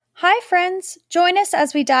Hi, friends! Join us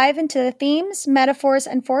as we dive into the themes, metaphors,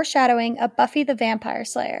 and foreshadowing of Buffy the Vampire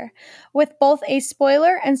Slayer. With both a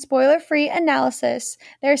spoiler and spoiler-free analysis,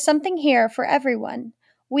 there's something here for everyone.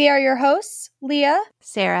 We are your hosts, Leah,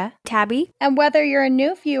 Sarah, Tabby, and whether you're a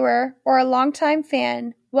new viewer or a longtime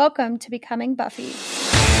fan, welcome to Becoming Buffy.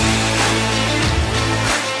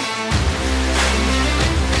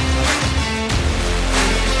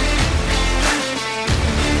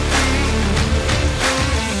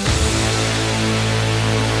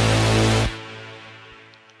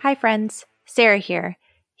 Hi friends, Sarah here.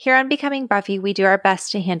 Here on Becoming Buffy, we do our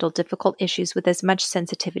best to handle difficult issues with as much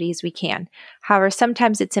sensitivity as we can. However,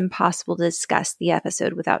 sometimes it's impossible to discuss the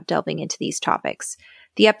episode without delving into these topics.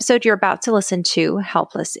 The episode you're about to listen to,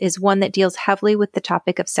 Helpless, is one that deals heavily with the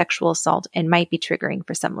topic of sexual assault and might be triggering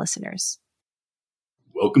for some listeners.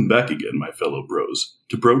 Welcome back again, my fellow bros,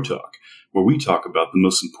 to Bro Talk, where we talk about the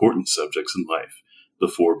most important subjects in life, the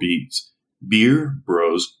 4 Bs: beer,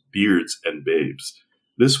 bros, beards, and babes.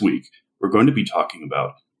 This week, we're going to be talking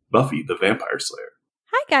about Buffy the Vampire Slayer.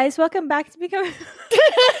 Hi guys, welcome back to Becoming...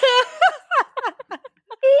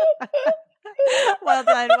 Well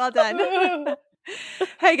done.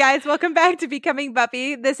 Hey guys, welcome back to Becoming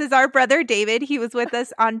Buffy. This is our brother David. He was with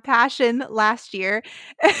us on Passion last year.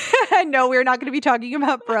 I know we're not going to be talking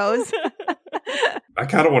about bros. I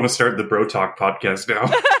kind of want to start the Bro Talk podcast now.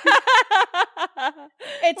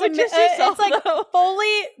 It's like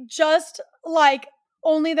fully just like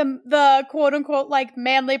only the quote unquote like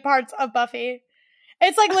manly parts of Buffy.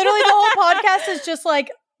 It's like literally the whole podcast is just like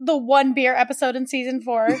the one beer episode in season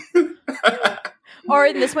 4. Or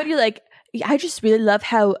in this one, you're like, I just really love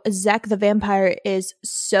how Zack the vampire is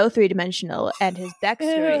so 3-dimensional and his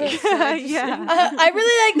backstory is so Yeah. I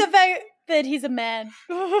really like the fact that he's a man.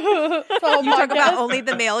 You talk about only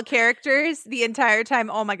the male characters the entire time.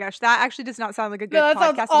 Oh my gosh, that actually does not sound like a good No, that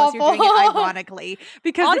sounds podcast unless you're doing it awful. ironically.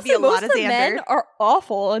 Because Honestly, it'd be a most lot of of the Xander. men are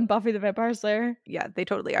awful in Buffy the Vampire Slayer. Yeah, they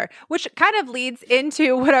totally are. Which kind of leads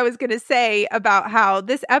into what I was going to say about how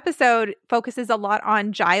this episode focuses a lot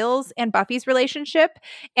on Giles and Buffy's relationship.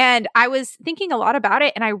 And I was thinking a lot about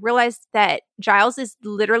it, and I realized that Giles is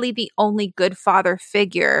literally the only good father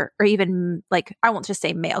figure, or even I won't just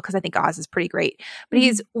say male because I think Oz is pretty great, but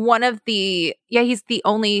he's one of he's the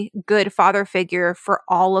only good father figure for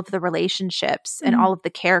all of the relationships and all of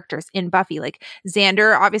the characters in Buffy. Like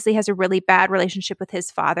Xander obviously has a really bad relationship with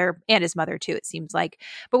his father and his mother too, it seems like.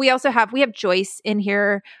 But we have Joyce in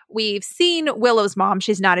here. We've seen Willow's mom.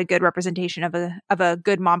 She's not a good representation of a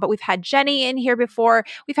good mom, but we've had Jenny in here before.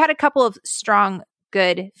 We've had a couple of strong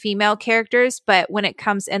good female characters, but when it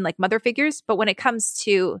comes in like mother figures, but when it comes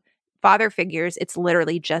to father figures, it's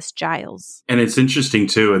literally just Giles. And it's interesting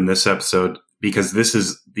too in this episode because this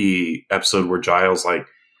is the episode where Giles like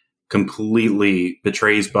completely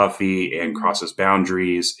betrays Buffy and crosses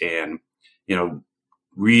boundaries and, you know,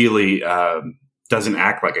 really doesn't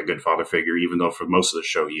act like a good father figure, even though for most of the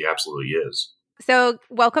show he absolutely is. So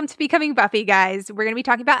welcome to Becoming Buffy, guys. We're going to be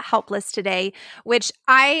talking about Helpless today, which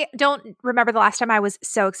I don't remember the last time I was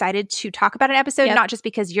so excited to talk about an episode, not just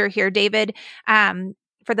because you're here, David.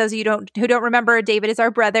 For those of you who don't remember, David is our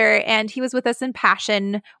brother, and he was with us in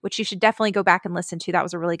Passion, which you should definitely go back and listen to. That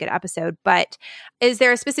was a really good episode. But is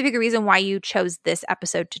there a specific reason why you chose this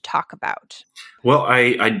episode to talk about? Well,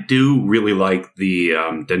 I do really like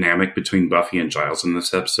the dynamic between Buffy and Giles in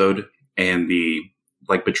this episode and the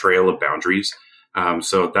like betrayal of boundaries.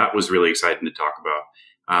 So that was really exciting to talk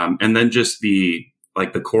about. And then just the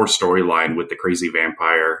core storyline with the crazy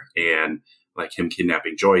vampire and like him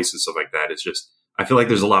kidnapping Joyce and stuff like that. It's just, I feel like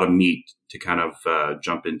there's a lot of meat to kind of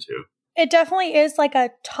jump into. It definitely is like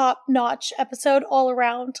a top-notch episode all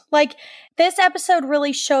around. Like, this episode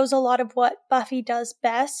really shows a lot of what Buffy does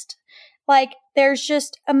best. Like, there's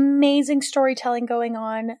just amazing storytelling going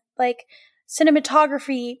on. Like,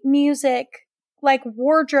 cinematography, music, like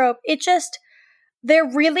wardrobe. There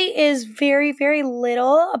really is very, very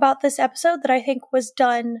little about this episode that I think was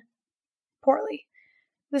done poorly.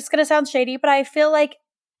 This is going to sound shady, but I feel like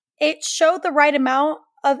it showed the right amount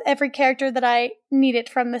of every character that I needed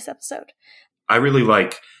from this episode. I really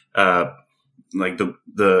like the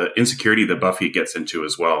insecurity that Buffy gets into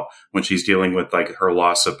as well when she's dealing with like her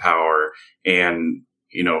loss of power and,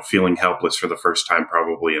 you know, feeling helpless for the first time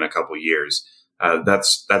probably in a couple years.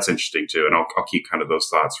 That's interesting too. And I'll keep kind of those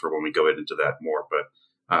thoughts for when we go into that more.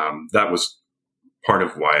 But that was part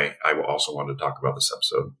of why I also wanted to talk about this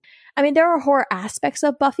episode. I mean, there are horror aspects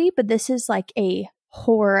of Buffy, but this is like a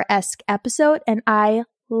horror-esque episode, and I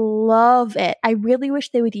love it. I really wish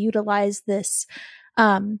they would utilize this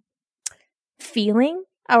feeling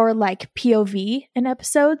or like POV in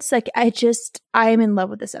episodes. Like I am in love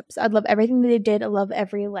with this episode. I love everything that they did. I love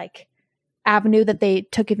every like avenue that they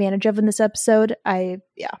took advantage of in this episode. I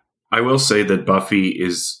will say that Buffy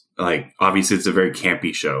is like, obviously it's a very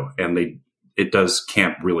campy show and it does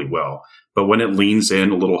camp really well. But when it leans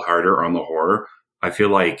in a little harder on the horror, I feel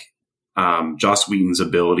like Joss Whedon's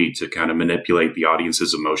ability to kind of manipulate the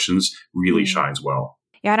audience's emotions really shines well.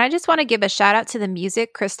 Yeah, and I just want to give a shout out to the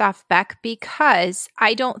music, Christoph Beck, because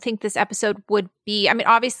I don't think this episode would be, I mean,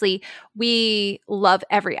 obviously we love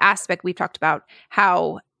every aspect. We've talked about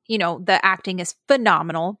how, you know, the acting is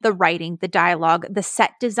phenomenal, the writing, the dialogue, the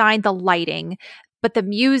set design, the lighting, but the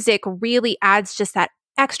music really adds just that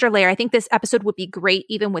extra layer. I think this episode would be great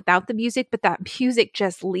even without the music, but that music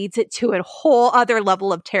just leads it to a whole other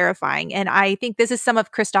level of terrifying. And I think this is some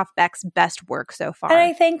of Christoph Beck's best work so far. And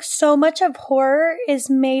I think so much of horror is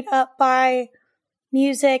made up by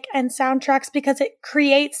music and soundtracks because it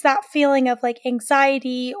creates that feeling of like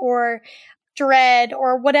anxiety or dread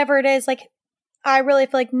or whatever it is. Like, I really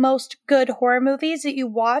feel like most good horror movies that you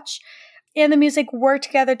watch and the music work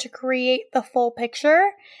together to create the full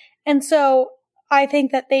picture. And so I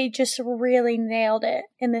think that they just really nailed it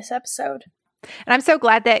in this episode. And I'm so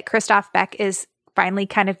glad that Christoph Beck is finally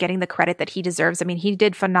kind of getting the credit that he deserves. I mean, he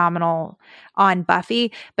did phenomenal on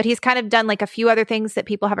Buffy, but he's kind of done like a few other things that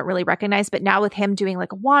people haven't really recognized. But now with him doing like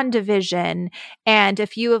WandaVision and a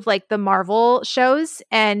few of like the Marvel shows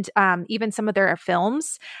and even some of their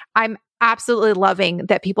films, I'm absolutely loving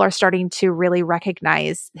that people are starting to really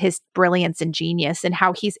recognize his brilliance and genius and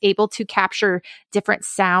how he's able to capture different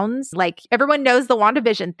sounds. Like everyone knows the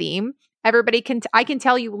WandaVision theme. Everybody I can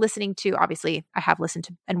tell you listening to, obviously I have listened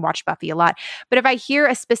to and watched Buffy a lot, but if I hear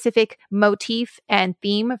a specific motif and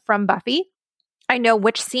theme from Buffy, I know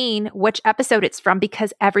which scene, which episode it's from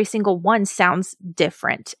because every single one sounds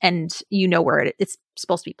different and you know where it's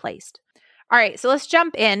supposed to be placed. All right, so let's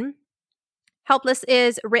jump in. Helpless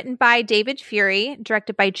is written by David Fury,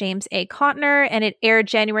 directed by James A. Contner, and it aired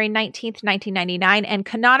January 19th, 1999. And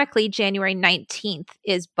canonically, January 19th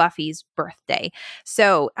is Buffy's birthday.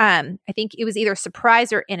 So I think it was either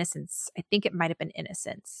Surprise or Innocence. I think it might have been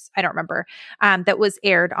Innocence. I don't remember. That was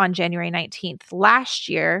aired on January 19th last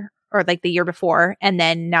year, or like the year before. And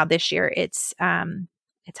then now this year it's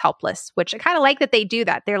Helpless, which I kind of like that they do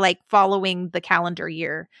that. They're like following the calendar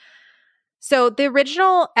year. So the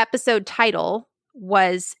original episode title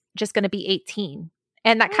was just going to be 18.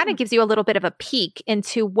 And that kind of gives you a little bit of a peek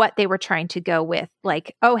into what they were trying to go with.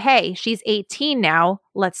 Like, oh, hey, she's 18 now.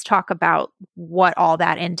 Let's talk about what all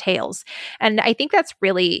that entails. And I think that's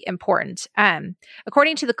really important.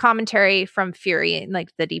 According to the commentary from Fury,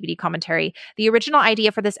 like the DVD commentary, the original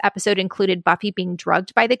idea for this episode included Buffy being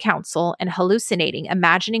drugged by the council and hallucinating,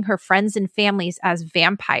 imagining her friends and families as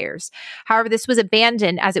vampires. However, this was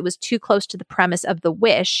abandoned as it was too close to the premise of The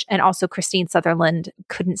Wish. And also Christine Sutherland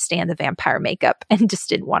couldn't stand the vampire makeup and just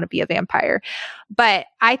didn't want to be a vampire. But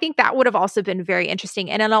I think that would have also been very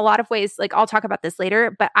interesting. And in a lot of ways, like I'll talk about this later,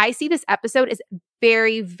 but I see this episode as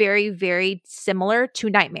very, very, very similar to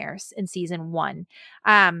Nightmares in season 1.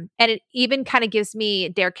 And it even kind of gives me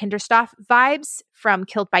Der Kinderstoff vibes from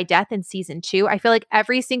Killed by Death in season 2. I feel like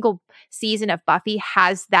every single season of Buffy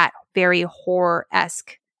has that very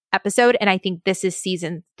horror-esque episode. And I think this is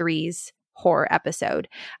season 3's horror episode.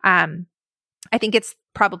 I think it's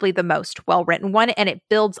probably the most well-written one, and it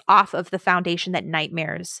builds off of the foundation that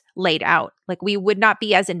Nightmares laid out. Like, we would not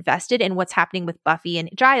be as invested in what's happening with Buffy and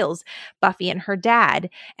Giles, Buffy and her dad,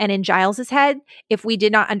 and in Giles's head, if we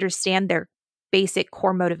did not understand their basic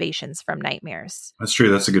core motivations from Nightmares. That's true.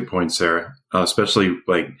 That's a good point, Sarah. Especially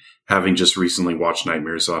like having just recently watched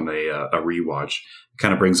Nightmares on a rewatch,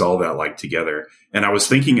 kind of brings all that like together. And I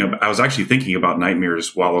was actually thinking about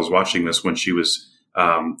Nightmares while I was watching this when she was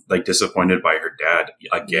like disappointed by her dad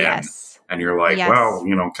again. Yes. And you're like, Yes. well,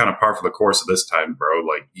 you know, kind of par for the course of this time, bro.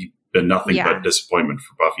 Like, you've been nothing but disappointment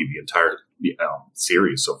for Buffy the entire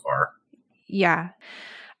series so far. Yeah.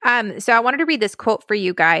 So I wanted to read this quote for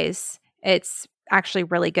you guys. It's actually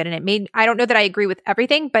really good. And I don't know that I agree with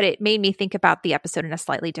everything, but it made me think about the episode in a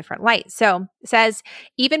slightly different light. So it says,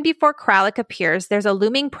 even before Kralik appears, there's a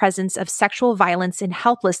looming presence of sexual violence in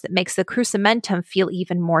Helpless that makes the crucimentum feel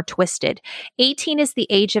even more twisted. 18 is the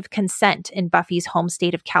age of consent in Buffy's home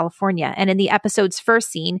state of California. And in the episode's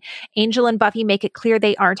first scene, Angel and Buffy make it clear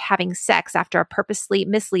they aren't having sex after a purposely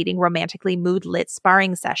misleading, romantically mood-lit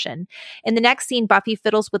sparring session. In the next scene, Buffy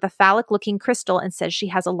fiddles with a phallic-looking crystal and says she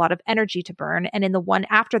has a lot of energy to burn. And in the one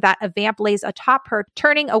after that, a vamp lays atop her,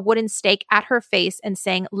 turning a wooden stake at her face and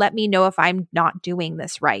saying, "Let me know if I'm not doing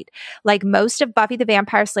this right." Like most of Buffy the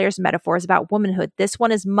Vampire Slayer's metaphors about womanhood, this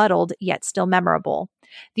one is muddled yet still memorable.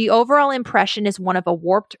 The overall impression is one of a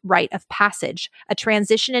warped rite of passage, a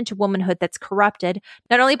transition into womanhood that's corrupted,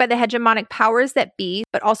 not only by the hegemonic powers that be,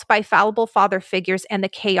 but also by fallible father figures and the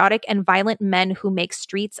chaotic and violent men who make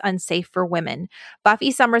streets unsafe for women.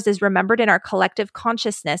 Buffy Summers is remembered in our collective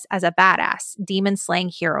consciousness as a badass,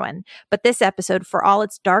 demon-slaying heroine. But this episode, for all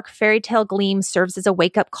its dark fairy tale gleam, serves as a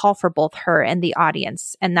wake-up call for both her and the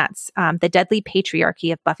audience. And that's The Deadly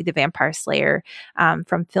Patriarchy of Buffy the Vampire Slayer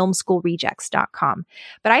from filmschoolrejects.com.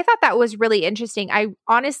 But I thought that was really interesting. I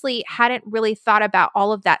honestly hadn't really thought about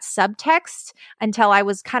all of that subtext until I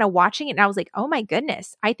was kind of watching it. And I was like, oh my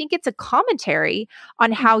goodness, I think it's a commentary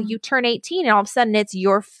on how you turn 18 and all of a sudden it's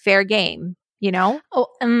your fair game, you know? Oh,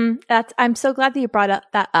 I'm so glad that you brought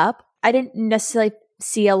that up. I didn't necessarily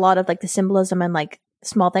see a lot of like the symbolism and like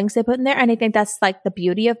small things they put in there. And I think that's like the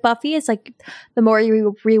beauty of Buffy is like the more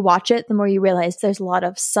you rewatch it, the more you realize there's a lot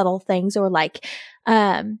of subtle things or like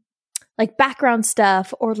background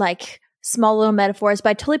stuff or like small little metaphors. But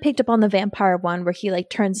I totally picked up on the vampire one where he like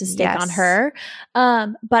turns the stake on her.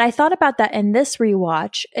 But I thought about that in this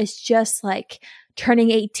rewatch. It's just like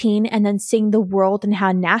turning 18 and then seeing the world and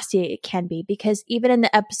how nasty it can be, because even in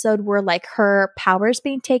the episode where like her powers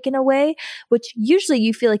being taken away, which usually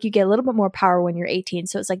you feel like you get a little bit more power when you're 18,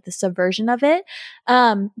 so it's like the subversion of it,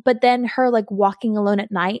 but then her like walking alone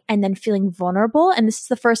at night and then feeling vulnerable, and this is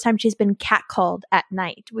the first time she's been catcalled at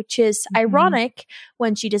night, which is ironic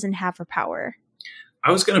when she doesn't have her power.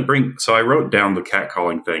 I was going to so I wrote down the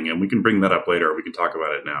catcalling thing, and we can bring that up later, or we can talk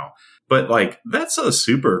about it now. But like, that's a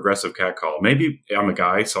super aggressive catcall. Maybe I'm a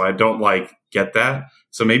guy, so I don't like get that.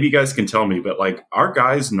 So maybe you guys can tell me, but like, are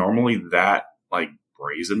guys normally that like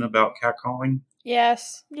brazen about catcalling?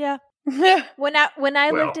 Yes. Yeah. When I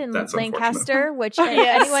lived in Lancaster, which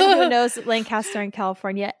anyone who knows Lancaster in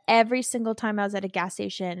California, every single time I was at a gas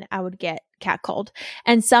station, I would get catcalled,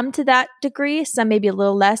 and some to that degree, some maybe a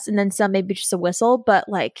little less, and then some maybe just a whistle. But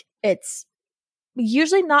like, it's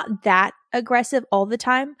usually not that aggressive all the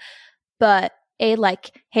time. But a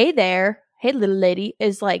like, hey there, hey little lady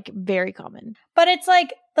is like very common. But it's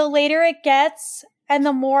like the later it gets, and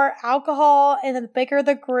the more alcohol and the bigger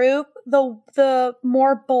the group, the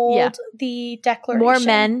more bold the declaration. More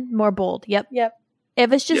men, more bold. Yep.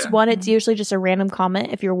 If it's just one, it's usually just a random comment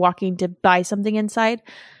if you're walking to buy something inside.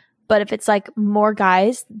 But if it's like more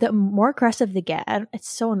guys, the more aggressive they get. It's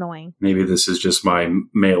so annoying. Maybe this is just my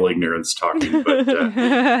male ignorance talking, but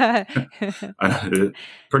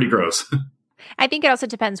pretty gross. I think it also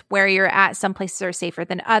depends where you're at. Some places are safer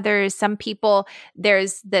than others. Some people,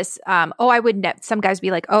 there's this, some guys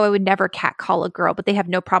be like, I would never catcall a girl, but they have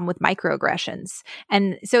no problem with microaggressions.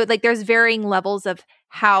 And so like there's varying levels of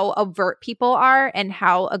how overt people are and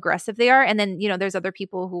how aggressive they are. And then, you know, there's other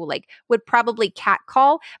people who like would probably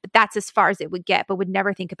catcall, but that's as far as it would get, but would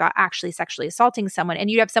never think about actually sexually assaulting someone.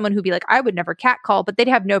 And you'd have someone who'd be like, I would never catcall, but they'd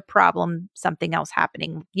have no problem something else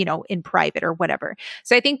happening, you know, in private or whatever.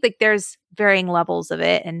 So I think like there's varying levels of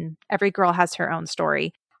it, and every girl has her own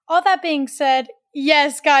story. All that being said,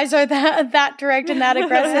 yes, guys are that direct and that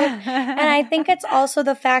aggressive. And I think it's also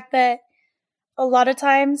the fact that a lot of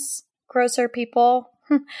times grosser people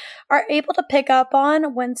are able to pick up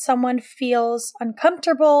on when someone feels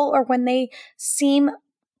uncomfortable or when they seem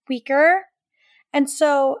weaker. And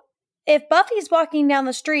so if Buffy's walking down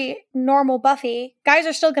the street, normal Buffy, guys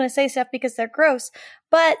are still going to say stuff because they're gross,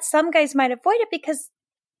 but some guys might avoid it because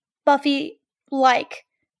Buffy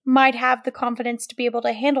might have the confidence to be able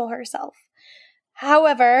to handle herself.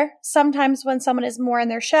 However, sometimes when someone is more in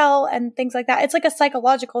their shell and things like that, it's like a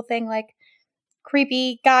psychological thing. Like,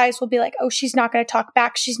 creepy guys will be like, oh, she's not going to talk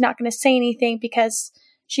back. She's not going to say anything because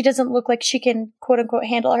she doesn't look like she can quote unquote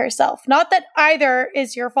handle herself. Not that either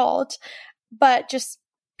is your fault, but just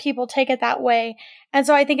people take it that way. And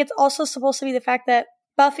so I think it's also supposed to be the fact that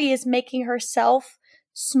Buffy is making herself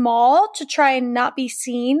small to try and not be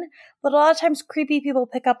seen. But a lot of times creepy people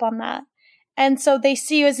pick up on that. And so they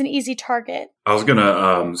see you as an easy target. I was going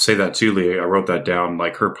to say that too, Leah. I wrote that down.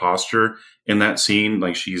 Like her posture in that scene,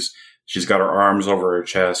 like she's got her arms over her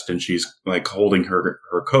chest and she's like holding her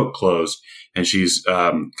coat closed and she's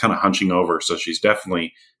kind of hunching over. So she's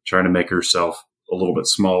definitely trying to make herself a little bit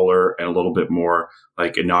smaller and a little bit more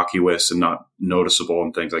like innocuous and not noticeable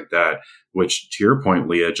and things like that, which to your point,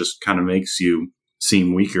 Leah, just kind of makes you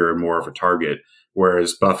seem weaker and more of a target.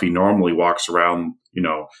 Whereas Buffy normally walks around, you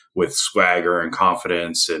know, with swagger and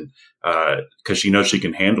confidence and because she knows she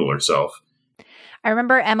can handle herself. I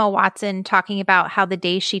remember Emma Watson talking about how the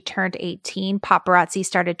day she turned 18, paparazzi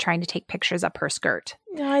started trying to take pictures of her skirt.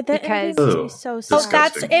 No, Because- makes me so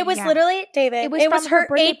sad. Oh, it was Yeah. literally, David. It was from her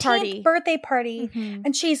birthday 18th party. birthday party. Mhm.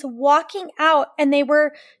 And she's walking out and they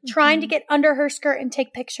were trying to Mhm. get under her skirt and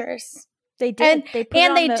take pictures. They did. And- they put it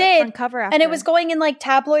and on they the did. front cover after. And it was going in like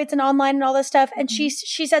tabloids and online and all this stuff. And Mhm.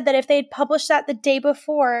 she said that if they'd published that the day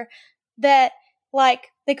before, that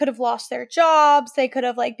like they could have lost their jobs. They could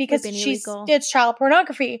have like, because been she's illegal. it's child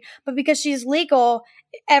pornography, but because she's legal,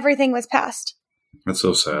 everything was passed. That's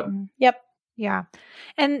so sad. Yep. Yeah.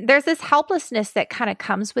 And there's this helplessness that kind of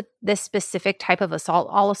comes with this specific type of assault.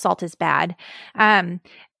 All assault is bad.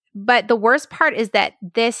 But the worst part is that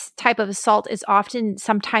this type of assault is often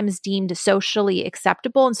sometimes deemed socially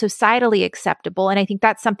acceptable and societally acceptable. And I think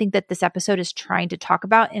that's something that this episode is trying to talk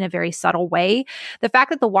about in a very subtle way. The fact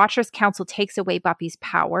that the Watchers Council takes away Buffy's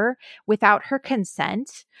power without her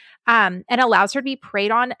consent and allows her to be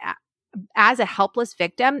preyed on as a helpless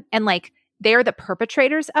victim, and like they're the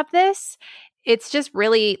perpetrators of this. It's just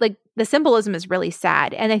really like the symbolism is really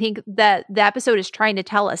sad. And I think that the episode is trying to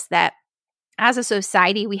tell us that as a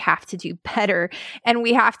society, we have to do better, and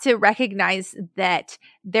we have to recognize that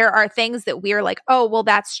there are things that we're like, oh, well,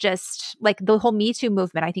 that's just like the whole Me Too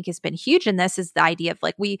movement, I think has been huge in this, is the idea of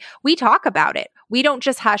like, we talk about it. We don't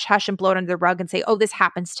just hush and blow it under the rug and say, oh, this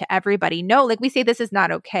happens to everybody. No, like we say, this is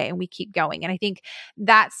not okay. And we keep going. And I think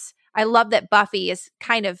I love that Buffy is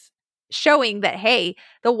kind of showing that, hey,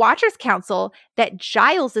 the Watchers Council that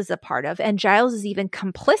Giles is a part of, and Giles is even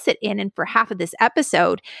complicit in, and for half of this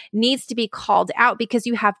episode, needs to be called out, because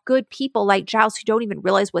you have good people like Giles who don't even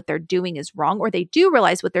realize what they're doing is wrong, or they do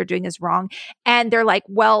realize what they're doing is wrong. And they're like,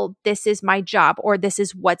 well, this is my job, or this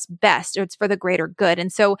is what's best, or it's for the greater good.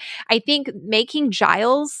 And so I think making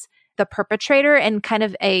Giles the perpetrator and kind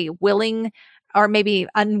of a willing or maybe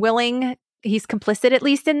unwilling, he's complicit at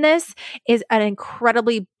least in this, is an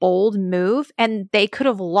incredibly bold move. And they could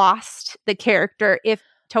have lost the character if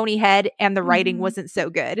Tony Head and the writing wasn't so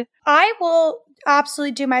good. I will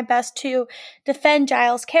absolutely do my best to defend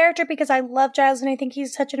Giles' character because I love Giles and I think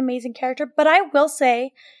he's such an amazing character. But I will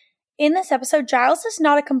say, in this episode, Giles is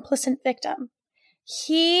not a complicit victim.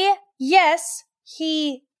 He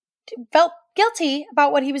felt guilty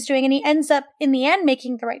about what he was doing, and he ends up, in the end,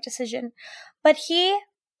 making the right decision. But he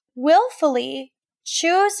willfully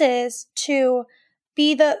chooses to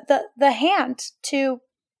be the hand to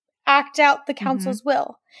act out the council's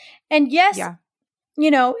will. And yes,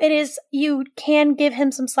 you know, it is, you can give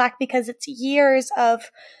him some slack because it's years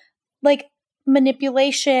of like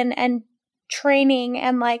manipulation and training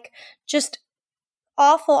and like just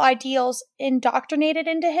awful ideals indoctrinated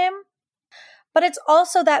into him. But it's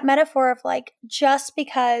also that metaphor of like, just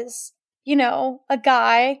because, you know, a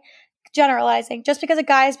guy, generalizing, just because a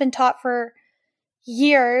guy has been taught for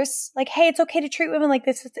years, like, hey, it's okay to treat women like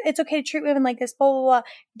this, it's okay to treat women like this, blah, blah, blah,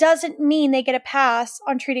 doesn't mean they get a pass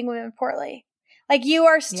on treating women poorly. Like, you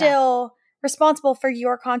are still responsible for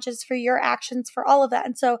your conscience, for your actions, for all of that.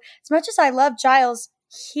 And so, as much as I love Giles,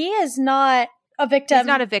 he is not a victim. He's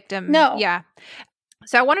not a victim. No. Yeah.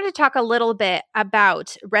 So I wanted to talk a little bit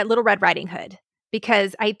about Little Red Riding Hood,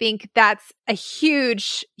 because I think that's a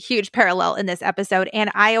huge, huge parallel in this episode.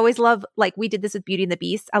 And I always love, like we did this with Beauty and the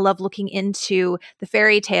Beast, I love looking into the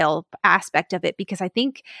fairy tale aspect of it, because I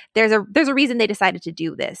think there's a reason they decided to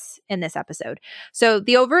do this in this episode. So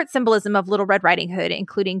the overt symbolism of Little Red Riding Hood,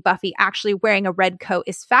 including Buffy actually wearing a red coat,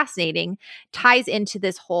 is fascinating, ties into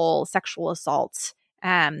this whole sexual assault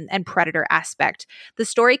and predator aspect. The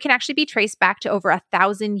story can actually be traced back to over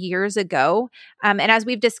 1,000 years ago. And as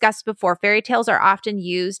we've discussed before, fairy tales are often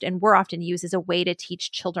used and were often used as a way to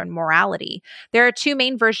teach children morality. There are two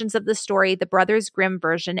main versions of the story, the Brothers Grimm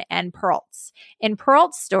version and Perrault's. In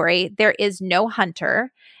Perrault's story, there is no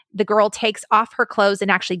hunter. The girl takes off her clothes and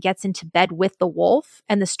actually gets into bed with the wolf,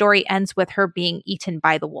 and the story ends with her being eaten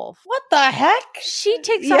by the wolf. What the heck? She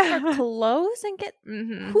takes off her clothes and get.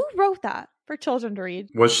 Mm-hmm. Who wrote that for children to read?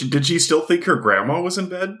 Did she still think her grandma was in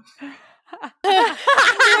bed?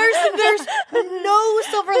 There's no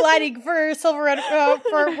silver lining for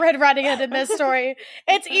Red Riding Hood in this story.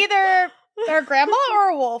 It's either their grandma or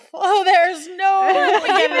a wolf. Oh, there's no way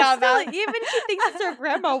getting out of that. Even if she thinks it's her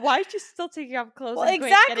grandma, why is she still taking off clothes? Well, and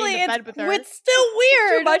exactly. getting into bed with her? It's still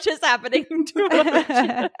weird. Too much is happening. Too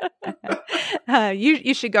much.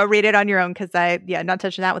 You should go read it on your own, because not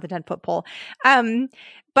touching that with a 10-foot pole.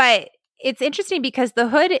 But it's interesting because the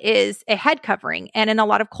hood is a head covering, and in a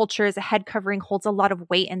lot of cultures, a head covering holds a lot of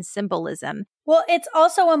weight and symbolism. Well, it's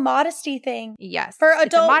also a modesty thing. Yes. For It's a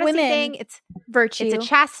adult modesty women. thing. It's Virtue. a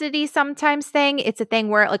chastity sometimes thing. It's a thing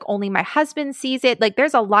where like only my husband sees it. Like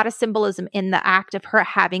there's a lot of symbolism in the act of her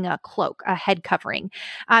having a cloak, a head covering.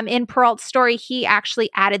 In Perrault's story, he actually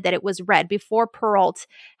added that it was red. Before Perrault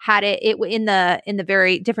had it in the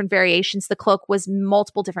very different variations, the cloak was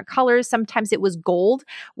multiple different colors. Sometimes it was gold,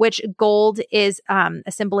 which gold is a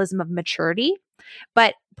symbolism of maturity.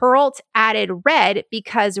 But Perrault added red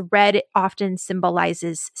because red often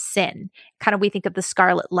symbolizes sin. Kind of we think of the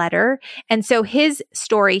Scarlet Letter. And so his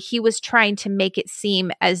story, he was trying to make it seem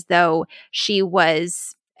as though she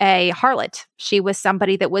was a harlot. She was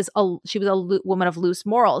somebody that was a woman of loose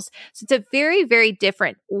morals. So it's a very, very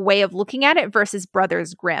different way of looking at it versus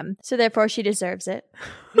Brothers Grimm. So therefore she deserves it.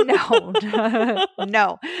 No,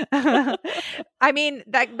 no. I mean,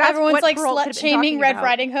 that's Everyone's what like Perrault could have slut been shaming talking Red about.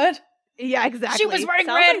 Riding Hood. Yeah, exactly. She was wearing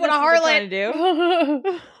Sounds red like with a that's what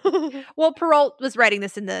they're harlot. Well, Perrault was writing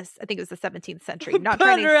this in I think it was the 17th century. Not Put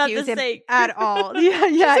trying her to at excuse the him stake. at all.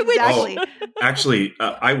 Yeah, exactly. Actually,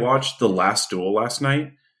 I watched The Last Duel last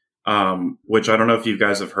night, which I don't know if you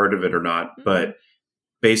guys have heard of it or not, but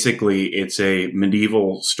basically it's a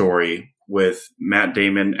medieval story with Matt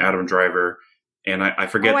Damon, Adam Driver, and I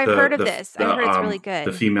forget I've the heard of the- this. the, I've heard it's really good.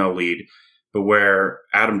 the female lead, but where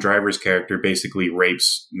Adam Driver's character basically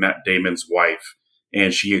rapes Matt Damon's wife,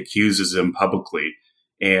 and she accuses him publicly.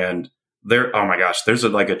 And oh my gosh, there's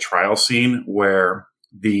a trial scene where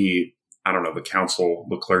the council,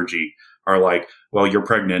 the clergy are like, well, you're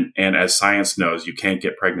pregnant, and as science knows, you can't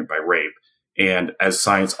get pregnant by rape. And as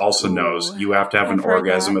science also knows, you have to have an I've heard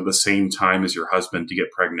orgasm that. at the same time as your husband to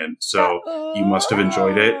get pregnant. So you must have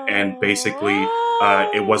enjoyed it. And basically,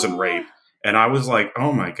 it wasn't rape. And I was like,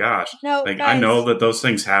 oh my gosh. No, Like, guys. I know that those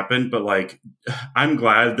things happen, but like, I'm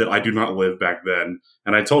glad that I do not live back then.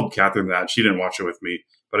 And I told Catherine that. She didn't watch it with me.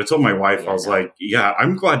 But I told my wife, I was like, yeah,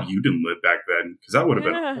 I'm glad you didn't live back then, because that would have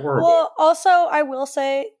Yeah. been horrible. Well, also, I will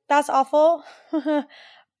say that's awful.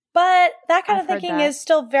 But that kind I've of heard thinking that. is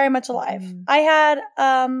still very much alive. Mhm. I had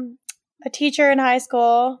a teacher in high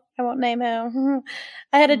school. I won't name him.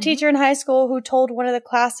 I had a Mhm. teacher in high school who told one of the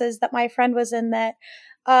classes that my friend was in that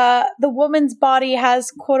the woman's body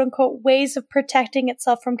has quote unquote ways of protecting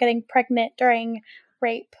itself from getting pregnant during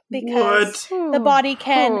rape because What? the body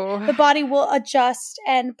Oh. the body will adjust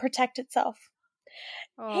and protect itself.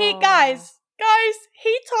 He guys,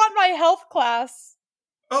 he taught my health class.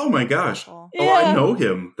 Oh my gosh. Awful. Oh, I know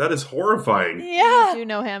him. That is horrifying. Yeah. I do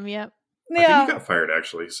know him, yep. I think Yeah. he got fired,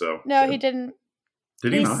 actually. So No, he didn't.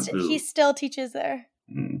 Did he not? He still teaches there.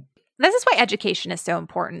 Mm. This is why education is so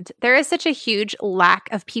important. There is such a huge lack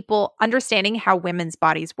of people understanding how women's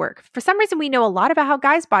bodies work. For some reason, we know a lot about how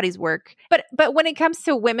guys' bodies work, but when it comes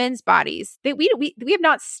to women's bodies, we have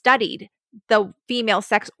not studied the female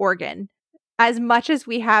sex organ as much as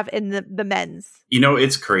we have in the men's. You know,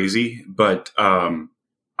 it's crazy, but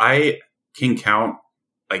I can count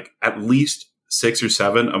like at least 6 or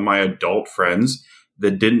 7 of my adult friends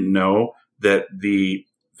that didn't know that the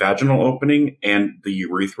vaginal opening and the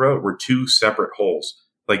urethra were 2 separate holes.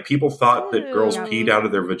 Like, people thought that girls Ew. peed out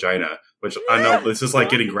of their vagina, which I know this is like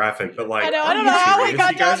getting graphic, but like, I know. are I don't you know how we serious?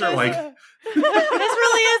 got You guys down are like, this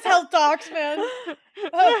really is health talks, man.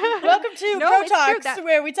 Welcome to No, Pro it's true. Talks, That-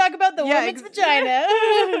 where we talk about the Yeah, woman's vagina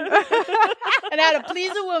and how to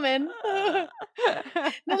please a woman.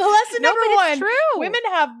 Lesson No, number but it's 1: true. women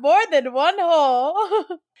have more than one hole.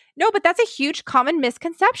 No, but that's a huge common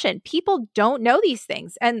misconception. People don't know these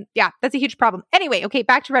things. And yeah, that's a huge problem. Anyway, okay,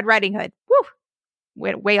 back to Red Riding Hood. Woo!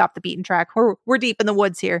 Went way off the beaten track. We're deep in the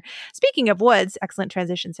woods here. Speaking of woods, excellent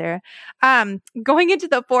transition, Sarah. Going into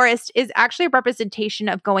the forest is actually a representation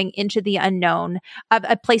of going into the unknown, of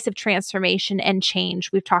a place of transformation and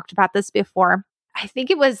change. We've talked about this before. I think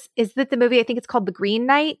is that the movie? I think it's called The Green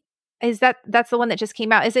Knight. That's the one that just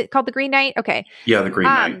came out. Is it called The Green Knight? Okay. yeah, the Green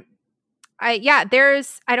Knight. I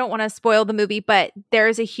don't want to spoil the movie, but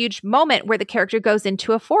there's a huge moment where the character goes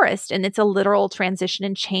into a forest, and it's a literal transition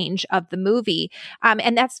and change of the movie.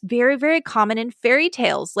 And that's very, very common in fairy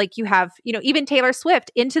tales. Like, you have, even Taylor Swift,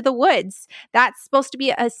 Into the Woods. That's supposed to be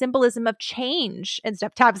a symbolism of change and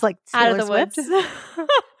stuff. Tab's like, Out Taylor of the Swift? woods.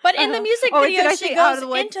 But in the music Oh, did video, I she say out of goes the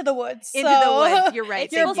woods? into the woods. Into the so- woods. You're right.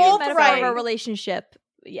 It's You're supposed Thank to you. be a metaphor of Sorry. a relationship.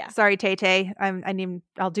 Yeah. Sorry, Tay.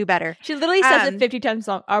 I'll do better. She literally says Um, it 50 times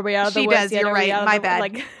long. Are we out of the she woods? does, yet? you're Are we right. out of My the bad.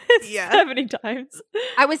 Like Yeah. 70 times.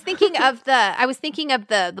 I was thinking of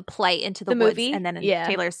the play Into the The Woods, movie? and then Yeah.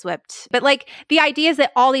 Taylor Swift. But like, the idea is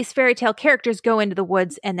that all these fairy tale characters go into the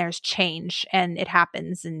woods and there's change and it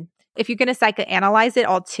happens, and If you're going to psychoanalyze it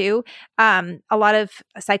all too, a lot of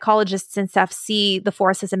psychologists and stuff see the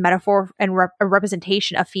forest as a metaphor and a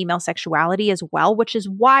representation of female sexuality as well, which is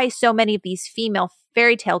why so many of these female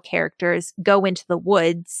fairy tale characters go into the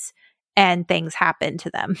woods and things happen to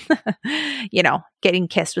them, getting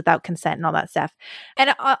kissed without consent and all that stuff.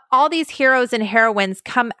 And all these heroes and heroines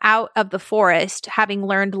come out of the forest having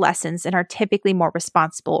learned lessons and are typically more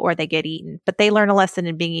responsible, or they get eaten. But they learn a lesson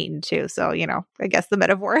in being eaten too. So, I guess the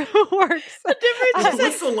metaphor works. The difference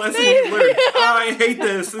What's the lesson you learned? I hate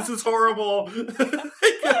this. This is horrible. What's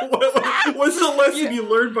the lesson you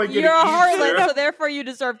learned by getting You're a eaten, harlot, Sarah? so therefore you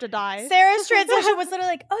deserve to die. Sarah's transition was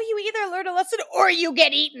literally like, oh, you either learn a lesson or you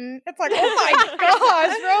get eaten. It's like, oh my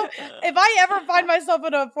gosh, bro. If I ever find myself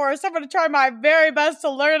in a forest, I'm going to try my very best to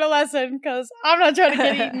learn a lesson because I'm not trying to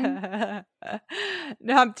get eaten.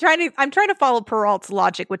 No, I'm trying to follow Peralt's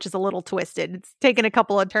logic, which is a little twisted. It's taken a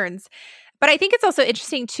couple of turns. But I think it's also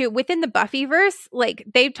interesting too, within the Buffyverse, like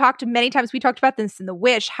they've talked many times, we talked about this in The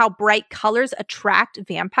Wish, how bright colors attract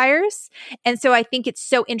vampires. And so I think it's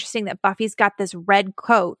so interesting that Buffy's got this red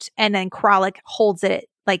coat and then Kralik holds it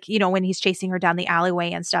like, when he's chasing her down the alleyway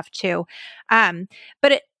and stuff too. I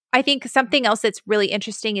think something else that's really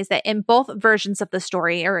interesting is that in both versions of the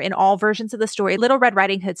story, or in all versions of the story, Little Red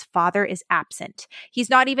Riding Hood's father is absent. He's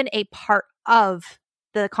not even a part of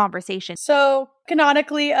the conversation. So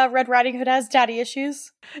canonically, Red Riding Hood has daddy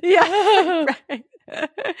issues. Yeah. Right.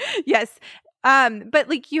 Yes. But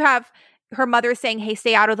like you have her mother saying, hey,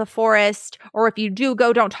 stay out of the forest, or if you do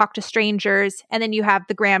go, don't talk to strangers. And then you have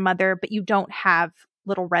the grandmother, but you don't have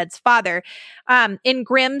Little Red's father. In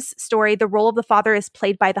Grimm's story, the role of the father is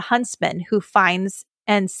played by the huntsman, who finds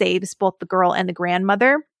and saves both the girl and the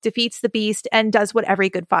grandmother, defeats the beast, and does what every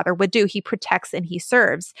good father would do. He protects and he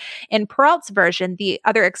serves. In Peralt's version, the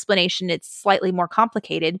other explanation, it's slightly more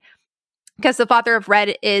complicated because the father of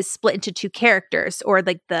Red is split into two characters, or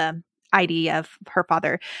like the idea of her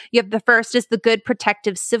father. You have the first is the good,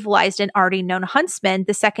 protective, civilized, and already known huntsman.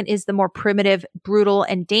 The second is the more primitive, brutal,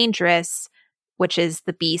 and dangerous, which is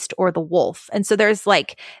the beast or the wolf. And so there's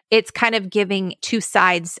it's kind of giving two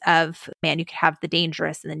sides of, man, you could have the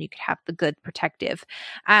dangerous and then you could have the good, protective.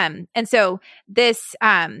 And so this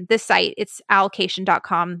site, it's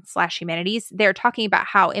allocation.com/humanities. They're talking about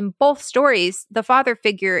how in both stories, the father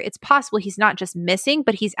figure, it's possible he's not just missing,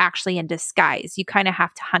 but he's actually in disguise. You kind of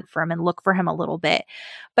have to hunt for him and look for him a little bit.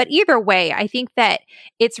 But either way, I think that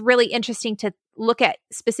it's really interesting to look at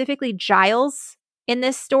specifically Giles in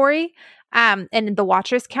this story, and the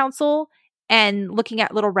Watchers Council, and looking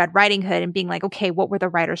at Little Red Riding Hood and being like, okay, what were the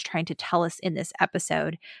writers trying to tell us in this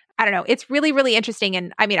episode? I don't know. It's really, really interesting.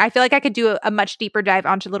 And I mean, I feel like I could do a much deeper dive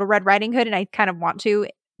onto Little Red Riding Hood, and I kind of want to,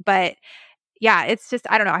 but yeah, it's just,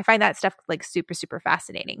 I don't know. I find that stuff super, super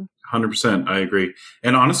fascinating. 100%. I agree.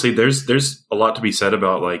 And honestly, there's a lot to be said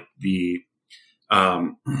about the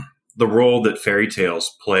role that fairy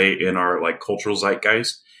tales play in our cultural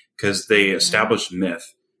zeitgeist, because they establish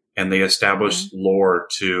myth. And they established lore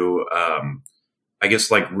to, I guess,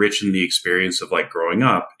 richen the experience of growing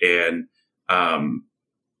up. And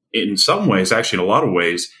in some ways, actually, in a lot of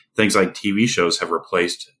ways, things like TV shows have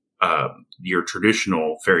replaced your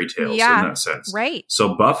traditional fairy tales in that sense. Right.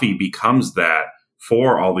 So Buffy becomes that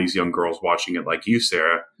for all these young girls watching it, like you,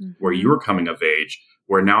 Sarah, where you were coming of age,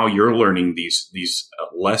 where now you're learning these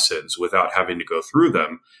lessons without having to go through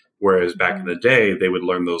them. Whereas back in the day, they would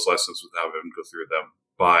learn those lessons without having to go through them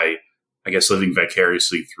by, I guess, living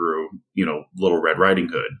vicariously through, Little Red Riding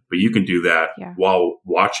Hood. But you can do that while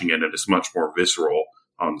watching it, and it's much more visceral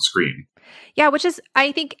on the screen. Yeah, which is,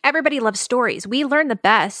 I think everybody loves stories. We learn the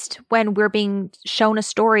best when we're being shown a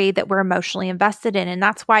story that we're emotionally invested in. And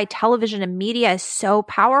that's why television and media is so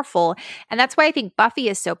powerful. And that's why I think Buffy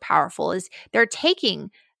is so powerful, is they're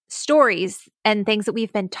taking stories and things that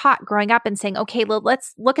we've been taught growing up and saying, okay,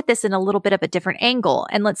 let's look at this in a little bit of a different angle,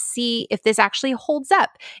 and let's see if this actually holds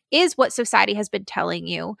up. Is what society has been telling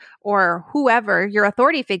you, or whoever your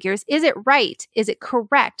authority figures, is it right? Is it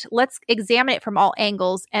correct? Let's examine it from all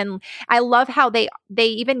angles. And I love how they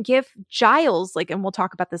even give Giles, and we'll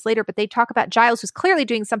talk about this later, but they talk about Giles, who's clearly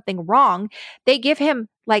doing something wrong. They give him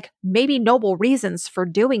maybe noble reasons for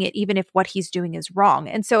doing it, even if what he's doing is wrong.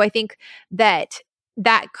 And so I think that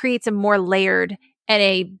creates a more layered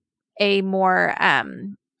and a more a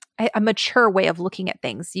mature way of looking at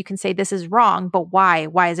things. You can say this is wrong, but why?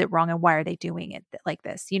 Why is it wrong, and why are they doing it like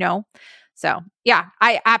this? So yeah,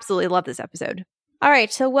 I absolutely love this episode. All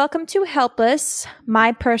right, so welcome to Helpless,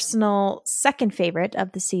 my personal second favorite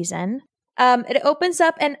of the season. It opens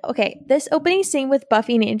up, and okay, this opening scene with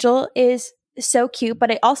Buffy and Angel is so cute, but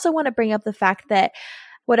I also want to bring up the fact that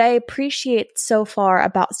what I appreciate so far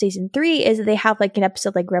about season 3 is that they have like an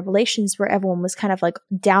episode like Revelations where everyone was kind of like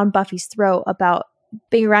down Buffy's throat about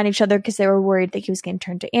being around each other because they were worried that he was going to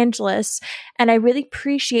turn to Angelus. And I really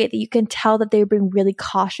appreciate that you can tell that they were being really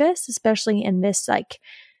cautious, especially in this like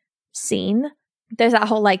scene. There's that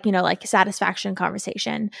whole like, you know, like satisfaction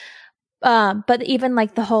conversation. But even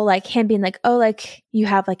like the whole like him being like, oh, like you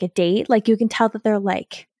have like a date, like you can tell that they're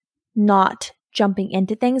like not jumping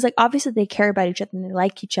into things. Like obviously they care about each other and they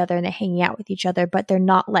like each other and they're hanging out with each other, but they're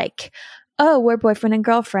not like, oh, we're boyfriend and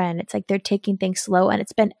girlfriend. It's like they're taking things slow, and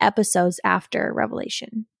it's been episodes after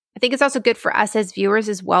Revelation. I think it's also good for us as viewers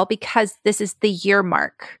as well, because this is the year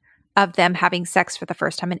mark of them having sex for the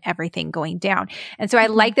first time and everything going down. And so I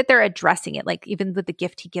like that they're addressing it, like even with the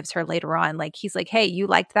gift he gives her later on. Like he's like, hey, you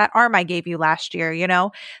liked that arm I gave you last year, you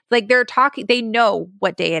know? Like they're talking, they know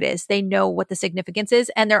what day it is. They know what the significance is.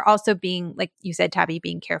 And they're also being, like you said, Tabby,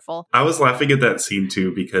 being careful. I was laughing at that scene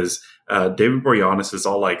too, because David Boreanaz is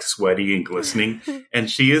all like sweaty and glistening,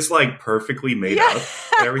 and she is like perfectly made up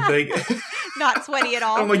and everything. Not sweaty at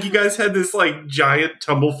all. I'm like, you guys had this like giant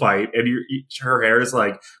tumble fight, and her hair is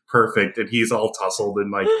like perfect, and he's all tousled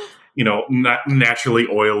and like, you know, not naturally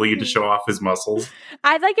oily to show off his muscles.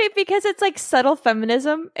 I like it because it's like subtle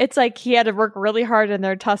feminism. It's like he had to work really hard and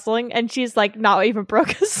they're tussling, and she's like not even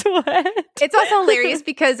broke a sweat. It's also hilarious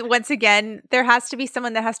because once again, there has to be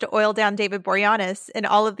someone that has to oil down David Boreanaz in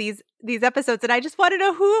all of these episodes, and I just want to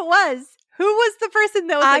know who it was. Who was the person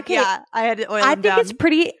that was like, yeah, I had to oil him down?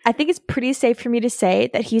 I think it's pretty safe for me to say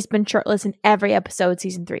that he's been shirtless in every episode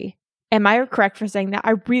season 3. Am I correct for saying that?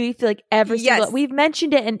 I really feel like every single, we've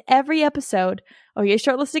mentioned it in every episode. Oh, he's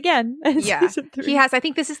shirtless again. Yeah, he has. I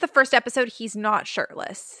think this is the first episode he's not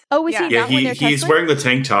shirtless. Oh, was he not when they're he's wearing the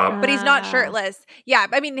tank top. But he's not shirtless. Yeah,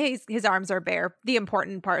 I mean, his arms are bare. The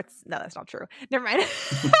important parts. No, that's not true. Never mind.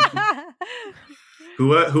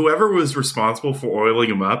 Whoever was responsible for oiling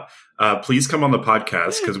him up, please come on the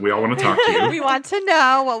podcast because we all want to talk to you. We want to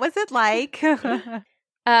know, what was it like?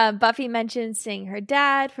 Buffy mentioned seeing her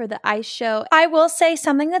dad for the ice show. I will say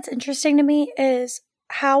something that's interesting to me is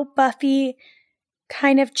how Buffy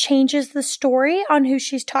kind of changes the story on who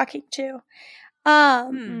she's talking to.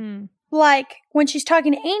 Like when she's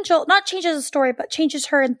talking to Angel, not changes the story, but changes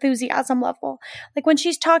her enthusiasm level. Like when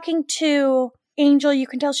she's talking to Angel, you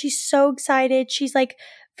can tell she's so excited. She's like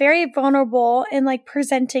very vulnerable in like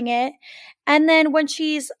presenting it. And then when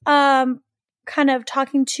she's kind of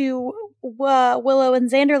talking to Willow and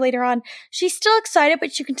Xander later on, she's still excited,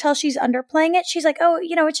 but you can tell she's underplaying it. She's like, oh,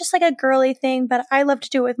 you know, it's just like a girly thing, but I love to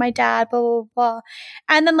do it with my dad, blah, blah, blah.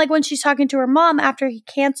 And then like when she's talking to her mom after he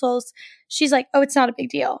cancels, she's like, oh, it's not a big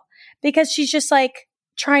deal, because she's just like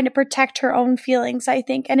trying to protect her own feelings, I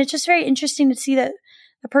think. And it's just very interesting to see that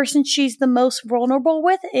the person she's the most vulnerable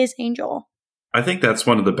with is Angel. I think that's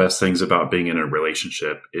one of the best things about being in a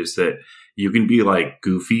relationship is that you can be like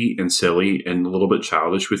goofy and silly and a little bit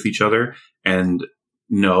childish with each other and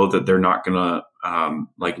know that they're not going to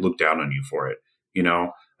like look down on you for it. You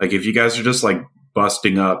know, like if you guys are just like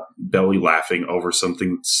busting up, belly laughing over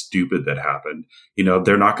something stupid that happened, you know,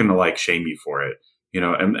 they're not going to like shame you for it. You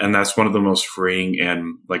know, and that's one of the most freeing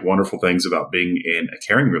and like wonderful things about being in a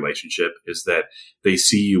caring relationship is that they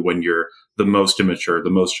see you when you're the most immature, the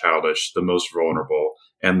most childish, the most vulnerable,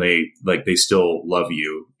 and they still love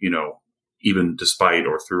you, you know, even despite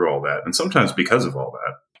or through all that. And sometimes because of all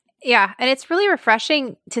that. Yeah. And it's really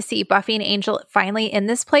refreshing to see Buffy and Angel finally in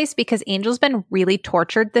this place, because Angel's been really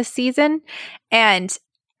tortured this season. And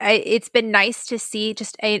it's been nice to see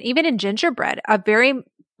just even in Gingerbread,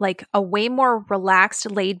 a way more relaxed,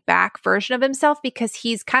 laid back version of himself, because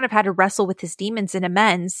he's kind of had to wrestle with his demons in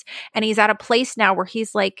amends. And he's at a place now where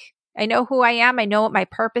he's like, I know who I am. I know what my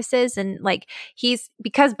purpose is. And like,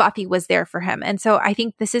 because Buffy was there for him. And so I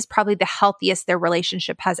think this is probably the healthiest their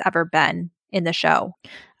relationship has ever been in the show.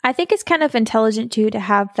 I think it's kind of intelligent too, to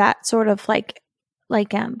have that sort of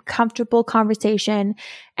comfortable conversation.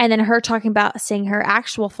 And then her talking about seeing her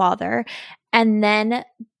actual father, and then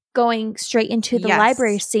going straight into the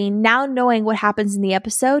library scene. Now knowing what happens in the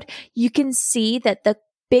episode, you can see that the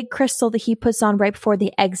big crystal that he puts on right before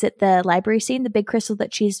they exit the library scene, the big crystal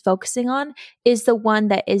that she's focusing on, is the one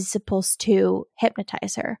that is supposed to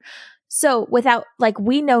hypnotize her. So without, like,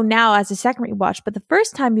 we know now as a second rewatch, but the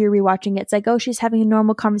first time you're rewatching it, it's like, oh, she's having a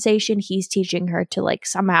normal conversation. He's teaching her to like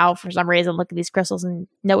somehow, for some reason, look at these crystals and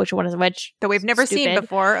know which one is which. That we've never seen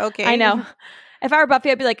before. Okay. I know. If I were Buffy,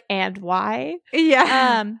 I'd be like, and why?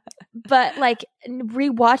 Yeah. But like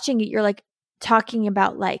rewatching it, you're like talking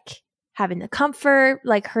about like having the comfort,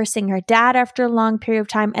 like her seeing her dad after a long period of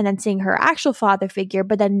time and then seeing her actual father figure,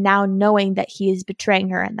 but then now knowing that he is betraying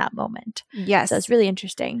her in that moment. Yes. So it's really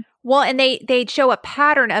interesting. Well, and they show a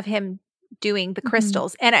pattern of him doing the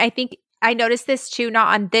crystals. And I think I noticed this too,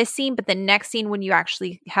 not on this scene, but the next scene when you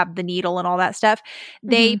actually have the needle and all that stuff.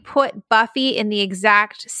 They put Buffy in the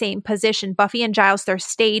exact same position. Buffy and Giles, they're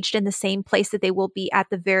staged in the same place that they will be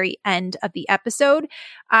at the very end of the episode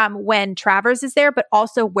when Travers is there, but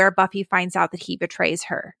also where Buffy finds out that he betrays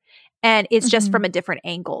her. And it's just from a different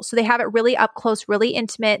angle. So they have it really up close, really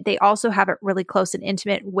intimate. They also have it really close and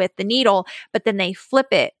intimate with the needle, but then they flip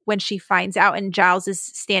it when she finds out and Giles is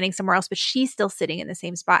standing somewhere else, but she's still sitting in the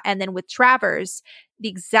same spot. And then with Travers, the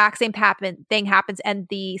exact same thing happens. And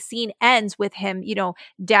the scene ends with him,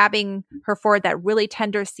 dabbing her forward, that really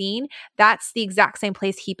tender scene. That's the exact same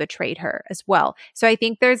place he betrayed her as well. So I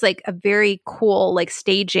think there's like a very cool like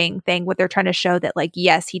staging thing what they're trying to show that like,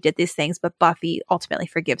 yes, he did these things, but Buffy ultimately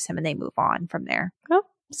forgives him and they move on from there. Oh,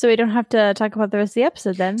 so we don't have to talk about the rest of the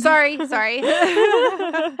episode then. Sorry. I'm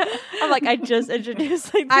like, I just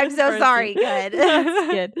introduced like I'm so sorry. Good.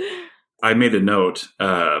 That's good. I made a note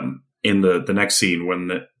in the next scene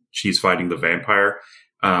when she's fighting the vampire.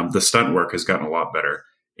 The stunt work has gotten a lot better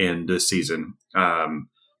in this season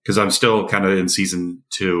because I'm still kind of in season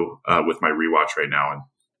 2 with my rewatch right now.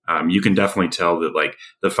 And you can definitely tell that like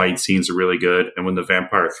the fight scenes are really good. And when the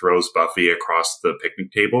vampire throws Buffy across the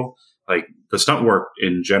picnic table, like the stunt work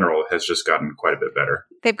in general has just gotten quite a bit better.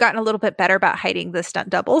 They've gotten a little bit better about hiding the stunt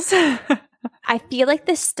doubles. I feel like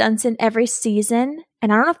the stunts in every season,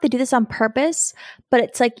 and I don't know if they do this on purpose, but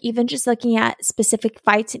it's like even just looking at specific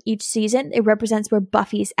fights in each season, it represents where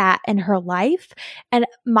Buffy's at in her life. And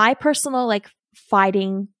my personal like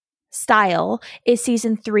fighting style is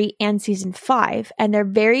season 3 and season 5, and they're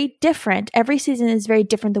very different. Every season is very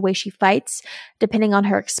different the way she fights depending on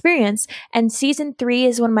her experience, and season 3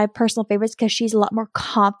 is one of my personal favorites because she's a lot more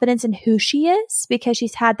confident in who she is because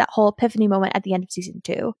she's had that whole epiphany moment at the end of season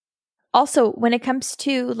 2. Also, when it comes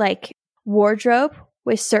to like wardrobe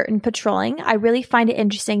with certain patrolling, I really find it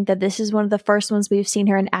interesting that this is one of the first ones we've seen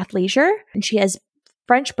her in athleisure, and she has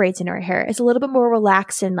French braids in her hair. It's a little bit more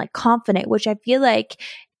relaxed and like confident, which I feel like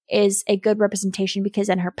is a good representation because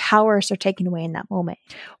then her powers are taken away in that moment.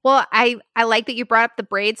 Well, I like that you brought up the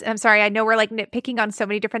braids. I'm sorry, I know we're like nitpicking on so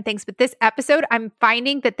many different things, but this episode, I'm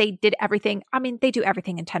finding that they did everything. I mean, they do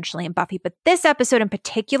everything intentionally in Buffy, but this episode in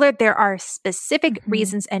particular, there are specific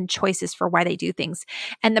reasons and choices for why they do things.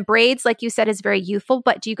 And the braids, like you said, is very youthful,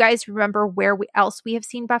 but do you guys remember where else we have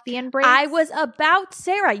seen Buffy in braids? I was about,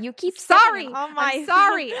 Sarah, you keep sorry. I'm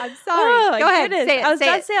sorry. Oh, go ahead. Say it, I was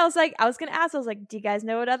about to say, I was going to ask, do you guys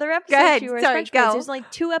know what other episode go ahead. she wears Sorry, French go. braids? There's only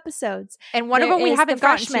 2 episodes. And one of them we haven't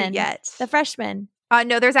gotten to yet. The freshman.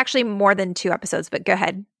 No, there's actually more than 2 episodes, but go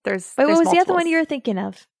ahead. Wait, what was the other one you were thinking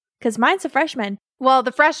of? Because mine's the freshman. Well,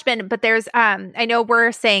 the freshman, but there's, I know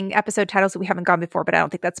we're saying episode titles that we haven't gone before, but I don't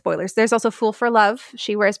think that's spoilers. There's also Fool for Love.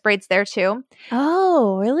 She wears braids there too.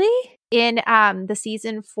 Oh, really? In the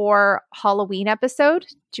season 4 Halloween episode.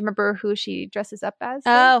 Do you remember who she dresses up as?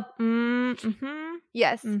 Oh,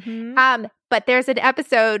 yes. But there's an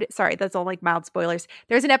episode, sorry, that's all like mild spoilers.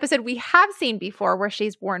 There's an episode we have seen before where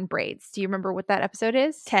she's worn braids. Do you remember what that episode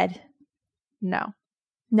is? Ted. No.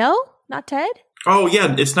 No? Not Ted? Oh,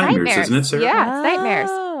 yeah. It's Nightmares, isn't it, Sarah? Yeah, it's Nightmares.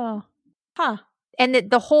 Oh. Huh. And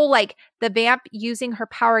the whole, like, the vamp using her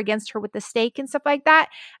power against her with the stake and stuff like that.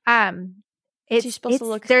 She's supposed to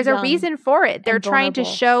look there's young a reason for it. They're trying to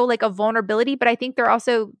show like a vulnerability, but I think they're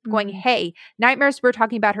also going, hey, Nightmares, we're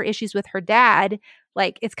talking about her issues with her dad.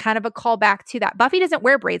 Like, it's kind of a callback to that. Buffy doesn't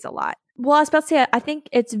wear braids a lot. Well, I was about to say, I think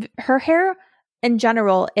it's her hair in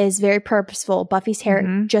general is very purposeful. Buffy's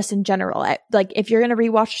hair just in general. Like, if you're going to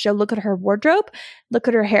rewatch the show, look at her wardrobe, look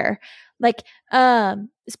at her hair. Like,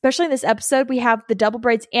 especially in this episode, we have the double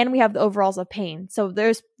braids and we have the overalls of pain. So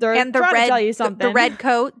they're and the trying red, to tell you something. The red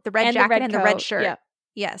coat, the red jacket, and the red shirt. Yeah.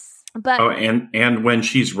 Yes. But and when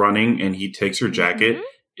she's running and he takes her jacket,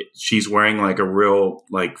 she's wearing like a real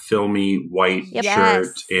like filmy white shirt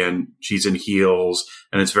and she's in heels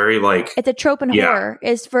and it's very like it's a trope in horror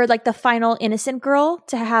is for like the final innocent girl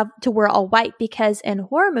to wear all white because in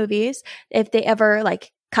horror movies, if they ever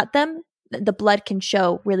like cut them, the blood can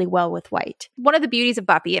show really well with white. One of the beauties of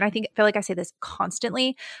Buffy, and I feel like I say this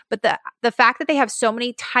constantly, but the fact that they have so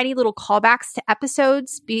many tiny little callbacks to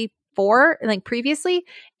episodes before, like previously,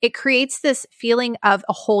 it creates this feeling of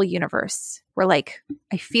a whole universe where like,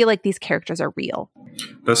 I feel like these characters are real.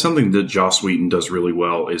 That's something that Joss Whedon does really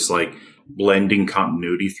well is like blending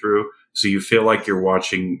continuity through. So you feel like you're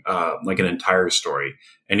watching like an entire story.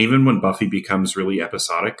 And even when Buffy becomes really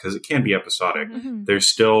episodic, because it can be episodic, there's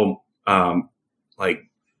still like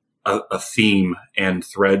a theme and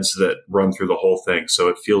threads that run through the whole thing. So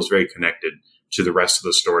it feels very connected to the rest of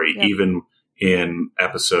the story, even in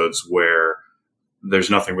episodes where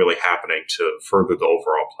there's nothing really happening to further the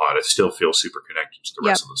overall plot. It still feels super connected to the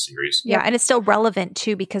rest of the series. Yeah. And it's still relevant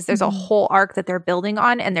too, because there's a whole arc that they're building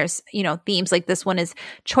on, and there's, themes like this one is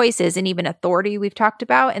choices and even authority we've talked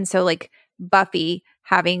about. And so like Buffy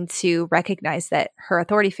having to recognize that her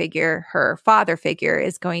authority figure, her father figure,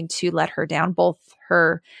 is going to let her down, both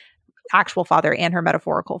her actual father and her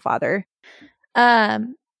metaphorical father.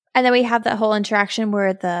 And then we have that whole interaction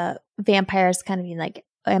where the vampires kind of being like,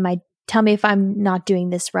 tell me if I'm not doing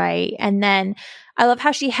this right. And then I love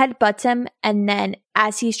how she headbutts him. And then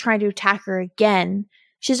as he's trying to attack her again,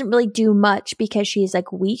 she doesn't really do much because she's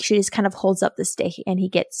like weak. She just kind of holds up the stake and he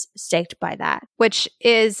gets staked by that. Which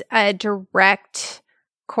is a direct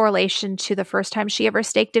correlation to the first time she ever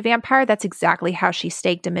staked a vampire. That's exactly how she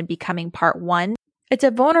staked him in Becoming Part 1. It's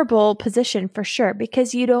a vulnerable position for sure,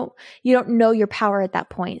 because you don't know your power at that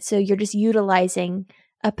point. So you're just utilizing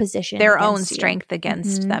a position, their own strength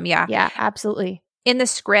against them. Yeah, absolutely. In the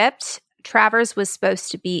script, Travers was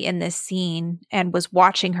supposed to be in this scene and was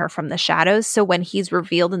watching her from the shadows. So when he's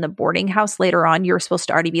revealed in the boarding house later on, you're supposed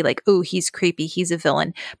to already be like, oh, he's creepy, he's a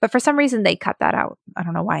villain. But for some reason, they cut that out. I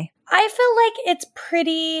don't know why. I feel like it's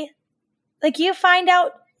pretty, like, you find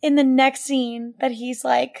out in the next scene that he's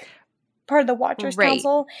like part of the Watchers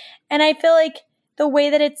Council. And I feel like the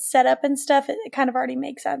way that it's set up and stuff, it kind of already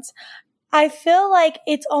makes sense. I feel like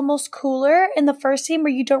it's almost cooler in the first scene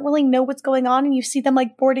where you don't really know what's going on and you see them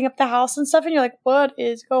like boarding up the house and stuff and you're like, what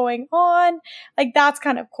is going on? Like, that's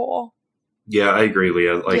kind of cool. Yeah, I agree,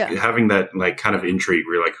 Leah. Like having that like kind of intrigue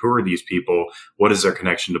where you're like, who are these people? What is their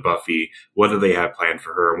connection to Buffy? What do they have planned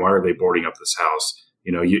for her? And why are they boarding up this house?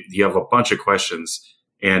 You have a bunch of questions,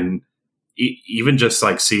 and even just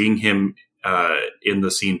like seeing him in the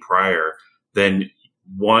scene prior, then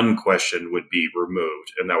one question would be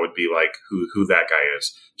removed, and that would be like who that guy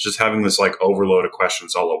is. Just having this like overload of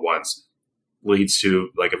questions all at once leads to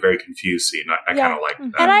like a very confused scene. I kind of like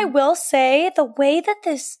that. And I will say the way that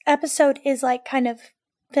this episode is like kind of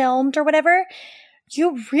filmed or whatever,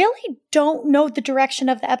 you really don't know the direction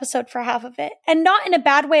of the episode for half of it. And not in a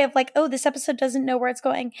bad way of like, oh, this episode doesn't know where it's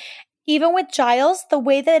going. Even with Giles, the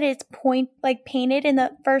way that it's painted in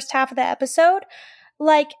the first half of the episode,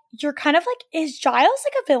 like, you're kind of like, is Giles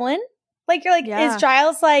like a villain? Like, you're like, is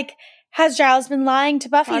Giles like, has Giles been lying to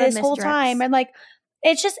Buffy this whole time? And like,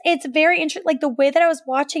 it's very interesting. Like, the way that I was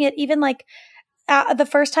watching it, even like the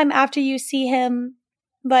first time after you see him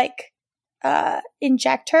like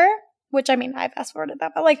inject her, which I mean, I fast forwarded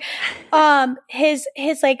that, but like his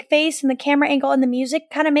like face and the camera angle and the music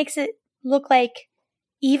kind of makes it look like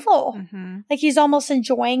evil. Like he's almost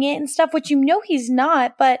enjoying it and stuff, which he's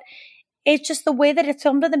not, but it's just the way that it's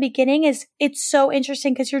filmed in the beginning it's so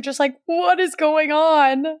interesting because you're just like, what is going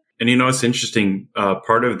on? And it's interesting.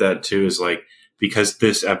 Part of that too is like, because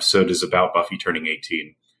this episode is about Buffy turning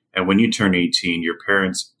 18. And when you turn 18, your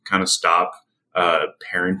parents kind of stop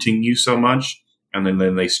parenting you so much. And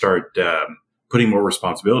then they start putting more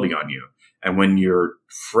responsibility on you. And when you're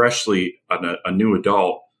freshly a new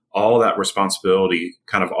adult, all that responsibility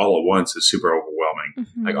kind of all at once is super overwhelming.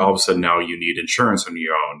 Like all of a sudden now you need insurance on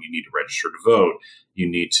your own. You need to register to vote. You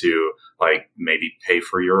need to like maybe pay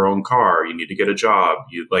for your own car. You need to get a job.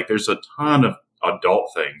 There's a ton of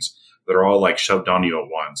adult things that are all like shoved on you at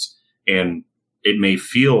once. And it may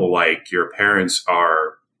feel like your parents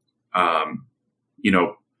are,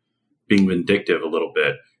 being vindictive a little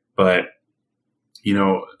bit, but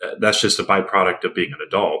that's just a byproduct of being an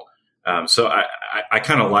adult. So I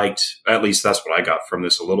kind of liked, at least that's what I got from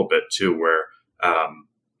this a little bit too, where,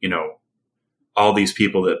 all these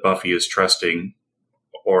people that Buffy is trusting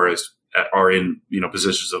or are in,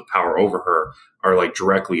 positions of power over her are like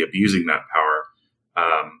directly abusing that power.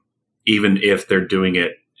 Even if they're doing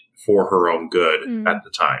it for her own good at the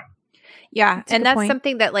time. Yeah. And that's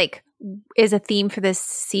something that like is a theme for this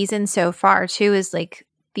season so far too, is like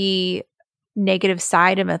the negative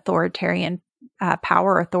side of authoritarian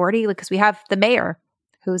power authority, because we have the mayor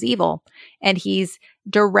who's evil and he's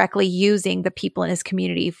directly using the people in his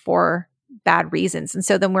community for bad reasons. And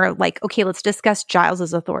so then we're like, okay, let's discuss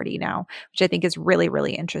Giles's authority now, which I think is really,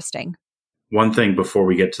 really interesting. One thing before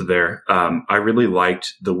we get to there, I really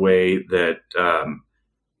liked the way that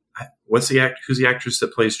who's the actress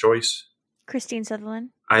that plays Joyce? Christine Sutherland.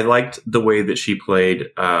 I liked the way that she played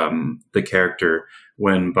the character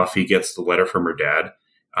when Buffy gets the letter from her dad.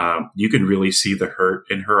 You can really see the hurt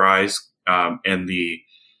in her eyes. And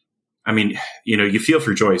you feel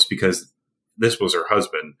for Joyce because this was her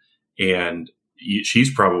husband. And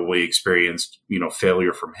she's probably experienced,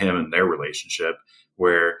 failure from him in their relationship,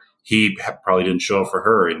 where he probably didn't show up for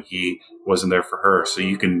her and he wasn't there for her. So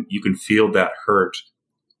you can feel that hurt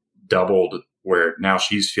doubled, where now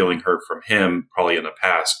she's feeling hurt from him probably in the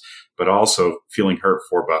past, but also feeling hurt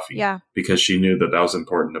for Buffy, because she knew that was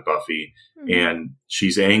important to Buffy. And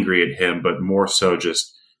she's angry at him, but more so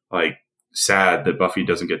just like sad that Buffy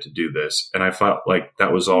doesn't get to do this. And I felt like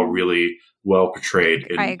that was all really well portrayed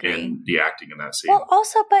in the acting in that scene. Well,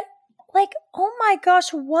 also, but like, oh my gosh,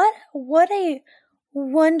 what a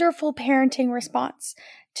wonderful parenting response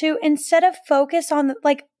to, instead of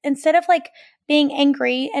being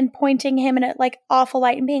angry and pointing him in a like awful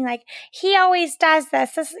light and being like, he always does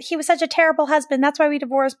this. He was such a terrible husband. That's why we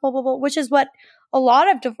divorced, blah, blah, blah, which is what a lot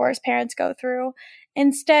of divorced parents go through.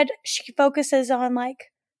 Instead, she focuses on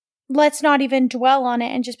like, let's not even dwell on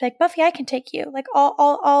it and just be like, Buffy, I can take you. Like,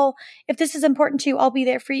 I'll, if this is important to you, I'll be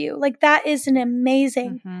there for you. Like, that is an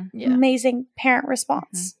amazing, amazing parent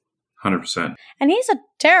response. 100%. And he's a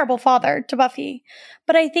terrible father to Buffy.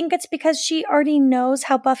 But I think it's because she already knows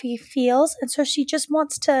how Buffy feels. And so she just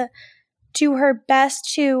wants to do her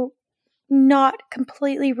best to not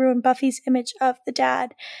completely ruin Buffy's image of the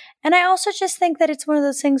dad. And I also just think that it's one of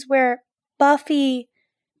those things where Buffy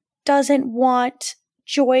doesn't want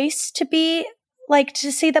Joyce to be like,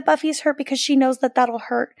 to see that Buffy's hurt, because she knows that that'll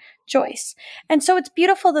hurt Joyce. And so it's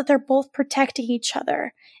beautiful that they're both protecting each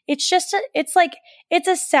other. It's just, it's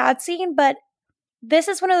a sad scene, but this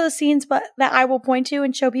is one of those scenes that I will point to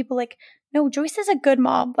and show people like, no, Joyce is a good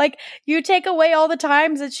mom. Like, you take away all the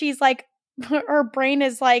times that she's like, her brain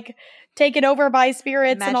is like taken over by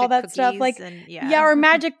spirits magic and all that stuff. Like, or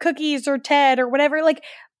magic cookies or Ted or whatever. Like,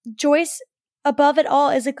 Joyce, above it all,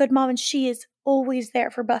 is a good mom, and she is always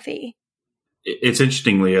there for Buffy. It's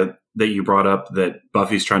interesting, Leah, that you brought up that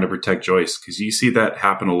Buffy's trying to protect Joyce, because you see that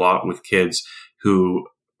happen a lot with kids who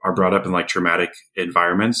are brought up in like traumatic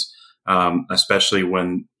environments, especially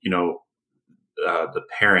when, the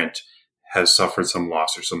parent has suffered some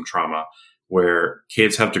loss or some trauma, where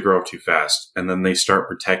kids have to grow up too fast and then they start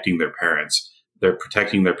protecting their parents. They're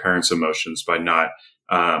protecting their parents' emotions by not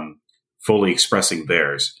fully expressing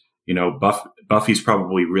theirs. Buffy's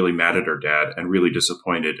probably really mad at her dad and really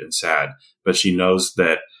disappointed and sad, but she knows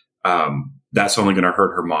that that's only going to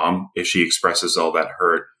hurt her mom if she expresses all that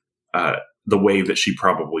hurt the way that she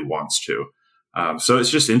probably wants to. So it's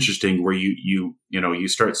just interesting where you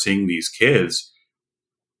start seeing these kids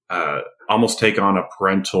almost take on a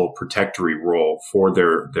parental protectory role for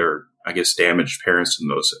their I guess damaged parents in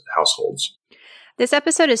those households. This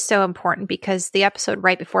episode is so important because the episode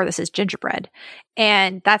right before this is Gingerbread.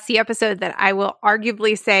 And that's the episode that I will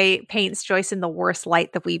arguably say paints Joyce in the worst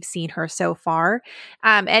light that we've seen her so far.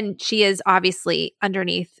 And she is obviously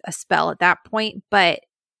underneath a spell at that point, but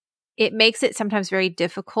it makes it sometimes very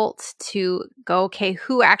difficult to go, okay,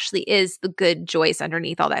 who actually is the good Joyce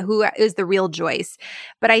underneath all that? Who is the real Joyce?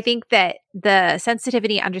 But I think that the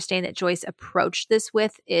sensitivity and understanding that Joyce approached this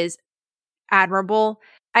with is admirable.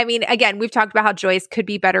 I mean, again, we've talked about how Joyce could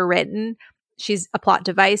be better written. She's a plot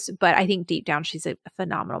device, but I think deep down she's a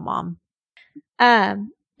phenomenal mom.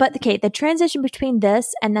 But okay, the transition between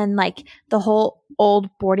this and then like the whole old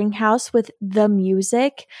boarding house with the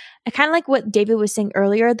music, I kind of like what David was saying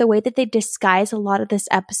earlier, the way that they disguise a lot of this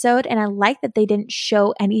episode. And I like that they didn't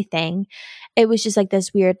show anything. It was just like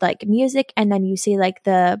this weird like music. And then you see like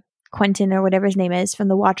the Quentin or whatever his name is from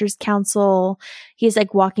the Watchers Council. He's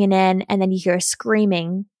like walking in and then you hear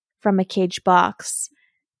screaming from a cage box.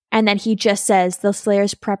 And then he just says the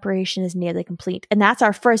Slayer's preparation is nearly complete. And that's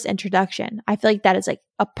our first introduction. I feel like that is like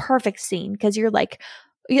a perfect scene because you're like,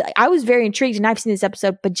 I was very intrigued, and I've seen this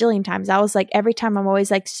episode bajillion times. I was like, every time I'm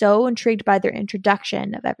always like so intrigued by their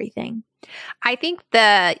introduction of everything. I think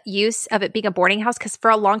the use of it being a boarding house, because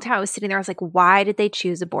for a long time I was sitting there, I was like, why did they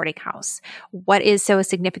choose a boarding house? What is so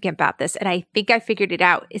significant about this? And I think I figured it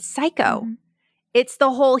out. It's Psycho. Mm-hmm. It's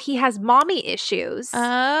the whole, he has mommy issues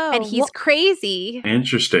and he's crazy.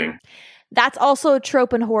 Interesting. That's also a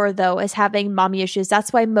trope in horror though, is having mommy issues.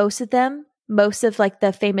 That's why most of like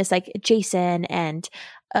the famous like Jason and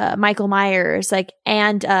Michael Myers, like,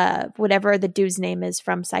 and whatever the dude's name is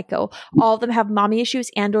from Psycho, all of them have mommy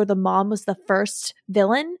issues, and or the mom was the first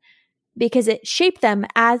villain because it shaped them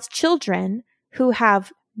as children who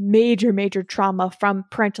have major trauma from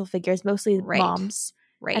parental figures, mostly moms.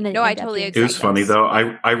 Right. No, I totally agree. It was funny though.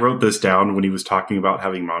 I wrote this down when he was talking about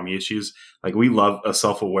having mommy issues. Like, we love a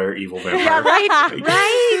self-aware evil vampire. Yeah, right.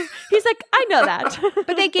 Right. He's like, I know that.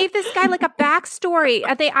 But they gave this guy like a backstory.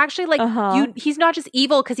 And they actually like, he's not just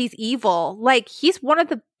evil because he's evil. Like, he's one of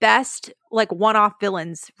the best like one-off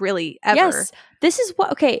villains really ever. Yes. This is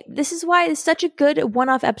why it's such a good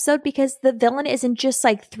one-off episode, because the villain isn't just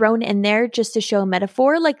like thrown in there just to show a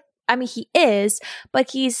metaphor. Like, I mean, he is, but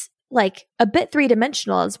he's like a bit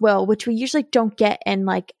three-dimensional as well, which we usually don't get in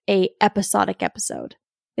like a episodic episode.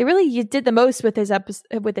 They really did the most with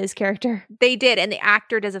his character. They did, and the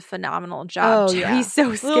actor does a phenomenal job. Oh, yeah. He's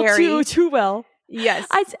so scary. Too well. Yes.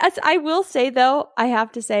 I will say, though, I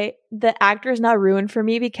have to say, the actor is not ruined for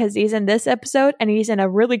me, because he's in this episode and he's in a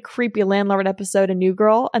really creepy landlord episode in New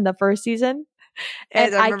Girl in the first season.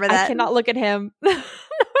 And I remember that. I cannot look at him normally.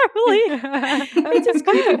 It's his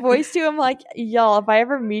creepy voice too. I'm like, y'all, if I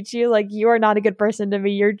ever meet you, like, you are not a good person to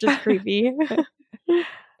me. You're just creepy.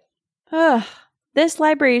 This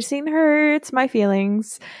library scene hurts my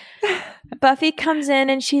feelings. Buffy comes in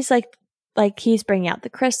and she's like he's bringing out the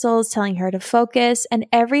crystals, telling her to focus, and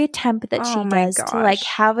every attempt that she does to like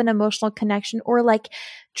have an emotional connection or like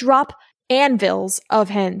drop anvils of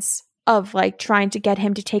hints of like trying to get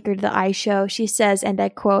him to take her to the eye show, she says, and I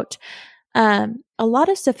quote, a lot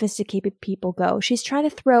of sophisticated people go. She's trying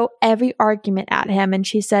to throw every argument at him, and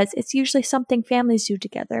she says it's usually something families do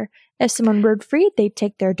together. If someone were freed, they'd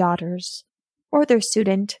take their daughters or their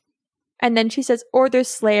student. And then she says, or their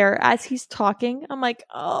slayer, as he's talking. I'm like,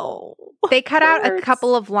 oh. They cut out a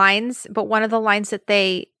couple of lines, but one of the lines that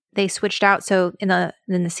they switched out. So in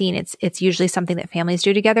the scene, it's usually something that families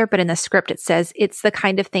do together, but in the script it says it's the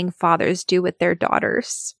kind of thing fathers do with their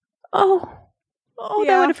daughters. Oh, yeah.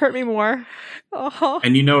 That would have hurt me more. Oh.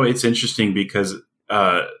 And it's interesting because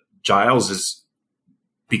Giles is,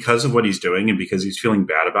 because of what he's doing and because he's feeling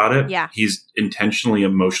bad about it, he's intentionally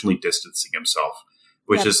emotionally distancing himself.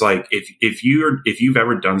 Which is like, if you've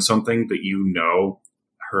ever done something that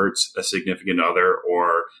hurts a significant other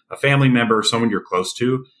or a family member or someone you're close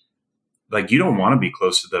to, like, you don't want to be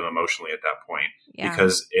close to them emotionally at that point,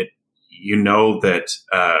 because that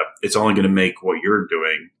it's only going to make what you're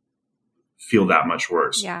doing feel that much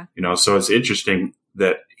worse. Yeah. So it's interesting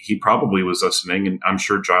that he probably was listening, and I'm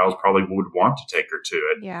sure Giles probably would want to take her to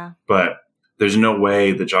it. Yeah. But there's no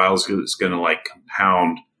way that Giles is going to like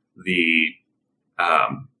compound the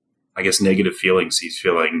I guess negative feelings he's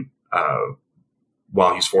feeling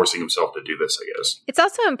while he's forcing himself to do this, I guess. It's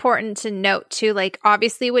also important to note too, like,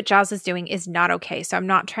 obviously what Giles is doing is not okay. So I'm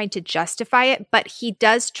not trying to justify it, but he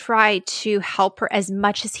does try to help her as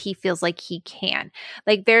much as he feels like he can.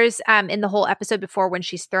 Like, there's in the whole episode before, when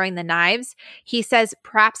she's throwing the knives, he says,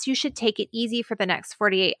 perhaps you should take it easy for the next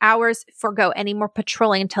 48 hours, forgo any more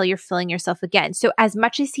patrolling until you're feeling yourself again. So as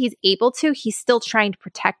much as he's able to, he's still trying to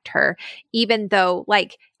protect her, even though,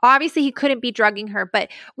 like, obviously he couldn't be drugging her, but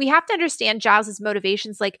we have to understand Giles's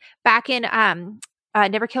motivations. Like, back in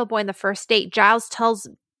Never Kill a Boy in the First Date, Giles tells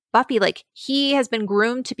Buffy, like, he has been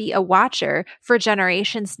groomed to be a watcher for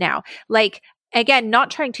generations now. Like, again, not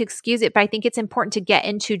trying to excuse it, but I think it's important to get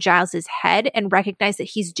into Giles's head and recognize that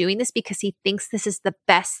he's doing this because he thinks this is the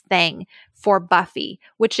best thing for Buffy,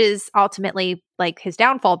 which is ultimately like his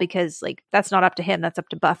downfall, because like that's not up to him, that's up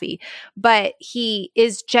to Buffy. But he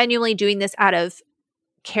is genuinely doing this out of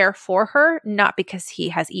care for her, not because he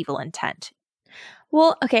has evil intent.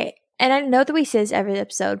 Well, okay, and I know that we say this every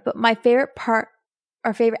episode, but my favorite part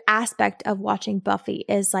or favorite aspect of watching Buffy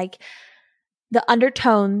is like the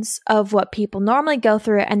undertones of what people normally go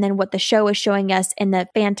through and then what the show is showing us in the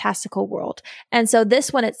fantastical world. And so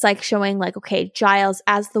this one, it's like showing like, okay, Giles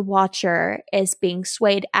as the Watcher is being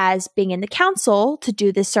swayed as being in the council to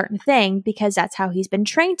do this certain thing because that's how he's been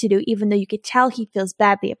trained to do, even though you could tell he feels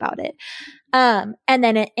badly about it. And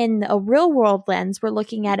then in a real world lens, we're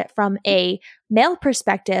looking at it from a male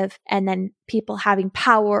perspective, and then people having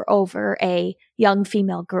power over a young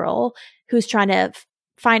female girl who's trying to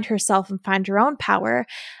find herself and find her own power.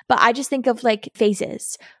 But I just think of like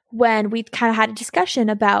phases when we kind of had a discussion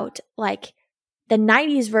about like the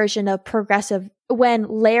 90s version of progressive, when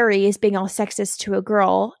Larry is being all sexist to a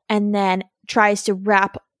girl and then tries to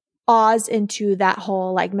wrap Oz into that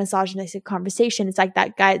whole like misogynistic conversation. It's like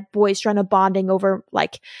that guy, boys trying to bonding over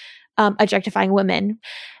like objectifying women.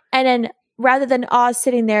 And then rather than Oz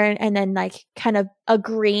sitting there and then like kind of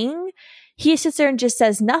agreeing, he sits there and just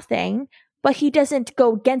says nothing, but he doesn't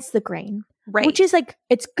go against the grain. Right. Which is like,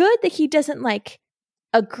 it's good that he doesn't like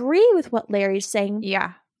agree with what Larry's saying.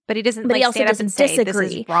 Yeah. But he doesn't, but like, he also stand doesn't up and say, disagree,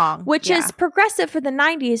 this is wrong. which is progressive for the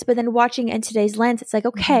 90s. But then watching it in today's lens, it's like,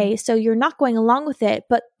 okay, so you're not going along with it.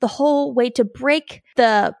 But the whole way to break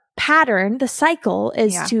the pattern, the cycle,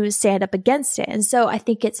 is to stand up against it. And so I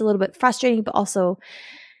think it's a little bit frustrating, but also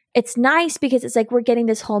it's nice because it's like we're getting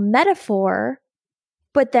this whole metaphor,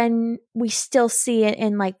 but then we still see it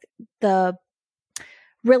in like the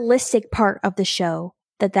realistic part of the show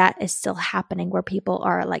that is still happening, where people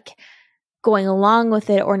are like going along with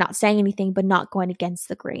it or not saying anything, but not going against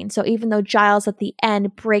the grain. So even though Giles at the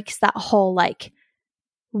end breaks that whole like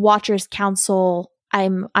Watchers Council,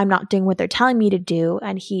 I'm not doing what they're telling me to do,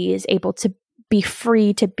 and he is able to be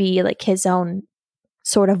free to be like his own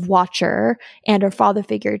sort of watcher and her father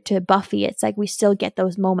figure to Buffy, it's like we still get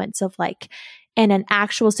those moments of like in an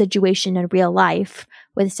actual situation in real life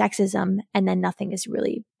with sexism, and then nothing is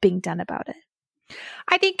really being done about it.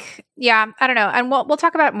 I think, yeah, I don't know. And we'll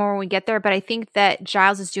talk about it more when we get there, but I think that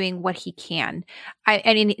Giles is doing what he can.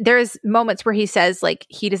 I mean, there's moments where he says, like,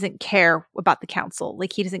 he doesn't care about the council.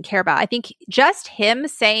 Like, he doesn't care about, I think just him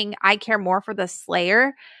saying, I care more for the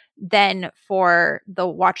Slayer than for the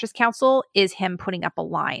Watchers Council is him putting up a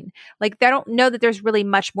line. Like, I don't know that there's really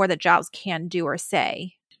much more that Giles can do or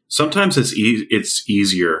say. Sometimes it's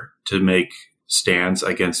easier to make stands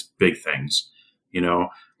against big things, you know?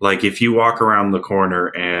 Like if you walk around the corner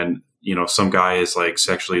and, you know, some guy is like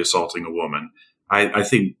sexually assaulting a woman, I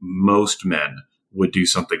think most men would do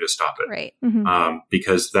something to stop it. Right. Mm-hmm.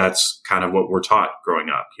 Because that's kind of what we're taught growing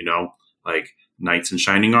up, you know, like knights in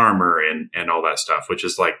shining armor and all that stuff, which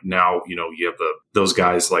is like now, you know, you have those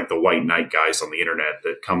guys like the white knight guys on the internet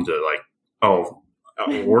that come to like, oh,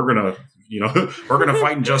 we're going to, you know, we're going to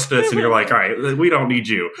fight injustice. And you're like, all right, we don't need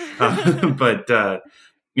you. But,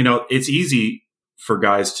 you know, it's easy for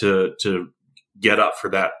guys to get up for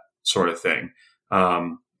that sort of thing.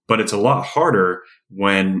 But it's a lot harder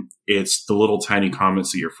when it's the little tiny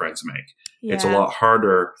comments that your friends make. Yeah. It's a lot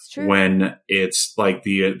harder when it's like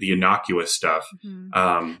the innocuous stuff.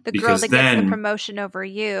 Mm-hmm. The girl that gets the promotion over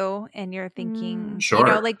you, and you're thinking, sure, you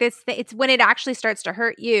know, like this. It's when it actually starts to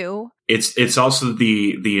hurt you. It's also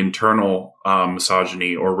the internal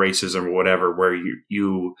misogyny or racism or whatever, where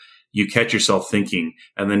you catch yourself thinking,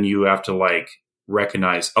 and then you have to like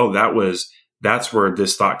recognize, oh, that's where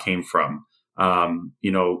this thought came from.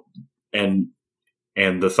 You know, and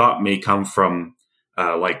the thought may come from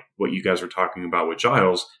like what you guys were talking about with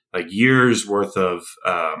Giles, like years worth of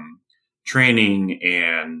training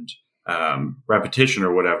and repetition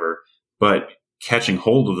or whatever, but catching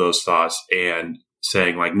hold of those thoughts and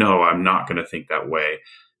saying like, no, I'm not going to think that way.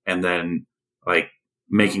 And then like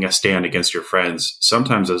making a stand against your friends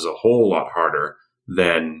sometimes is a whole lot harder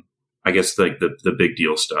than, I guess, like the big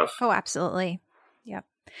deal stuff. Oh, absolutely. Yep.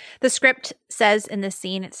 The script says in this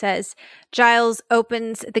scene, it says, Giles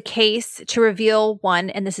opens the case to reveal one,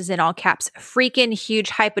 and this is in all caps, freaking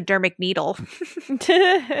huge hypodermic needle.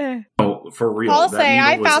 Oh, for real. I'll say,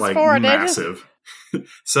 I fast forwarded. Massive.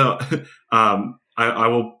 So I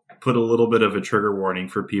will put a little bit of a trigger warning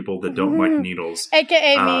for people that don't like needles.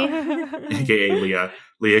 AKA me. AKA Leah.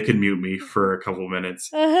 Leah can mute me for a couple minutes.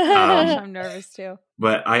 I'm nervous too.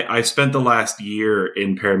 But I spent the last year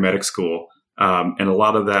in paramedic school. And a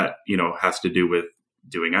lot of that, you know, has to do with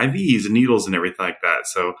doing IVs and needles and everything like that.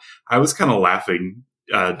 So I was kind of laughing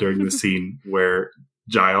during the scene where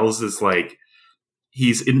Giles is like,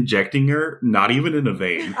 he's injecting her, not even in a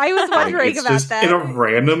vein. I was wondering about just that. In a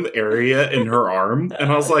random area in her arm. And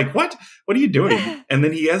I was like, what? What are you doing? And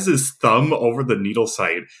then he has his thumb over the needle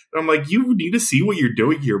site. And I'm like, you need to see what you're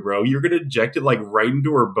doing here, bro. You're going to inject it like right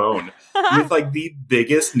into her bone with like the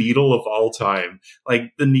biggest needle of all time.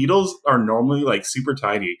 Like the needles are normally like super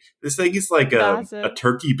tiny. This thing is like a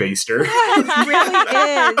turkey baster. It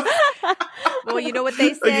really is. Well, you know what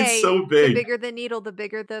they say. Like it's so big. The bigger the needle, the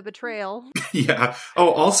bigger the betrayal. Yeah.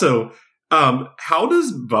 Oh, also, how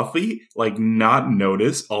does Buffy like not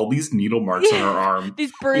notice all these needle marks on her arm?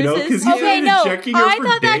 These bruises. You know, because he's been injecting her for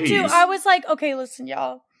thought days. that too. I was like, okay, listen,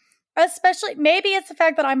 y'all. Especially, maybe it's the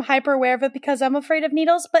fact that I'm hyper aware of it because I'm afraid of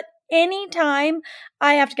needles. But anytime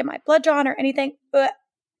I have to get my blood drawn or anything,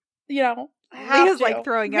 you know, I have Leah's to. like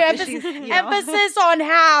throwing up. Emphasis on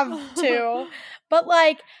have to. But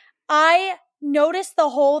like, I noticed the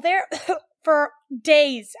hole there for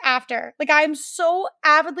days after. Like, I'm so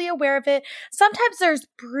avidly aware of it. Sometimes there's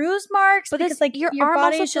bruise marks, but because like your arm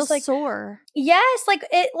body also is just feels like sore. Yes, like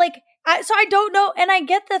it, like so I don't know, and I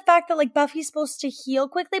get the fact that like Buffy's supposed to heal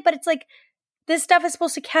quickly, but it's like this stuff is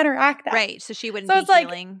supposed to counteract that, right? So she wouldn't so be it's like,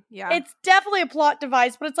 healing. Yeah, it's definitely a plot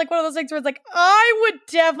device, but it's like one of those things where it's like I would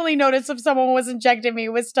definitely notice if someone was injecting me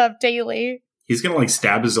with stuff daily. He's going to like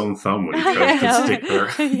stab his own thumb when he tries to stick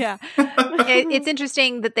her. Yeah. It's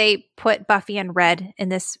interesting that they put Buffy in red in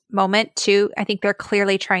this moment too. I think they're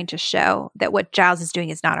clearly trying to show that what Giles is doing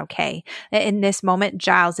is not okay. In this moment,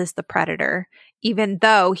 Giles is the predator even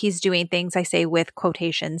though he's doing things, I say with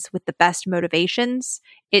quotations, with the best motivations,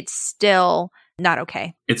 it's still not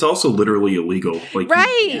okay. It's also literally illegal. Like,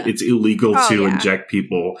 right. It's illegal to inject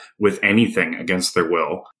people with anything against their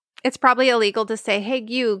will. It's probably illegal to say, hey,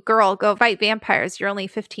 you girl, go fight vampires. You're only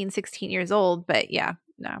 15, 16 years old. But yeah,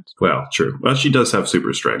 no. Well, true. Well, she does have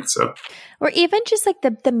super strength, so. Or even just like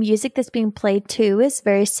the music that's being played too is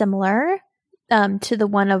very similar to the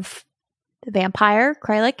one of the vampire,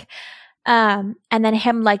 Kralik. And then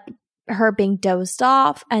him like her being dozed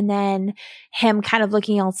off, and then him kind of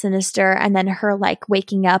looking all sinister, and then her like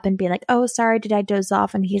waking up and being like, oh, sorry, did I doze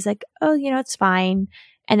off? And he's like, oh, it's fine.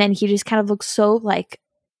 And then he just kind of looks so like,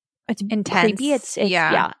 it's intense. Creepy. It's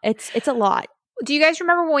a lot. Do you guys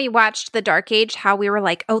remember when we watched The Dark Age, how we were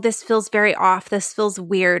like, oh, this feels very off. This feels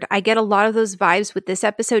weird. I get a lot of those vibes with this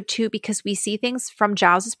episode too, because we see things from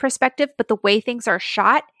Giles' perspective, but the way things are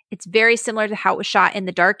shot, it's very similar to how it was shot in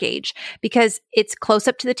The Dark Age, because it's close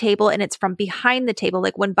up to the table and it's from behind the table.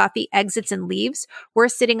 Like when Buffy exits and leaves, we're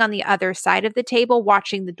sitting on the other side of the table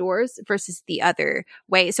watching the doors versus the other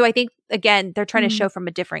way. So I think, again, they're trying to show from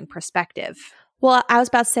a differing perspective. Well, I was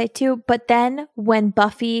about to say too, but then when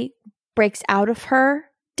Buffy breaks out of her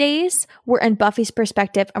daze, we're in Buffy's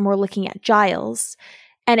perspective and we're looking at Giles,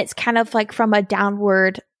 and it's kind of like from a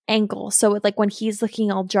downward angle. So like when he's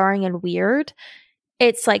looking all jarring and weird,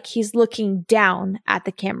 it's like he's looking down at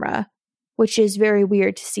the camera, which is very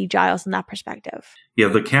weird to see Giles in that perspective. Yeah,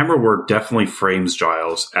 the camera work definitely frames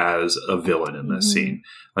Giles as a villain in this scene.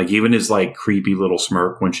 Like even his like creepy little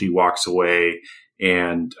smirk when she walks away,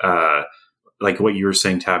 and like what you were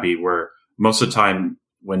saying, Tabby, where most of the time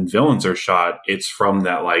when villains are shot, it's from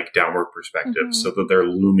that like downward perspective, so that they're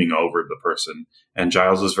looming over the person. And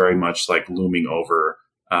Giles is very much like looming over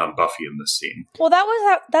Buffy in this scene. Well,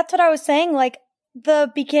 that's what I was saying. Like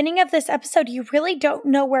the beginning of this episode, you really don't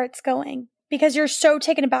know where it's going because you're so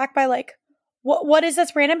taken aback by like, what is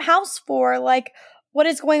this random house for? Like, what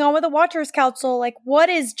is going on with the Watchers Council? Like, what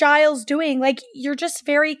is Giles doing? Like, you're just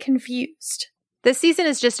very confused. This season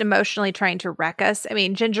is just emotionally trying to wreck us. I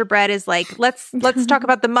mean, Gingerbread is like, let's talk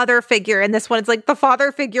about the mother figure, and this one is like the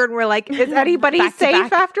father figure, and we're like, is anybody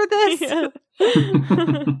safe after this?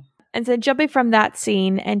 Yeah. And so jumping from that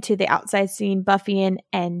scene into the outside scene, Buffy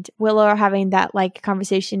and Willow are having that like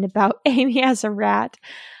conversation about Amy as a rat.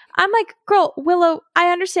 I'm like, girl, Willow,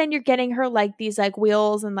 I understand you're getting her like these like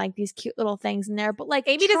wheels and like these cute little things in there, but like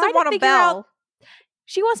Amy doesn't want a bell.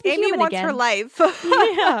 She wants to be Amy human wants again. her life.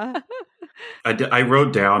 Yeah. I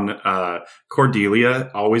wrote down Cordelia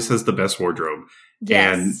always has the best wardrobe.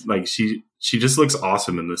 Yes. And like she just looks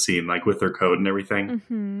awesome in the scene, like with her coat and everything.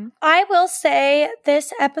 Mm-hmm. I will say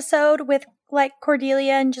this episode with like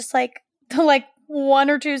Cordelia and just like the like one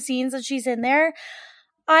or two scenes that she's in there,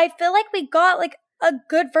 I feel like we got like a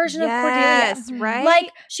good version of Cordelia. Yes, right?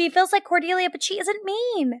 Like she feels like Cordelia, but she isn't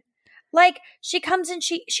mean. Like she comes in,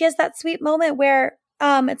 she has that sweet moment where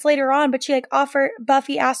it's later on, but she like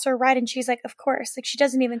Buffy asks her right, and she's like, of course. Like she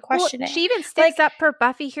doesn't even question it. She even sticks up for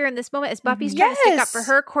Buffy here in this moment as Buffy's trying to stick up for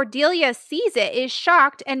her. Cordelia sees it, is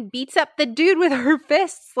shocked, and beats up the dude with her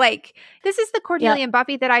fists. Like this is the Cordelia and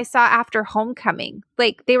Buffy that I saw after Homecoming.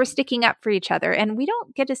 Like they were sticking up for each other, and we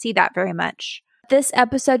don't get to see that very much. This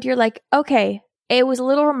episode, you're like, okay, it was a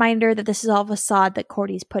little reminder that this is all facade that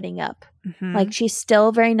Cordy's putting up. Mm-hmm. Like she's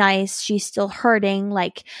still very nice. She's still hurting.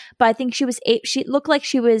 Like, but I think she looked like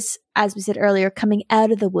she was, as we said earlier, coming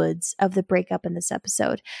out of the woods of the breakup in this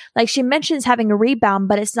episode. Like she mentions having a rebound,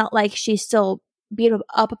 but it's not like she's still beat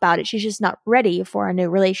up about it. She's just not ready for a new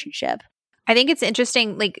relationship. I think it's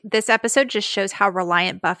interesting, like this episode just shows how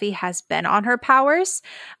reliant Buffy has been on her powers.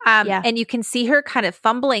 And you can see her kind of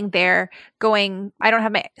fumbling there going, I don't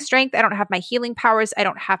have my strength. I don't have my healing powers. I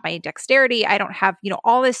don't have my dexterity. I don't have,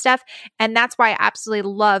 all this stuff. And that's why I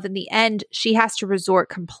absolutely love in the end, she has to resort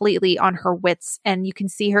completely on her wits. And you can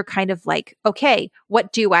see her kind of like, okay,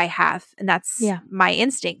 what do I have? And that's my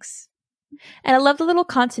instincts. And I love the little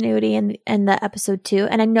continuity in the episode too.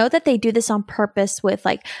 And I know that they do this on purpose with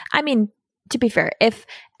like, I mean, to be fair,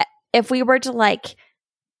 if we were to like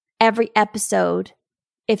every episode,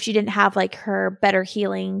 if she didn't have like her better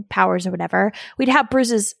healing powers or whatever, we'd have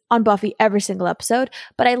bruises on Buffy every single episode.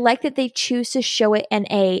 But I like that they choose to show it in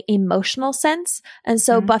a emotional sense. And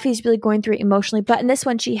so Buffy's really going through it emotionally. But in this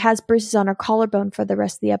one, she has bruises on her collarbone for the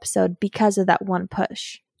rest of the episode because of that one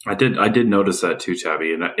push. I did notice that too,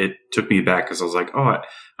 Tabby, and it took me back because I was like,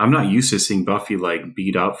 I'm not used to seeing Buffy like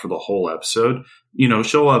beat up for the whole episode.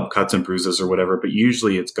 She'll have cuts and bruises or whatever, but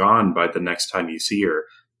usually it's gone by the next time you see her.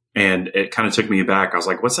 And it kind of took me back. I was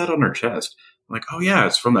like, what's that on her chest? I'm like, oh yeah,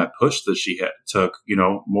 it's from that push that she took,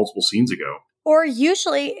 multiple scenes ago. Or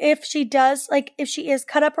usually if she does, like if she is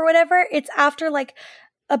cut up or whatever, it's after like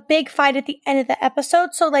a big fight at the end of the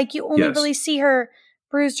episode. So like you only really see her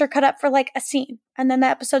bruised or cut up for like a scene, and then the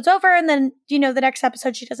episode's over, and then the next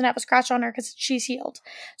episode she doesn't have a scratch on her because she's healed.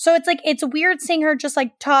 So it's like it's weird seeing her just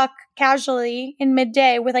like talk casually in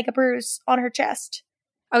midday with like a bruise on her chest.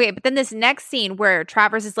 Okay, but then this next scene where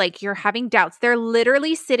Travers is like, you're having doubts. They're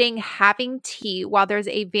literally sitting having tea while there's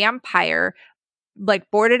a vampire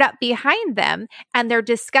like boarded up behind them, and they're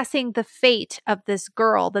discussing the fate of this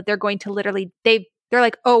girl that they're going to literally they're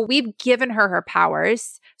like, oh, we've given her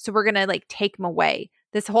powers, so we're gonna like take them away.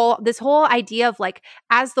 This whole idea of like,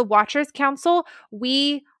 as the Watchers Council,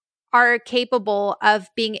 we are capable of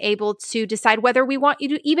being able to decide whether we want you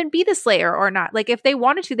to even be the Slayer or not. Like if they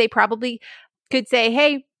wanted to, they probably could say,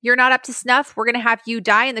 hey, you're not up to snuff. We're going to have you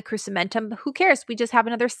die in the Crucimentum. Who cares? We just have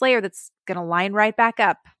another Slayer that's going to line right back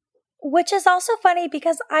up. Which is also funny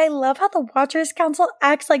because I love how the Watchers Council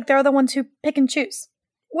acts like they're the ones who pick and choose.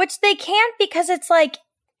 Which they can't, because it's like,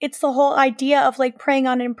 it's the whole idea of like preying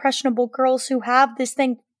on impressionable girls who have this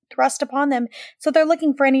thing thrust upon them. So they're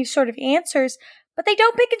looking for any sort of answers, but they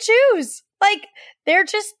don't pick and choose. Like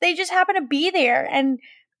they just happen to be there and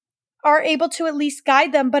are able to at least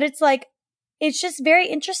guide them. But it's like, it's just very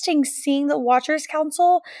interesting seeing the Watchers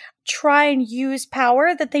Council try and use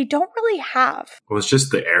power that they don't really have. Well, it's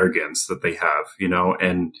just the arrogance that they have,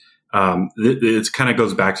 and it kind of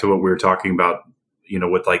goes back to what we were talking about,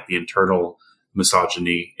 with like the internal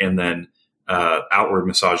misogyny and then outward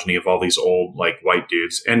misogyny of all these old like white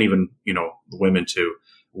dudes and even, the women too,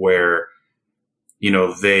 where,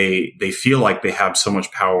 they feel like they have so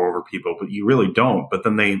much power over people, but you really don't. But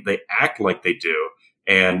then they act like they do.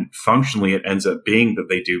 And functionally, it ends up being that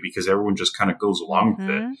they do because everyone just kind of goes along with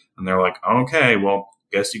it. And they're like, okay, well,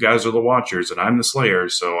 guess you guys are the Watchers and I'm the Slayer,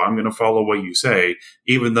 so I'm going to follow what you say,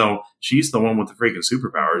 even though she's the one with the freaking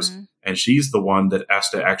superpowers and she's the one that has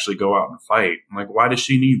to actually go out and fight. I'm like, why does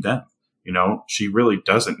she need them? She really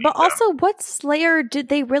doesn't need But also, them. what Slayer did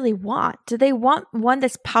they really want? Do they want one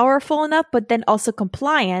that's powerful enough, but then also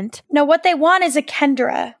compliant? No, what they want is a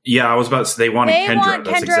Kendra. Yeah, I was about to say they wanted Kendra. They want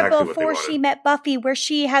That's Kendra exactly before she met Buffy, where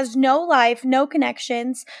she has no life, no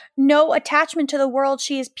connections, no attachment to the world.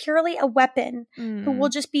 She is purely a weapon who will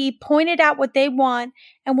just be pointed out what they want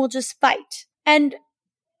and will just fight. And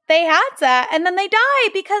they had that, and then they die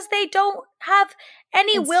because they don't have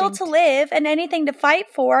any will to live and anything to fight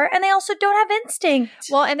for, and they also don't have instinct.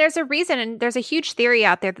 Well, and there's a reason, and there's a huge theory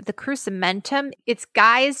out there that the Crucimentum, it's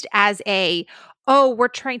guised as we're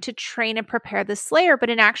trying to train and prepare the Slayer, but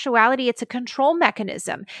in actuality, it's a control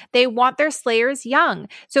mechanism. They want their Slayers young.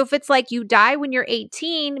 So if it's like you die when you're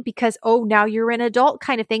 18 because, now you're an adult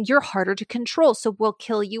kind of thing, you're harder to control, so we'll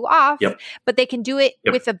kill you off. Yep. But they can do it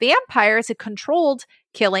with a vampire as a controlled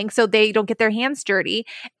killing, so they don't get their hands dirty.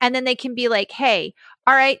 And then they can be like, hey,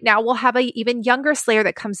 all right, now we'll have a even younger Slayer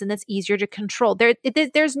that comes in that's easier to control.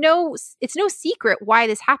 It's no secret why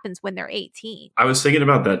this happens when they're 18. I was thinking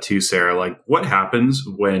about that too, Sarah. Like, what happens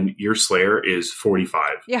when your Slayer is 45?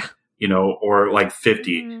 Yeah. Or like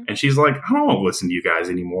 50. And she's like, I don't want to listen to you guys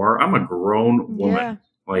anymore. I'm a grown woman. Yeah.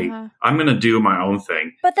 Like, I'm going to do my own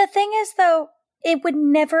thing. But the thing is, though, it would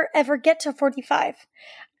never, ever get to 45.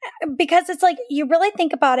 Because it's like, you really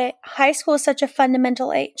think about it, high school is such a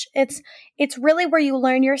fundamental age. It's really where you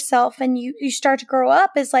learn yourself and you start to grow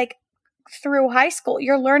up, is like through high school.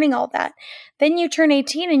 You're learning all that. Then you turn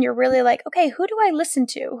 18 and you're really like, okay, who do I listen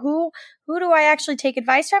to? Who do I actually take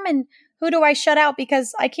advice from? And who do I shut out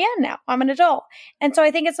because I can now? I'm an adult. And so I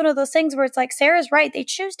think it's one of those things where it's like, Sarah's right. They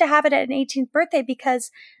choose to have it at an 18th birthday because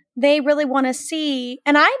they really want to see.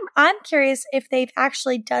 And I'm curious if they've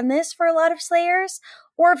actually done this for a lot of Slayers,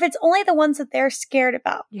 or if it's only the ones that they're scared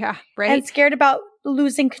about. Yeah, right. And scared about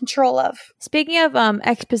losing control of. Speaking of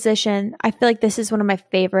exposition, I feel like this is one of my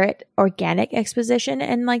favorite organic exposition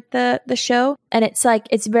in like the show. And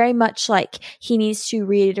it's very much like he needs to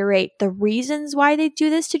reiterate the reasons why they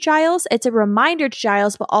do this to Giles. It's a reminder to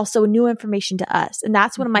Giles, but also new information to us. And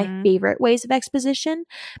that's one of my favorite ways of exposition.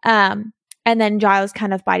 And then Giles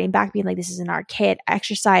kind of biting back, being like, this is an archaic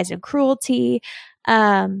exercise in cruelty.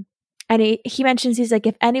 And he mentions, he's like,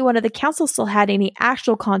 if anyone of the council still had any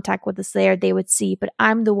actual contact with the Slayer, they would see, but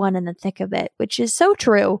I'm the one in the thick of it, which is so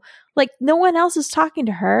true. Like, no one else is talking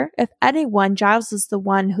to her. If anyone, Giles is the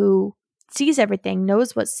one who sees everything,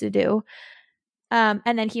 knows what to do. And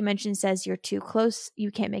then he says, you're too close.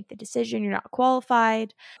 You can't make the decision. You're not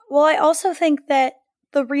qualified. Well, I also think that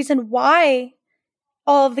the reason why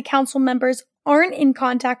all of the council members aren't in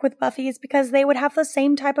contact with Buffy is because they would have the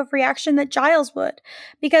same type of reaction that Giles would.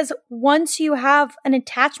 Because once you have an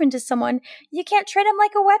attachment to someone, you can't treat them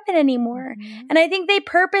like a weapon anymore. Mm-hmm. And I think they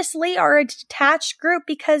purposely are a detached group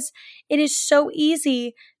because it is so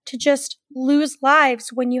easy to just lose lives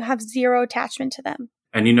when you have zero attachment to them.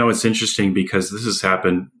 And it's interesting because this has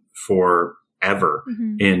happened forever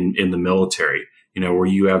in the military. Where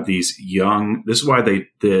you have these young, this is why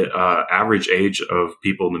the average age of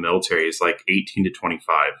people in the military is like 18 to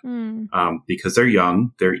 25, because they're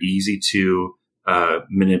young, they're easy to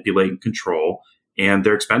manipulate and control, and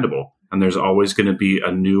they're expendable. And there's always going to be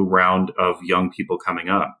a new round of young people coming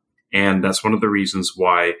up. And that's one of the reasons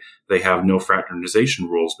why they have no fraternization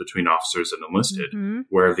rules between officers and enlisted,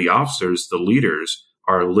 where the officers, the leaders,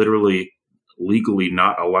 are literally legally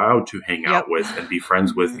not allowed to hang out with and be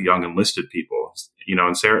friends with young enlisted people,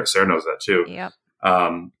 and Sarah knows that too. Yep.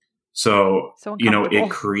 So it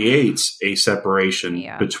creates a separation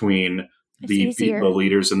between the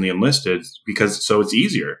leaders and the enlisted so it's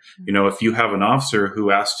easier. If you have an officer who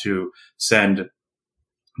has to send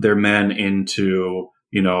their men into,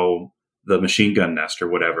 the machine gun nest or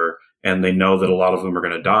whatever, and they know that a lot of them are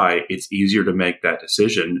going to die, it's easier to make that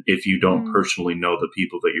decision if you don't personally know the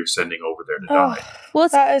people that you're sending over there to die. Well,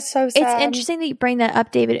 that is so sad. It's interesting that you bring that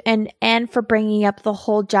up, David, and for bringing up the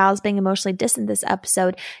whole Giles being emotionally distant this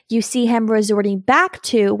episode. You see him resorting back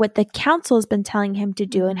to what the council has been telling him to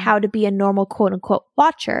do and how to be a normal quote-unquote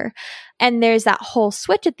watcher. And there's that whole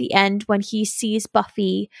switch at the end when he sees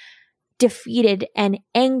Buffy defeated and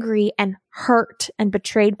angry and hurt and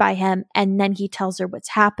betrayed by him, and then he tells her what's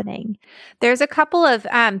happening. There's a couple of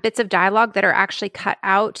bits of dialogue that are actually cut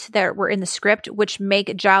out that were in the script, which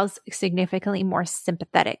make Giles significantly more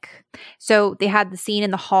sympathetic. So they had the scene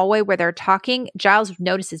in the hallway where they're talking. Giles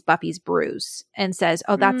notices Buffy's bruise and says,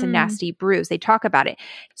 "Oh, that's a nasty bruise." They talk about it.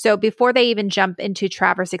 So before they even jump into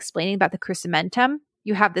Travers explaining about the crucimentum,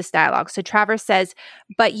 you have this dialogue. So Travers says,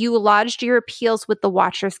 "But you lodged your appeals with the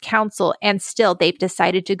Watchers Council, and still they've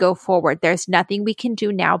decided to go forward. There's nothing we can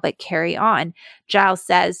do now but carry on." Giles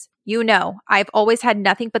says, "I've always had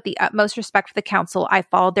nothing but the utmost respect for the council. I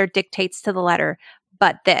followed their dictates to the letter.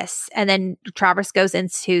 But this." And then Travers goes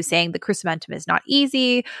into saying the crucimentum is not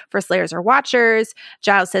easy for Slayers or Watchers.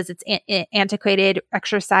 Giles says it's antiquated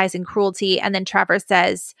exercise in cruelty. And then Travers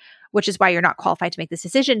says, "Which is why you're not qualified to make this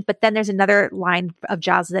decision." But then there's another line of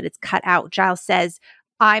Giles that it's cut out. Giles says,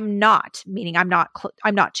 "I'm not," meaning I'm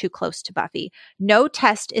not too close to Buffy. "No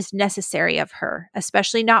test is necessary of her,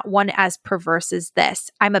 especially not one as perverse as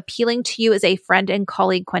this. I'm appealing to you as a friend and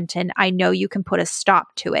colleague, Quentin. I know you can put a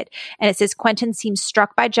stop to it." And it says Quentin seems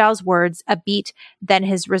struck by Giles' words a beat, then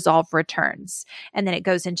his resolve returns. And then it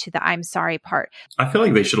goes into the "I'm sorry" part. I feel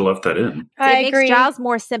like they should have left that in. It makes Giles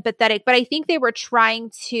more sympathetic, but I think they were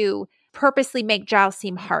trying to purposely make Giles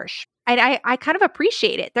seem harsh. And I kind of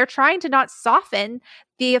appreciate it. They're trying to not soften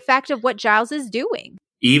the effect of what Giles is doing.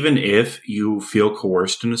 Even if you feel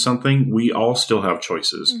coerced into something, we all still have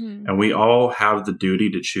choices, and we all have the duty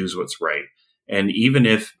to choose what's right. And even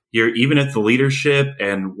if the leadership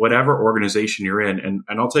and whatever organization you're in, and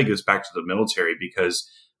I'll take this back to the military because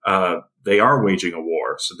they are waging a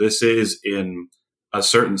war. So this is in a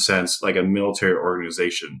certain sense like a military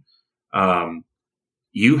organization.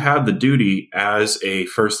 You have the duty as a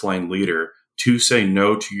first line leader to say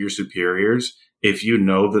no to your superiors if you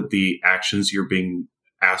know that the actions you're being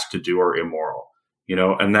asked to do are immoral,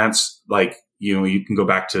 and that's like, you can go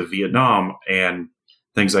back to Vietnam and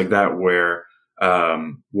things like that where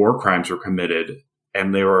war crimes were committed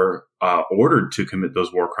and they were ordered to commit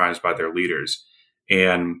those war crimes by their leaders,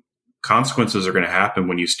 and consequences are going to happen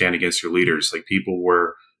when you stand against your leaders. Like people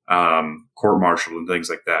were court-martialed and things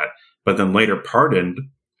like that, but then later pardoned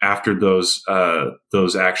after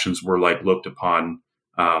those actions were like looked upon,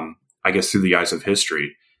 I guess, through the eyes of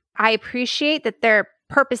history. I appreciate that they're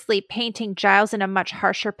purposely painting Giles in a much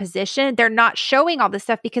harsher position. They're not showing all this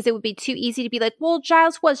stuff because it would be too easy to be like, well,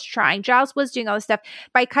 Giles was trying. Giles was doing all this stuff.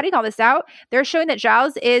 By cutting all this out, they're showing that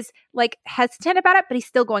Giles is like hesitant about it, but he's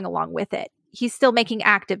still going along with it. He's still making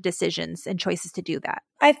active decisions and choices to do that.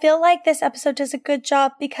 I feel like this episode does a good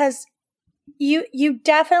job because you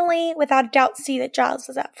definitely, without a doubt, see that Giles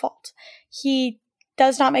is at fault. He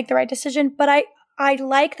does not make the right decision, but I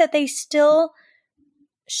like that they still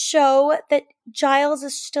show that Giles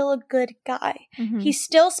is still a good guy. He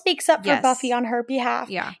still speaks up for Buffy on her behalf.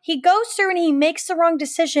 Yeah. He goes through and he makes the wrong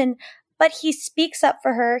decision, but he speaks up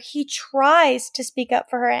for her. He tries to speak up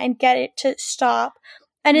for her and get it to stop.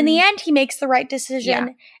 And in the end, he makes the right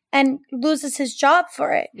decision and loses his job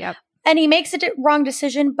for it. Yep. And he makes a wrong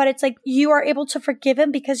decision, but it's like you are able to forgive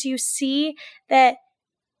him because you see that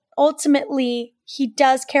ultimately he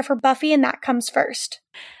does care for Buffy, and that comes first.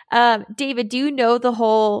 David, do you know the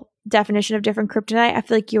whole definition of different kryptonite? I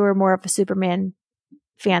feel like you were more of a Superman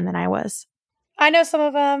fan than I was. I know some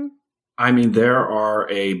of them. I mean, there are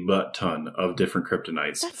a butt ton of different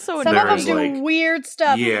kryptonites. That's so Some annoying. of them do weird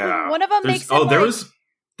stuff. Yeah. One of them makes him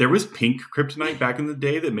there was pink kryptonite back in the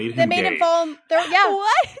day that made him gay. him fall. Yeah.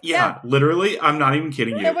 What? Yeah, literally, I'm not even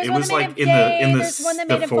kidding you. There was It one was that made like him in gay. the There's one that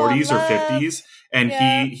made him fall in 40s or love. 50s, and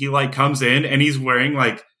Yeah. he like comes in and he's wearing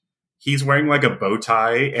like a bow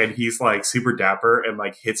tie and he's like super dapper and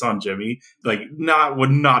like hits on Jimmy. Like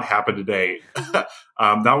would not happen today.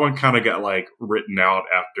 That one kind of got like written out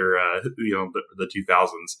after the 2000s.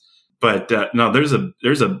 But no, there's a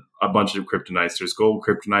bunch of kryptonites. There's gold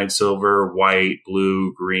kryptonite, silver, white,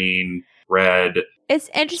 blue, green, red. It's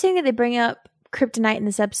interesting that they bring up kryptonite in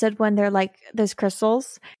this episode when they're like those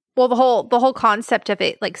crystals. Well, the whole concept of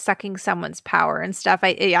it like sucking someone's power and stuff.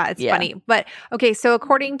 It's funny. But okay, so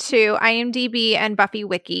according to IMDb and Buffy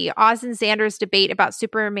Wiki, Oz and Xander's debate about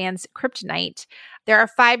Superman's kryptonite, there are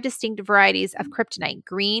 5 distinct varieties of kryptonite: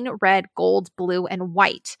 green, red, gold, blue, and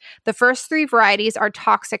white. The first 3 varieties are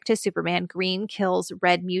toxic to Superman. Green kills,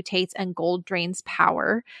 red mutates, and gold drains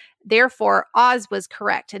power. Therefore, Oz was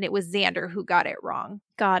correct, and it was Xander who got it wrong.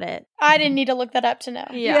 Got it. I didn't need to look that up to know.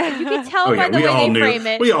 Yeah. You can tell by the way they frame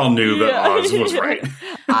it. We all knew that Oz was right.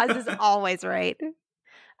 Oz is always right.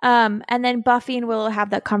 And then Buffy and Willow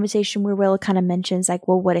have that conversation where Willow kind of mentions like,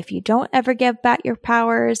 well, what if you don't ever give back your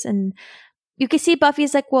powers? And you can see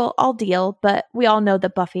Buffy's like, well, I'll deal. But we all know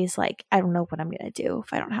that Buffy's like, I don't know what I'm going to do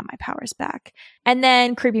if I don't have my powers back. And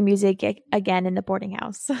then creepy music again in the boarding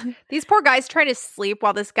house. These poor guys trying to sleep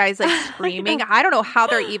while this guy's like screaming. I don't know how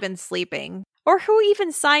they're even sleeping. Or who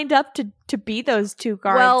even signed up to be those 2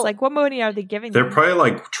 guards? Well, like, what money are they giving They're them? probably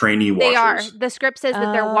like trainee watchers. They are. The script says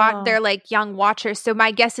that they're like young watchers. So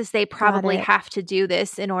my guess is they probably have to do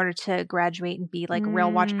this in order to graduate and be like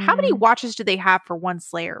real watchers. How many watches do they have for one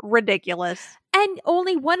Slayer? Ridiculous. And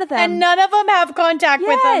only one of them. And none of them have contact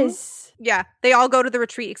with them. Yeah, they all go to the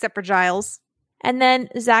retreat except for Giles. And then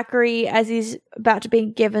Zachary, as he's about to be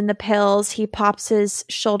given the pills, he pops his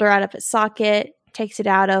shoulder out of its socket, takes it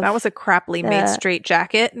out of... That was a crappily made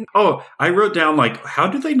straitjacket. Oh, I wrote down, like, how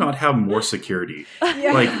do they not have more security?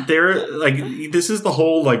 Yeah. Like, they're, like, this is the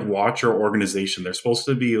whole, like, Watcher organization. They're supposed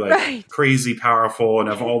to be, like, crazy powerful and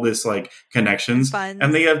have all this, like, connections. Fun.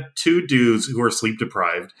 And they have 2 dudes who are sleep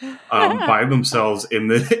deprived by themselves in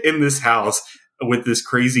this house with this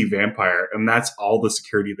crazy vampire. And that's all the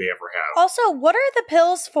security they ever have. Also, what are the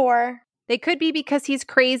pills for? They could be because he's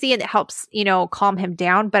crazy and it helps, calm him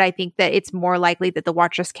down. But I think that it's more likely that the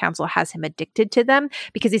Watchers Council has him addicted to them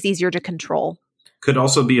because it's easier to control. Could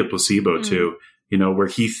also be a placebo too, where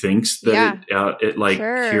he thinks that it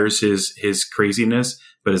cures his craziness,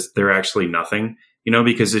 but they're actually nothing,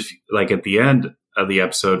 because if like at the end of the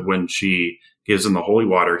episode when she gives him the holy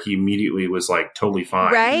water, he immediately was like totally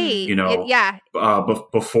fine. Right.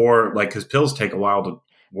 Before, like, because pills take a while to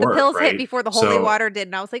work. The pills right? hit before the holy water did.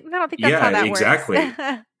 And I was like, I don't think that's how that exactly.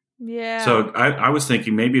 works. Yeah. So I was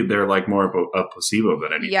thinking maybe they're like more of a placebo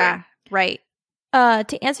than anything. Yeah. Right.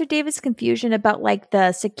 To answer David's confusion about like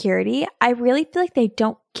the security, I really feel like they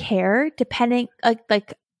don't care depending I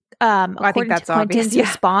think according that's to Quentin's obvious, yeah.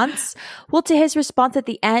 response. Well, to his response at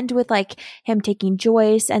the end with like him taking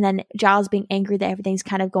Joyce and then Giles being angry that everything's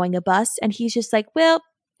kind of going a bust. And he's just like, well,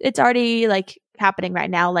 it's already like happening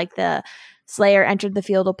right now. Like the Slayer entered the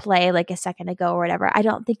field of play like a second ago or whatever. I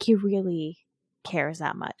don't think he really cares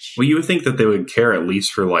that much. Well, you would think that they would care at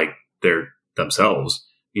least for like themselves,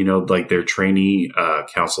 like their trainee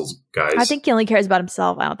councils guys. I think he only cares about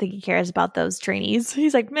himself. I don't think he cares about those trainees.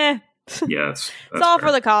 He's like, meh. Yeah, it's all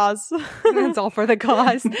for the cause. It's all for the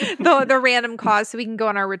cause. the random cause, so we can go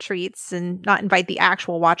on our retreats and not invite the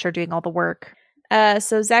actual Watcher doing all the work.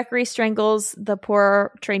 So Zachary strangles the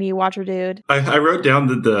poor trainee Watcher dude. I wrote down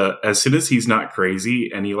that as soon as he's not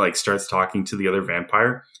crazy and he like starts talking to the other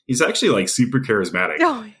vampire, he's actually like super charismatic.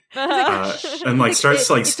 Oh. And like starts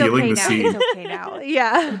like stealing the scene. It's okay now.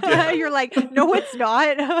 Yeah. You're like, no, it's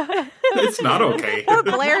not. It's not okay. Poor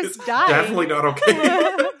Blair's dying. Definitely not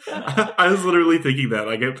okay. I was literally thinking that.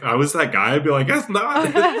 Like, if I was that guy, I'd be like, it's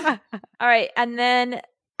not. All right. And then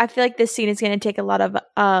I feel like this scene is going to take a lot of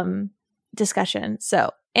discussion.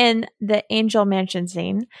 So in the Angel Mansion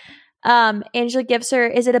scene, Angela gives her,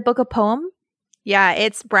 is it a book of poem? Yeah,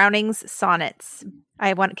 it's Browning's Sonnets.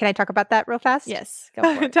 Can I talk about that real fast? Yes, go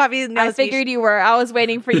for it. Tavi knows. I figured you were. I was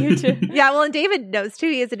waiting for you to. Yeah, well, and David knows too.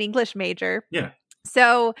 He is an English major. Yeah.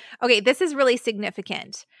 So, okay, this is really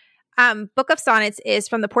significant. Book of Sonnets is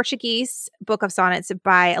from the Portuguese Book of Sonnets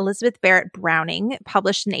by Elizabeth Barrett Browning,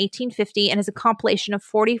 published in 1850, and is a compilation of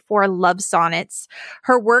 44 love sonnets.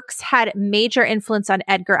 Her works had major influence on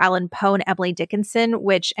Edgar Allan Poe and Emily Dickinson,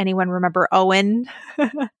 which anyone remember Owen,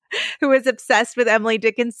 who was obsessed with Emily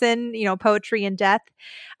Dickinson, poetry and death.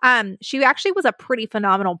 She actually was a pretty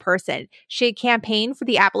phenomenal person. She had campaigned for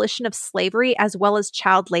the abolition of slavery as well as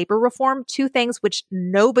child labor reform, two things which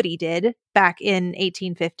nobody did back in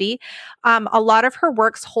 1850. A lot of her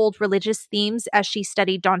works hold religious themes as she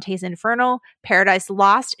studied Dante's Inferno, Paradise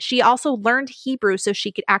Lost. She also learned Hebrew so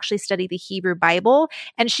she could actually study the Hebrew Bible.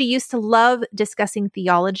 And she used to love discussing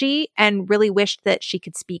theology and really wished that she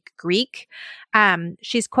could speak Greek.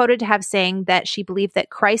 She's quoted to have saying that she believed that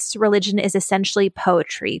Christ's religion is essentially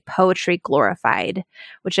poetry glorified,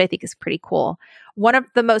 which I think is pretty cool. One of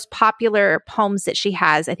the most popular poems that she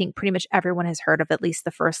has, I think pretty much everyone has heard of at least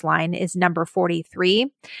the first line, is number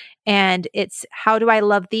 43. And it's, "How do I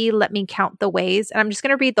love thee? Let me count the ways." And I'm just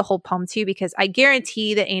going to read the whole poem to you because I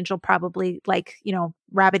guarantee that Angel probably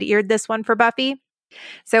rabbit-eared this one for Buffy.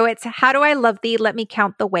 So it's, "How do I love thee? Let me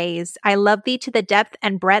count the ways. I love thee to the depth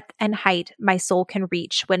and breadth and height my soul can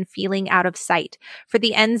reach when feeling out of sight for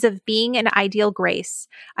the ends of being an ideal grace.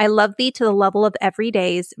 I love thee to the level of every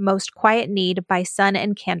day's most quiet need by sun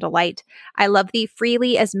and candlelight. I love thee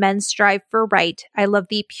freely as men strive for right. I love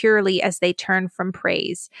thee purely as they turn from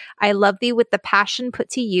praise. I love thee with the passion put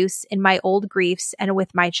to use in my old griefs and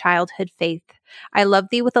with my childhood faith. I love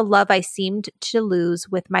thee with a love I seemed to lose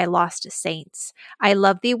with my lost saints. I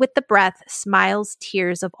love thee with the breath, smiles,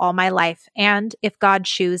 tears of all my life, and, if God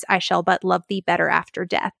choose, I shall but love thee better after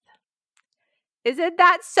death." Isn't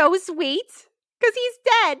that so sweet? Because he's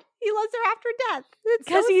dead. He loves her after death.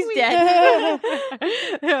 Because he's sweet.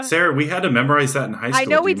 dead. Sarah, we had to memorize that in high school. I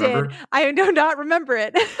know do we you remember? did. I do not remember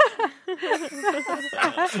it.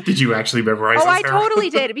 Did you actually memorize it, I Sarah?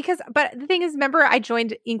 totally did. But the thing is, remember, I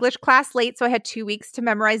joined English class late, so I had 2 weeks to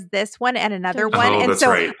memorize this one and another one. Oh, And that's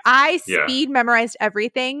so right. I speed memorized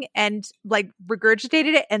everything and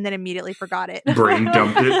regurgitated it and then immediately forgot it. Brain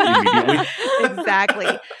dumped it immediately.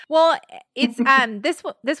 Exactly. Well, it's this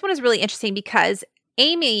one is really interesting because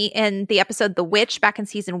Amy in the episode The Witch back in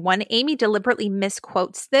season 1, Amy deliberately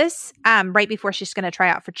misquotes this right before she's going to try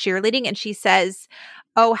out for cheerleading. And she says,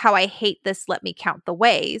 "Oh, how I hate this. Let me count the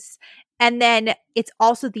ways." And then it's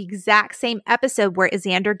also the exact same episode where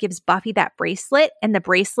Xander gives Buffy that bracelet, and the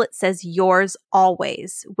bracelet says "yours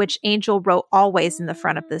always," which Angel wrote "always" in the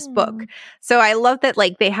front of this book. So I love that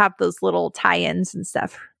they have those little tie-ins and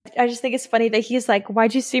stuff. I just think it's funny that he's like,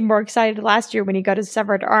 "Why'd you seem more excited last year when he got his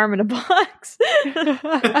severed arm in a box?" It's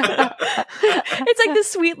like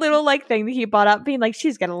this sweet little thing that he brought up, being like,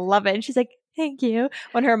 she's gonna love it. And she's like, "Thank you,"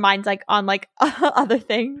 when her mind's on other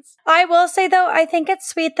things. I will say though, I think it's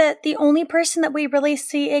sweet that the only person that we really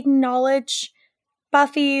see acknowledge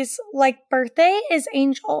Buffy's birthday is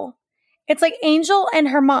Angel. It's Angel and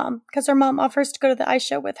her mom, because her mom offers to go to the ice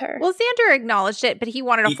show with her. Well, Xander acknowledged it, but he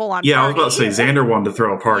wanted a full-on Yeah, party. I was about to say, Xander wanted to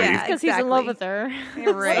throw a party. Yeah, Because he's in love with her.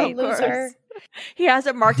 Right. What a loser. He has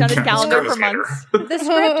it marked on his calendar for Xander.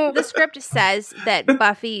 months. The script says that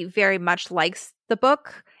Buffy very much likes the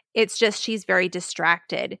book. It's just she's very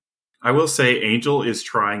distracted. I will say Angel is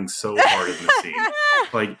trying so hard in this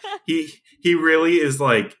scene. He really is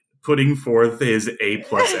putting forth his A+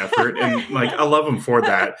 effort, and I love him for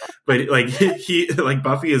that. But he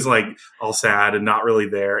Buffy is all sad and not really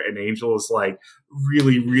there, and Angel is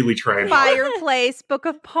really, really trying hard. Fireplace, book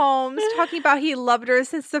of poems, talking about he loved her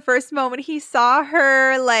since the first moment he saw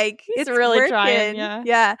her. He's really working. trying,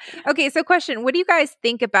 Yeah. Okay, so question, what do you guys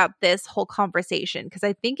think about this whole conversation? Because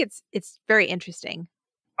I think it's very interesting.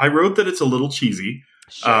 I wrote that it's a little cheesy.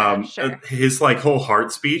 Sure. His whole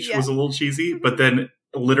heart speech was a little cheesy, but then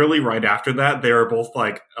literally right after that, they are both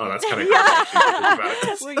 "Oh, that's kind of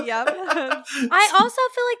I also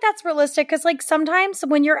feel that's realistic because sometimes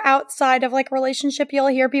when you're outside of a relationship, you'll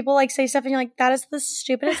hear people say stuff and you're like, that is the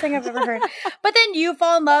stupidest thing I've ever heard. But then you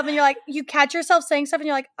fall in love and you're you catch yourself saying stuff and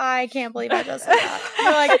you're like, I can't believe I just said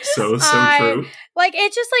that. You're so true.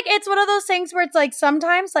 It's just it's one of those things where it's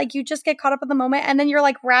sometimes you just get caught up in the moment and then your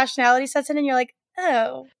rationality sets in and you're like,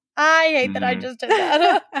 oh, I hate that I just did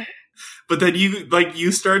that. But then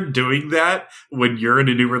you start doing that when you're in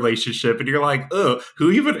a new relationship and you're like, oh, who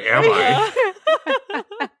even am I?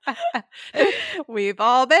 We've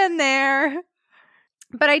all been there.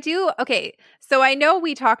 But I do, okay, so I know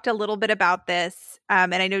we talked a little bit about this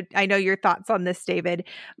And I know your thoughts on this, David,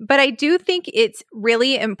 but I do think it's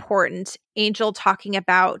really important. Angel talking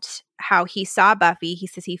about how he saw Buffy. He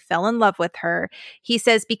says he fell in love with her. He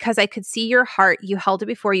says, because I could see your heart, you held it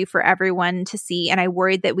before you for everyone to see. And I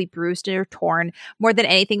worried that we bruised or torn. More than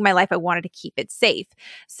anything in my life, I wanted to keep it safe.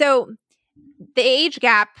 So the age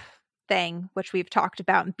gap thing, which we've talked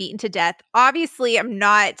about and beaten to death. Obviously, I'm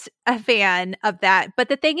not a fan of that. But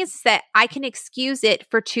the thing is that I can excuse it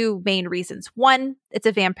for two main reasons. One, it's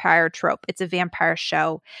a vampire trope. It's a vampire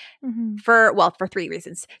show for three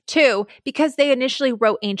reasons. Two, because they initially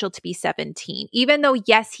wrote Angel to be 17. Even though,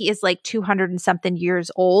 yes, he is like 200 and something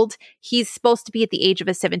years old, he's supposed to be at the age of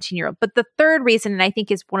a 17-year-old. But the third reason, and I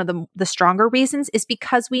think is one of the stronger reasons, is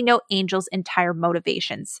because we know Angel's entire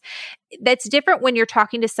motivations. That's different when you're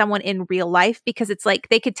talking to someone in real life, because it's like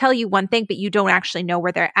they could tell you one thing, but you don't actually know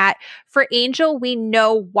where they're at. For Angel, we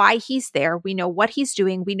know why he's there. We know what he's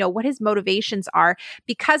doing. We know what his motivations are.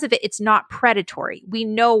 Because of it, it's not predatory. We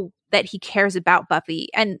know that he cares about Buffy.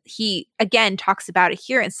 And he, again, talks about it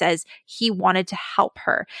here and says he wanted to help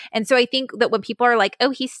her. And so I think that when people are like,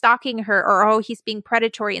 oh, he's stalking her, or oh, he's being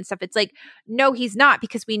predatory and stuff, it's like, no, he's not,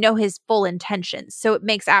 because we know his full intentions. So it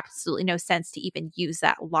makes absolutely no sense to even use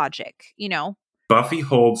that logic, you know? Buffy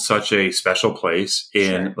holds such a special place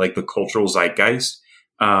in like the cultural zeitgeist,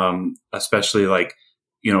 especially like,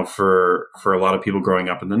 you know, for a lot of people growing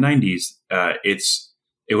up in the 90s,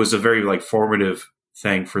 it was a very like formative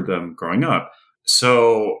thing for them growing up.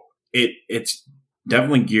 So it's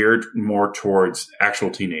definitely geared more towards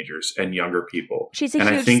actual teenagers and younger people. She's a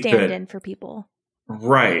huge stand-in for people.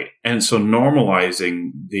 Right. And so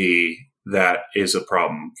normalizing that is a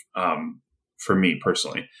problem for me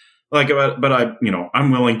personally. Like, but I, you know,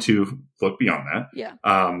 I'm willing to look beyond that. Yeah.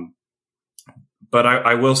 But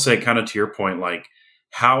I will say, kind of to your point, like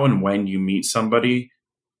how and when you meet somebody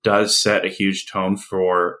does set a huge tone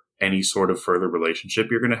for any sort of further relationship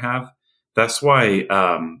you're going to have. That's why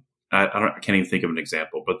I can't even think of an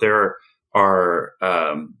example, but there are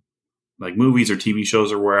like movies or TV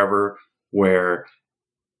shows or wherever where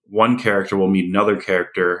one character will meet another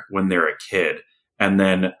character when they're a kid, and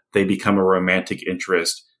then they become a romantic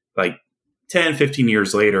interest like 10, 15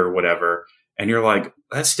 years later or whatever. And you're like,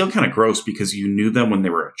 that's still kind of gross because you knew them when they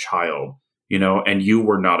were a child, you know, and you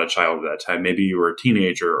were not a child at that time. Maybe you were a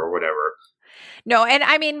teenager or whatever. No, and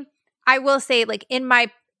I mean, I will say, like, in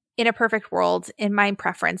a perfect world, in my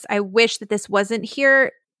preference, I wish that this wasn't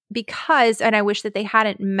here and I wish that they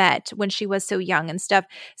hadn't met when she was so young and stuff,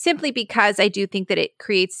 simply because I do think that it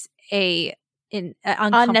creates an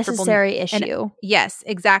unnecessary issue. Yes,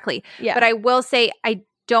 exactly. Yeah. But I will say, I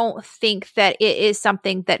don't think that it is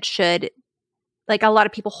something that should, like, a lot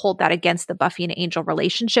of people hold that against the Buffy and Angel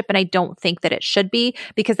relationship, and I don't think that it should be,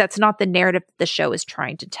 because that's not the narrative the show is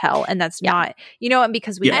trying to tell, and that's not, you know, and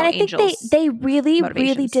because we know Angel's I think they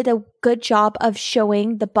really did a good job of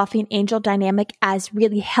showing the Buffy and Angel dynamic as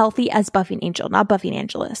really healthy as Buffy and Angel, not Buffy and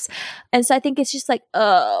Angelus. And so I think it's just like,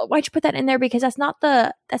 why'd you put that in there? Because that's not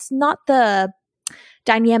the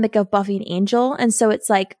dynamic of Buffy and Angel, and so it's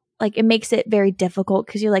like it makes it very difficult,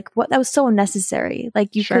 because you're like, what? That was so unnecessary.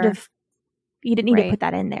 Like, you could have. You didn't need to put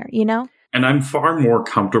that in there, you know? And I'm far more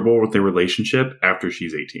comfortable with the relationship after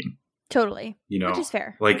she's 18. Totally. You know? Which is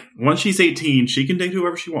fair. Like, once she's 18, she can date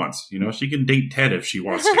whoever she wants. You know, she can date Ted if she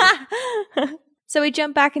wants to. So we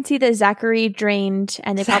jump back and see that Zachary drained,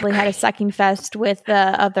 and they probably had a sucking fest with the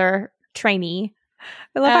other trainee.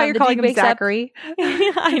 I love how you're calling him Zachary.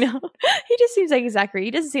 I know. He just seems like Zachary.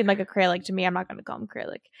 He doesn't seem like a Kralik to me. I'm not going to call him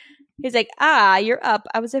Kralik. He's like, you're up.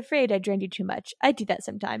 I was afraid I drained you too much. I do that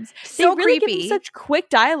sometimes. So they really creepy. give him such quick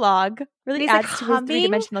dialogue. Really adds to his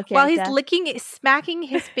three-dimensional character. While he's smacking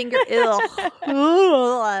his finger.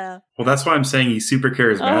 Well, that's why I'm saying he's super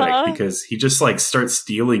charismatic, because he just like starts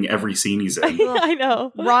stealing every scene he's in. I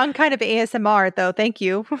know. Wrong kind of ASMR, though. Thank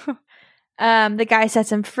you. The guy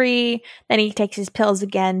sets him free. Then he takes his pills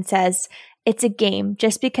again, says, it's a game.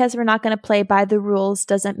 Just because we're not going to play by the rules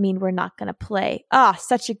doesn't mean we're not going to play.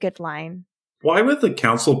 Such a good line. Why would the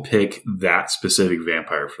council pick that specific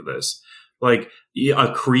vampire for this? Like,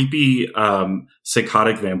 a creepy,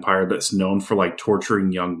 psychotic vampire that's known for like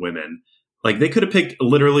torturing young women. Like, they could have picked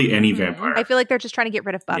literally any vampire. I feel like they're just trying to get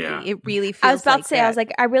rid of Buffy. Yeah. It really feels I was about like to say,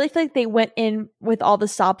 that. I really feel like they went in with all the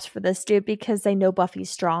stops for this dude because they know Buffy's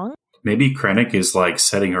strong. Maybe Krennic is like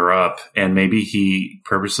setting her up, and maybe he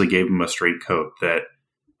purposely gave him a straight coat that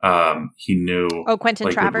he knew. Oh, Quentin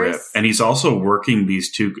like, Travers. And he's also working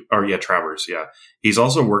these two, Travers, yeah. He's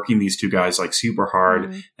also working these two guys like super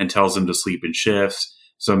hard and tells them to sleep in shifts.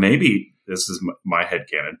 So maybe this is my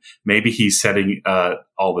headcanon. Maybe he's setting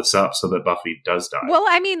all this up so that Buffy does die. Well,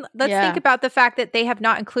 I mean, let's think about the fact that they have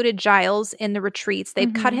not included Giles in the retreats.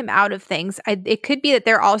 They've cut him out of things. It could be that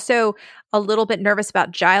they're also a little bit nervous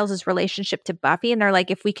about Giles's relationship to Buffy. And they're like,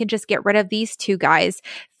 if we can just get rid of these two guys,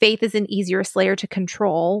 Faith is an easier Slayer to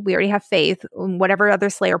control. We already have Faith. Whatever other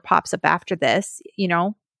Slayer pops up after this,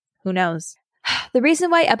 who knows? The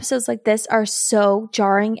reason why episodes like this are so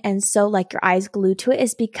jarring and so like your eyes glued to it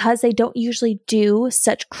is because they don't usually do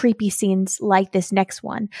such creepy scenes like this next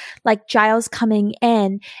one. Like Giles coming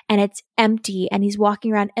in and it's empty and he's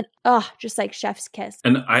walking around and just like chef's kiss.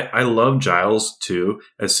 And I love Giles too.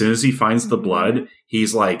 As soon as he finds the blood,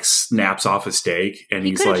 he's like snaps off a stake and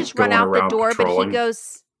he's like just going run out around the door, patrolling. but he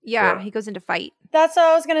goes he goes into fight. That's what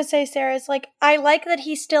I was going to say, Sarah. It's like, I like that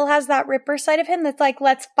he still has that Ripper side of him that's like,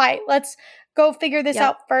 let's fight. Let's go figure this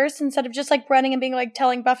out first, instead of just like running and being like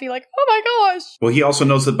telling Buffy like, oh my gosh. Well, he also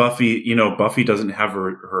knows that Buffy doesn't have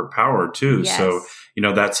her power too. Yes. So,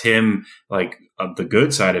 that's him, like the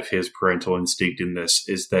good side of his parental instinct in this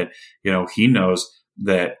is that, he knows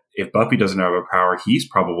that if Buffy doesn't have a power, he's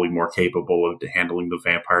probably more capable of handling the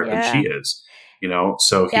vampire than she is,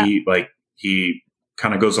 So he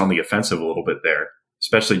kind of goes on the offensive a little bit there.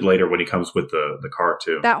 Especially later when he comes with the car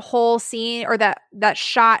too. That whole scene or that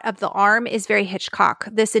shot of the arm is very Hitchcock.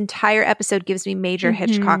 This entire episode gives me major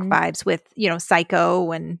Hitchcock vibes with,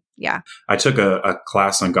 Psycho and I took a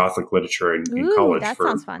class on Gothic literature in college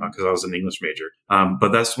sounds fun. Because I was an English major.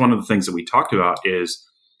 But that's one of the things that we talked about is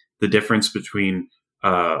the difference between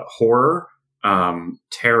horror,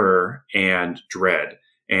 terror, and dread.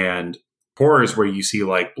 And horror is where you see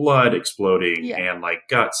like blood exploding and like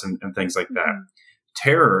guts and things like that.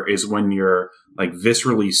 Terror is when you're like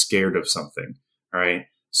viscerally scared of something, right?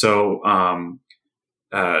 So,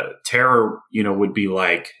 terror, would be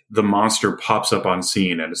like the monster pops up on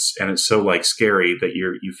scene and it's so like scary that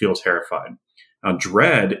you feel terrified.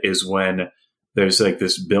 Dread is when there's like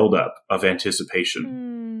this buildup of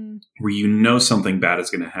anticipation where something bad is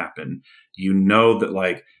going to happen. That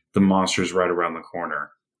like the monster's right around the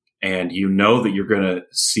corner, and that you're going to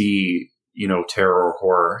see, terror or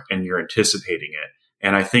horror, and you're anticipating it.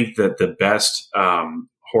 And I think that the best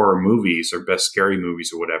horror movies or best scary movies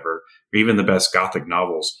or whatever, or even the best Gothic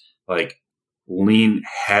novels, like lean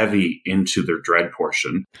heavy into their dread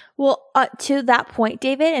portion. Well, to that point,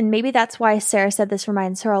 David, and maybe that's why Sarah said this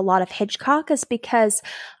reminds her a lot of Hitchcock, is because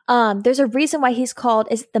there's a reason why he's called,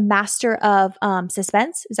 is it the master of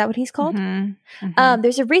suspense? Is that what he's called?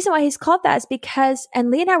 There's a reason why he's called that, is because,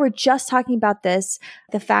 and Lee and I were just talking about this,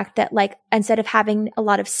 the fact that like instead of having a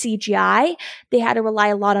lot of CGI, they had to rely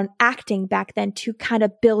a lot on acting back then to kind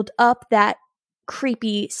of build up that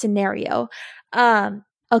creepy scenario.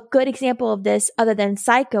 A good example of this, other than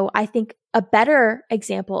Psycho, I think a better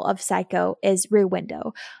example of Psycho is Rear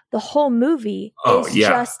Window. The whole movie is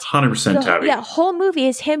just 100% Tabby. Whole movie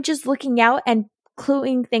is him just looking out and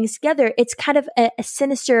cluing things together. It's kind of a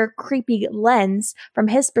sinister, creepy lens from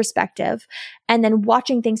his perspective, and then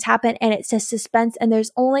watching things happen, and it's a suspense, and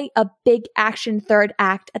there's only a big action third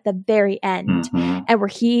act at the very end, and where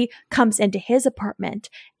he comes into his apartment,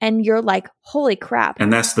 and you're like, holy crap.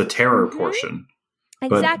 And that's the terror portion.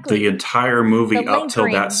 Exactly. But the entire movie up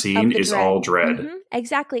till that scene is all dread.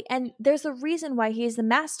 Exactly. And there's a reason why he's the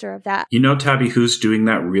master of that. Tabby, who's doing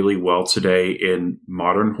that really well today in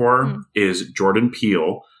modern horror is Jordan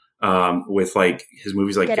Peele, with like his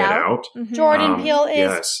movies like Get Out. Jordan Peele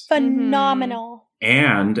is phenomenal.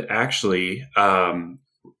 And actually, John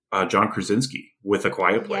Krasinski with A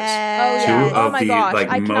Quiet Place. Yes. Two of the gosh.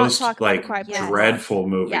 like most like dreadful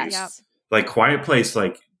movies. Yes. Like Quiet Place,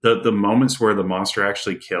 like the moments where the monster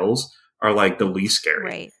actually kills are like the least scary,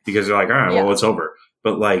 right? Because you're like, all right, well, it's over.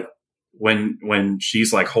 But like when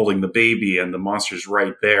she's like holding the baby and the monster's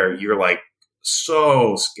right there, you're like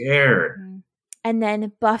so scared. And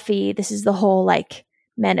then Buffy, this is the whole like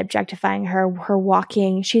men objectifying her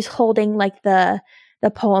walking. She's holding like the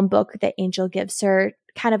poem book that Angel gives her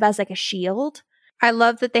kind of as like a shield. I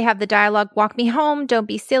love that they have the dialogue, walk me home, don't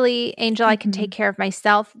be silly, Angel, I can take care of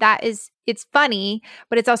myself. It's funny,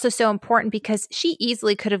 but it's also so important because she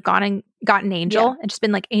easily could have gone and gotten Angel and just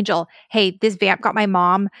been like, Angel, hey, this vamp got my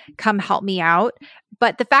mom, come help me out.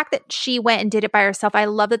 But the fact that she went and did it by herself, I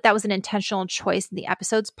love that was an intentional choice in the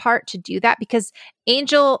episode's part to do that, because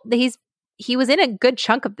Angel, he was in a good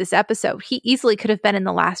chunk of this episode. He easily could have been in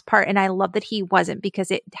the last part, and I love that he wasn't, because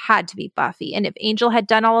it had to be Buffy. And if Angel had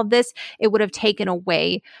done all of this, it would have taken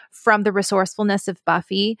away from the resourcefulness of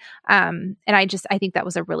Buffy. And I think that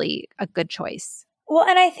was a good choice. Well,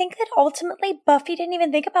 and I think that ultimately Buffy didn't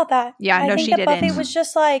even think about that. Yeah, I think she that didn't. Buffy was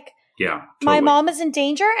just like, Yeah. My totally. mom is in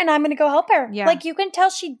danger and I'm going to go help her. Yeah. Like you can tell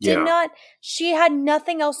she did Yeah. not, she had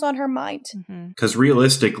nothing else on her mind. Because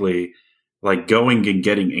realistically, like going and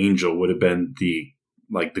getting Angel would have been the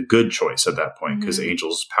good choice at that point because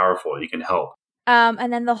Angel's powerful. He can help.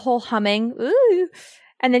 And then the whole humming. Ooh.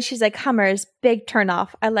 And then she's like, Hummers, big turnoff.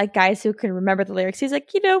 I like guys who can remember the lyrics. He's like,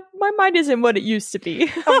 my mind isn't what it used to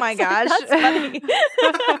be. Oh my gosh. That's funny.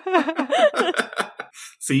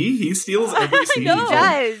 See, he steals every scene. know. He's He in.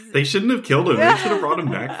 does. They shouldn't have killed him. They should have brought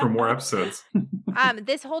him back for more episodes.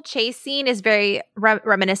 This whole chase scene is very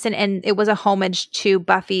reminiscent, and it was a homage to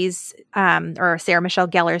Buffy's or Sarah Michelle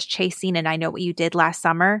Gellar's chase scene in I Know What You Did Last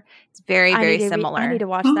Summer. It's very, very similar. I need to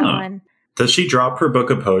watch that Huh. one. Does she drop her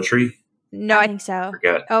book of poetry? No, I I think so.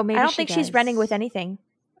 Forget. oh maybe I don't she think she's does. running with anything.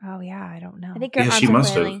 Oh yeah, I don't know. I think her Yeah, arms she are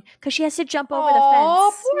must have. flailing because she has to jump over Aw,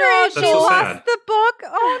 the fence. poor No, That's she so lost sad. the book.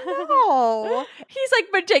 Oh He's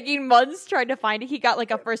like been taking months trying to find it. He got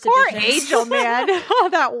like a first no, poor edition. Angel, man. All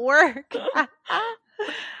that work.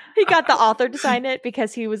 He got the author to sign it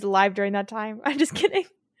because he was alive during that time. I'm just kidding.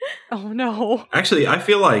 Oh no. Actually, I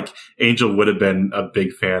feel like Angel would have been a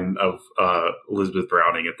big fan of Elizabeth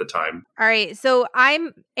Browning at the time. All right, so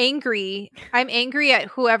I'm angry. I'm angry at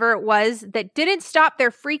whoever it was that didn't stop their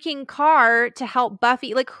freaking car to help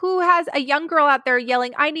Buffy. Like, who has a young girl out there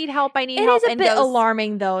yelling, "I need help! I need It help!" is a and bit goes,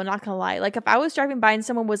 alarming, though. Not gonna lie. Like if I was driving by and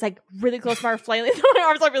someone was like really close to my flailing my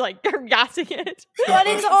arms, I'd be like gassing it. But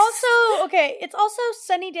it's also, it's also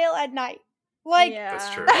Sunnydale at night. Like, That's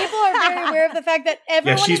true. people are very aware of the fact that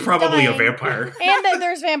everyone Yeah, she's is probably a dying vampire. and that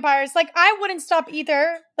there's vampires. Like, I wouldn't stop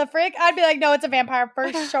either. The frick? I'd be like, no, it's a vampire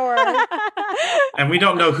for sure. And we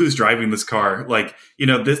don't know who's driving this car. Like,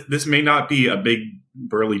 this may not be a big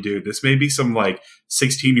burly dude. This may be some like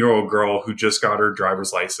 16-year-old girl who just got her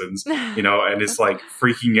driver's license, and is like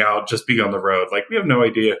freaking out just being on the road. Like, we have no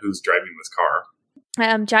idea who's driving this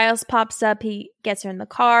car. Giles pops up. He gets her in the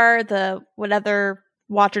car. The whatever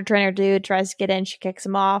watcher trainer dude tries to get in. She kicks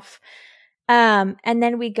him off. And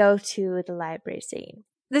then we go to the library scene.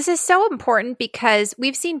 This is so important because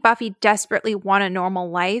we've seen Buffy desperately want a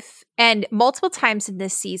normal life. And multiple times in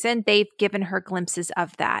this season, they've given her glimpses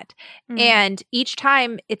of that. And each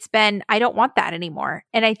time it's been, I don't want that anymore.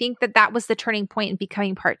 And I think that was the turning point in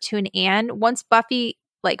becoming part 2 in Anne. Once Buffy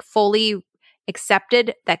like fully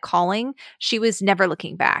accepted that calling, she was never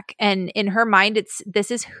looking back. And in her mind,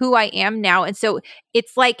 this is who I am now. And so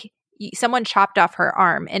it's like someone chopped off her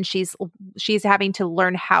arm and she's having to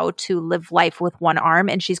learn how to live life with one arm.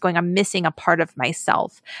 And she's going, I'm missing a part of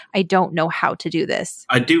myself. I don't know how to do this.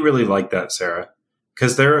 I do really like that, Sarah,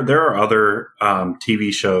 because there are other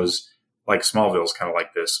TV shows like Smallville's kind of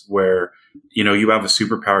like this, where you have a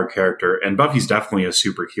superpowered character, and Buffy's definitely a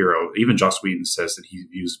superhero. Even Joss Whedon says that he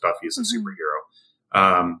views Buffy as a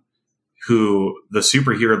superhero. Who the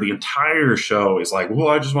superhero the entire show is like, well,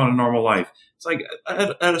 I just want a normal life. It's like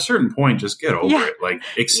at a certain point, just get over it. Like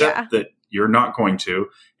accept that you're not going to,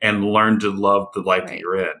 and learn to love the life that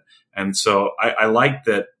you're in. And so I like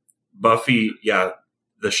that Buffy. Yeah,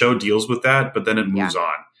 the show deals with that, but then it moves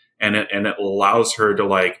on. And it allows her to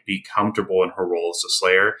like be comfortable in her role as a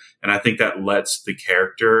Slayer. And I think that lets the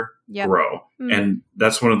character grow. And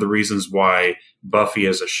that's one of the reasons why Buffy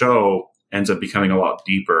as a show ends up becoming a lot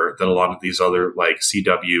deeper than a lot of these other like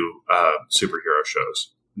CW superhero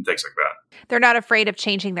shows and things like that. They're not afraid of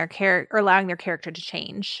changing their character or allowing their character to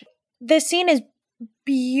change. This scene is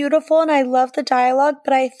beautiful and I love the dialogue,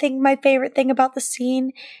 but I think my favorite thing about the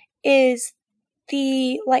scene is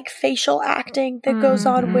the like facial acting that goes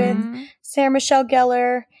on with Sarah Michelle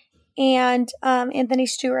Gellar and Anthony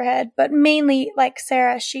Stewart Head, but mainly like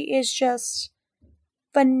Sarah. She is just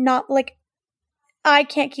phenomenal. Like I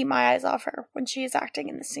can't keep my eyes off her when she is acting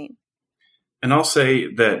in the scene. And I'll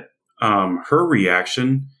say that her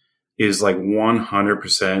reaction is like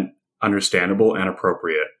 100% understandable and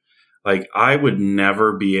appropriate. Like I would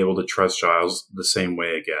never be able to trust Giles the same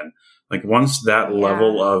way again. Like once that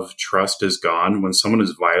level of trust is gone, when someone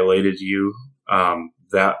has violated you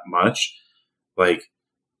that much, like,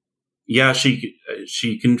 yeah,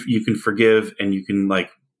 you can forgive and you can like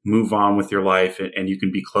move on with your life and you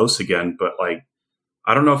can be close again. But like,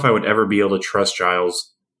 I don't know if I would ever be able to trust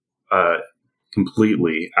Giles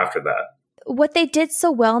completely after that. What they did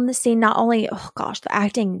so well in the scene, not only, the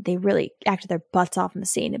acting, they really acted their butts off in the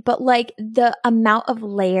scene, but like the amount of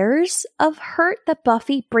layers of hurt that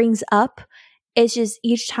Buffy brings up is just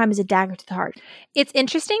each time is a dagger to the heart. It's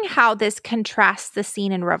interesting how this contrasts the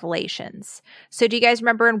scene in Revelations. So do you guys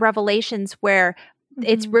remember in Revelations where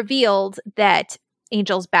it's revealed that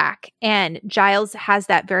Angel's back and Giles has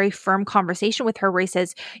that very firm conversation with her where he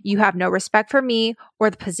says, you have no respect for me or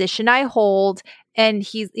the position I hold. And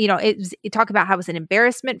he's, it talk about how it was an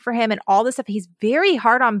embarrassment for him and all this stuff. He's very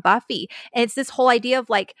hard on Buffy. And it's this whole idea of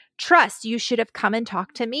like, trust, you should have come and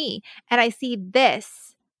talked to me. And I see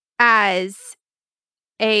this as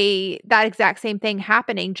that exact same thing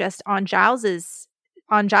happening just on Giles's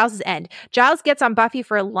end. Giles gets on Buffy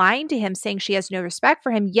for lying to him, saying she has no respect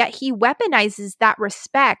for him, yet he weaponizes that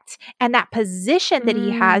respect and that position that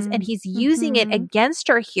he has, and he's using it against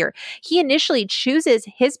her here. He initially chooses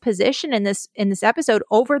his position in this episode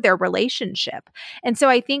over their relationship. And so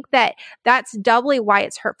I think that that's doubly why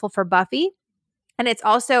it's hurtful for Buffy. And it's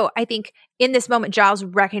also, I think, in this moment, Giles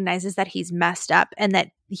recognizes that he's messed up and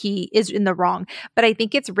that he is in the wrong. But I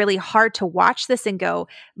think it's really hard to watch this and go,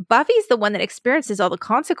 Buffy's the one that experiences all the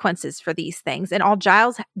consequences for these things. And all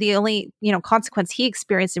Giles, the only, consequence he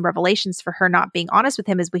experienced in Revelations for her not being honest with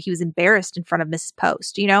him is when he was embarrassed in front of Mrs.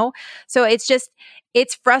 Post, So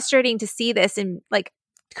it's frustrating to see this, and like,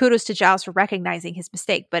 kudos to Giles for recognizing his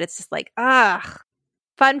mistake. But it's just like,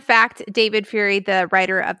 Fun fact, David Fury, the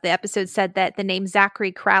writer of the episode, said that the name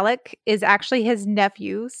Zachary Kralik is actually his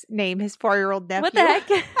nephew's name, his 4-year-old nephew. What the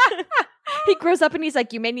heck? He grows up and he's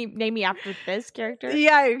like, you made me name me after this character?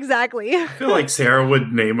 Yeah, exactly. I feel like Sarah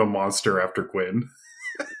would name a monster after Gwen.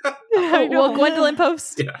 Well, Gwendolyn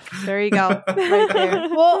Post. Yeah. There you go. Right there.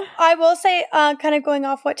 Well, I will say, kind of going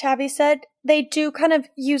off what Tabby said, they do kind of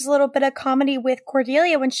use a little bit of comedy with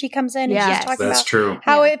Cordelia when she comes in and she's talking That's about true.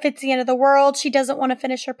 how if it's the end of the world, she doesn't want to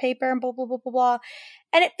finish her paper and blah, blah, blah, blah, blah.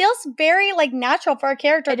 And it feels very like natural for a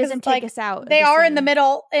character. It doesn't take like, us out. They are in the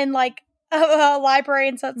middle in like a library.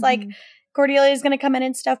 And so it's like Cordelia is going to come in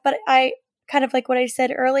and stuff. But I kind of like what I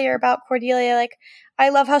said earlier about Cordelia, like I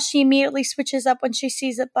love how she immediately switches up when she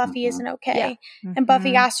sees that Buffy isn't okay. Yeah. And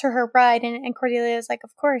Buffy asks her ride, and Cordelia is like,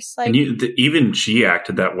 of course. Like, and even she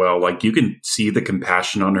acted that well. Like, you can see the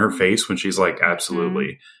compassion on her face when she's like,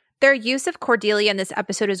 absolutely. Their use of Cordelia in this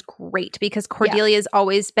episode is great because Cordelia has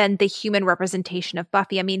always been the human representation of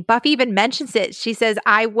Buffy. I mean, Buffy even mentions it. She says,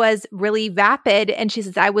 I was really vapid, and she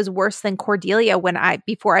says, I was worse than Cordelia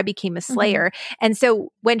before I became a Slayer. And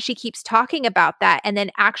so when she keeps talking about that and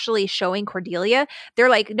then actually showing Cordelia, they're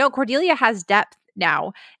like, no, Cordelia has depth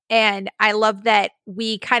now. And I love that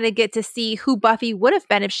we kind of get to see who Buffy would have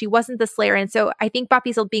been if she wasn't the Slayer. And so I think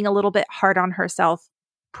Buffy's being a little bit hard on herself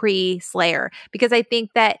pre-Slayer, because I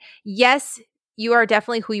think that, yes, you are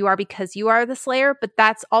definitely who you are because you are the Slayer, but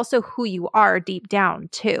that's also who you are deep down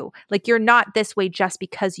too. Like, you're not this way just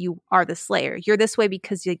because you are the Slayer. You're this way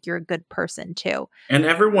because you're a good person too. And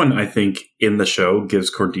everyone, I think, in the show gives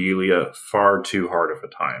Cordelia far too hard of a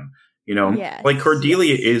time. Yes. Like,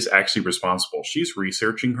 Cordelia is actually responsible. She's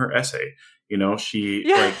researching her essay. She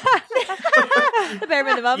like the bare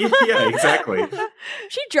minimum. Yeah, exactly.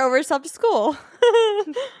 She drove herself to school.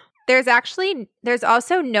 There's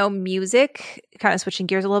also no music, kind of switching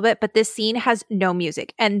gears a little bit, but this scene has no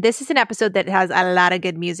music. And this is an episode that has a lot of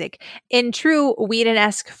good music. In true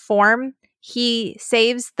Whedon-esque form, he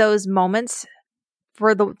saves those moments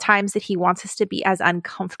for the times that he wants us to be as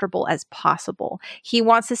uncomfortable as possible. He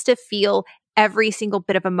wants us to feel every single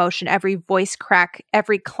bit of emotion, every voice crack,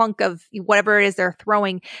 every clunk of whatever it is they're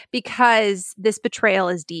throwing, because this betrayal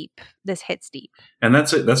is deep. This hits deep. And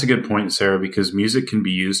that's a good point, Sarah, because music can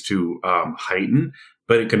be used to heighten,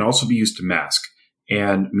 but it can also be used to mask.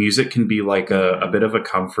 And music can be like a bit of a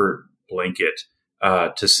comfort blanket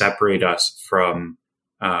to separate us from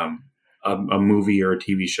a movie or a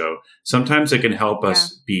TV show. Sometimes it can help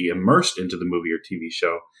us be immersed into the movie or TV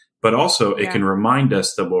show, but also it can remind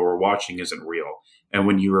us that what we're watching isn't real. And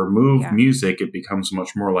when you remove music, it becomes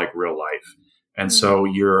much more like real life. And so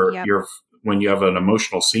you're when you have an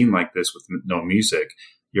emotional scene like this with no music,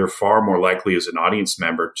 you're far more likely as an audience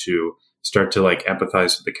member to start to like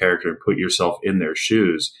empathize with the character and put yourself in their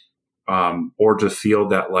shoes, or to feel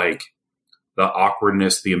that like the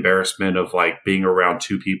awkwardness, the embarrassment of like being around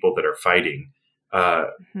two people that are fighting,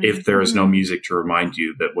 if there is no music to remind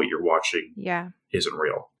you that what you're watching isn't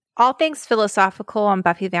real. All Things Philosophical on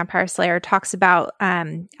Buffy the Vampire Slayer talks about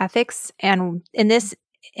ethics. And in this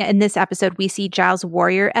episode, we see Giles'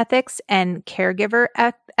 warrior ethics and caregiver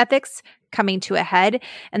ethics coming to a head.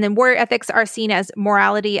 And then warrior ethics are seen as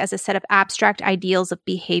morality as a set of abstract ideals of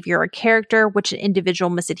behavior or character, which an individual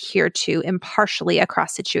must adhere to impartially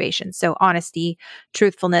across situations. So honesty,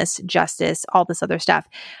 truthfulness, justice, all this other stuff.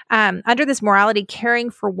 Under this morality,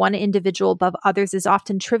 caring for one individual above others is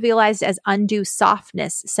often trivialized as undue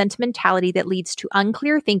softness, sentimentality that leads to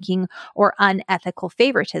unclear thinking or unethical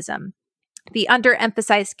favoritism. The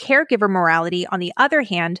underemphasized caregiver morality, on the other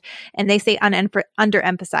hand, and they say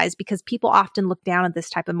underemphasized because people often look down at this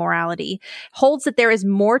type of morality, holds that there is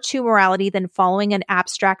more to morality than following an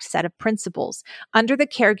abstract set of principles. Under the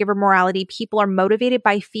caregiver morality, people are motivated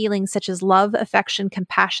by feelings such as love, affection,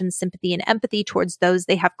 compassion, sympathy, and empathy towards those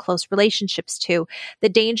they have close relationships to. The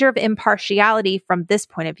danger of impartiality from this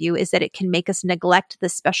point of view is that it can make us neglect the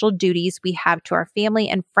special duties we have to our family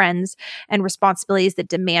and friends and responsibilities that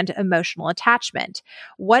demand emotional attachment.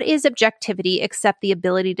 What is objectivity except the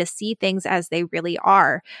ability to see things as they really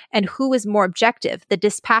are? And who is more objective, the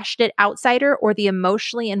dispassionate outsider or the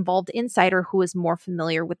emotionally involved insider who is more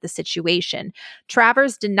familiar with the situation?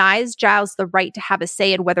 Travers denies Giles the right to have a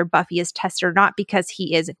say in whether Buffy is tested or not because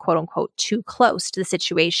he is, quote unquote, too close to the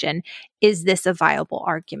situation. Is this a viable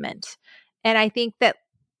argument? And I think that,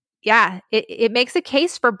 yeah, it makes a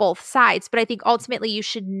case for both sides, but I think ultimately you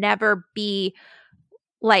should never be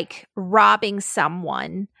like robbing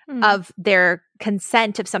someone of their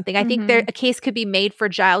consent of something. I think a case could be made for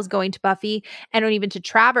Giles going to Buffy and even to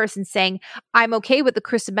Travers and saying, I'm okay with the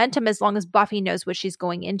crucimentum as long as Buffy knows what she's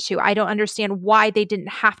going into. I don't understand why they didn't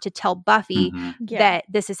have to tell Buffy that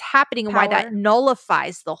this is happening and why that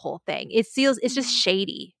nullifies the whole thing. It's just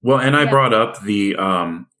shady. Well, and I brought up the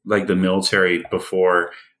like the military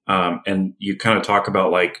before, and you kind of talk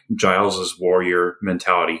about like Giles's warrior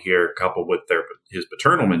mentality here coupled with his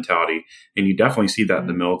paternal mentality, and you definitely see that in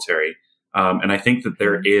the military. And I think that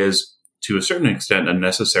there is, to a certain extent, a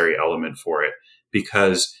necessary element for it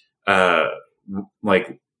because,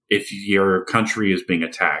 like, if your country is being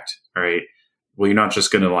attacked, right? Well, you're not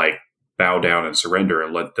just going to like bow down and surrender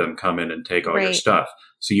and let them come in and take all your stuff.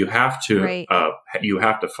 So you have to, you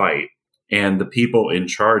have to fight, and the people in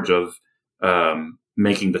charge of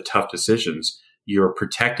making the tough decisions, you're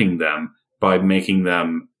protecting them by making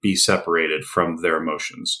them be separated from their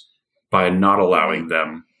emotions, by not allowing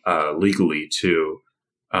them legally to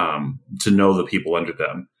know the people under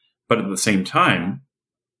them. But at the same time,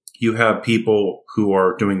 you have people who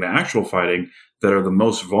are doing the actual fighting that are the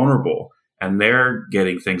most vulnerable, and they're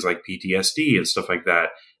getting things like PTSD and stuff like that.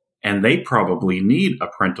 And they probably need a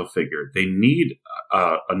parental figure. They need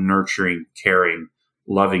a nurturing, caring,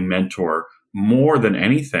 loving mentor more than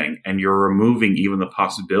anything. And you're removing even the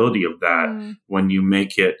possibility of that when you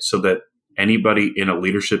make it so that anybody in a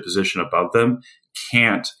leadership position above them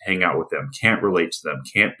can't hang out with them, can't relate to them,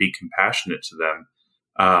 can't be compassionate to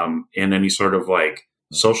them in any sort of like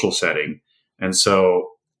social setting. And so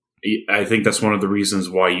I think that's one of the reasons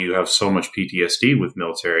why you have so much PTSD with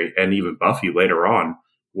military and even Buffy later on,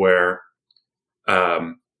 where,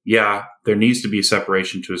 there needs to be a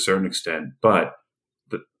separation to a certain extent, but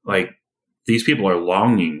these people are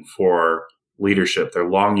longing for leadership. They're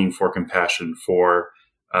longing for compassion, for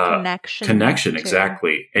connection,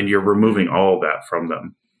 exactly. And you're removing all of that from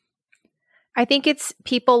them. I think it's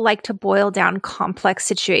people like to boil down complex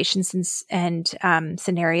situations and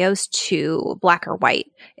scenarios to black or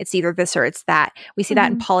white. It's either this or it's that. We see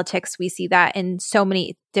that in politics. We see that in so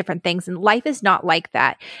many different things. And life is not like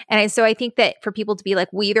that. And so I think that for people to be like,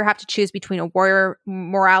 we either have to choose between a warrior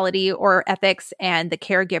morality or ethics and the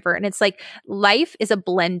caregiver. And it's like life is a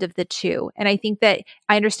blend of the two. And I think that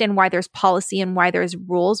I understand why there's policy and why there's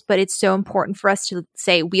rules, but it's so important for us to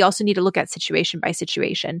say we also need to look at situation by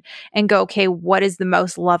situation and go, okay, what is the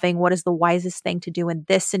most loving? What is the wisest thing to do in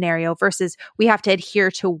this scenario versus we have to adhere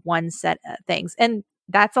to one set of things. And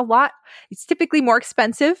that's a lot. It's typically more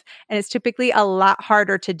expensive and it's typically a lot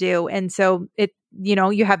harder to do. And so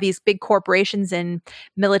you have these big corporations and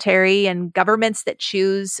military and governments that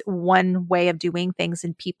choose one way of doing things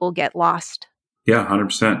and people get lost. Yeah,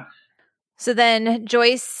 100%. So then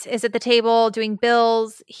Joyce is at the table doing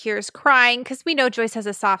bills. Here's crying because we know Joyce has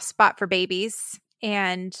a soft spot for babies.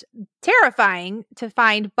 And terrifying to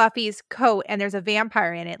find Buffy's coat and there's a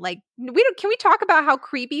vampire in it. Like, can we talk about how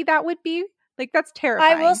creepy that would be? Like, that's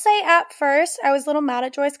terrifying. I will say at first, I was a little mad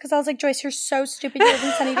at Joyce because I was like, Joyce, you're so stupid. You live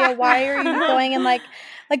in Sunnydale. Why are you going and like,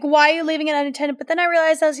 why are you leaving it unattended? But then I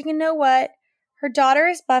realized, I was like, you know what? Her daughter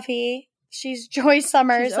is Buffy. She's Joyce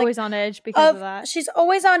Summers. She's always on edge because of that. She's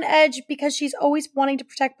always on edge because she's always wanting to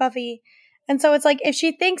protect Buffy. And so it's like, if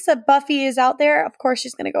she thinks that Buffy is out there, of course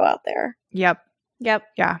she's going to go out there. Yep.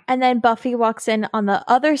 Yeah. And then Buffy walks in on the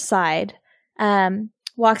other side,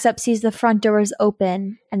 walks up, sees the front doors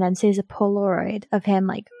open, and then sees a Polaroid of him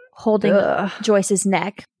like holding Joyce's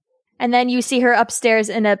neck. And then you see her upstairs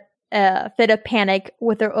in a fit of panic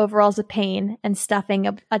with her overalls of pain and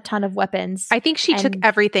stuffing a ton of weapons. I think she took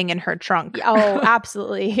everything in her trunk. Oh,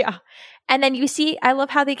 absolutely. Yeah. And then you see, I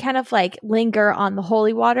love how they kind of like linger on the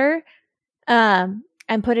holy water.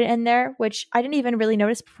 and put it in there, which I didn't even really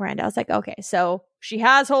notice beforehand. I was like, okay, so she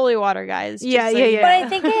has holy water, guys. Yeah. But I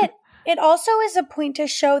think it also is a point to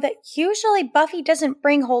show that usually Buffy doesn't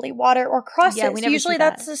bring holy water or crosses. Yeah, we never usually see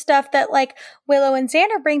that. that's the stuff that like Willow and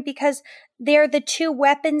Xander bring because they're the two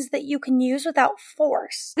weapons that you can use without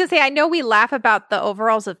force. I was gonna say, I know we laugh about the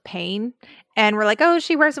overalls of pain and we're like, oh,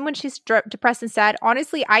 she wears them when she's depressed and sad.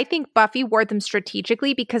 Honestly, I think Buffy wore them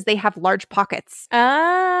strategically because they have large pockets.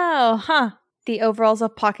 Oh, huh. The overalls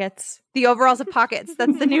of pockets. The overalls of pockets.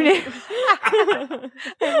 That's the new name.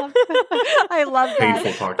 I love that.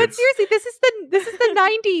 Painful pockets. But seriously, this is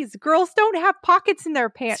the 90s. Girls don't have pockets in their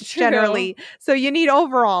pants generally. So you need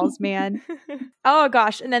overalls, man. Oh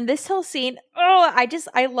gosh. And then this whole scene. Oh,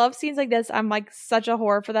 I love scenes like this. I'm like such a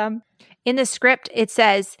whore for them. In the script, it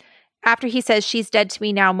says, after he says she's dead to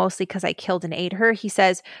me now, mostly because I killed and ate her, he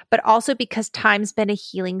says, but also because time's been a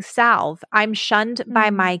healing salve. I'm shunned by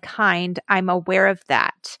my kind. I'm aware of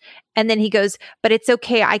that. And then he goes, but it's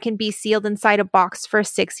okay. I can be sealed inside a box for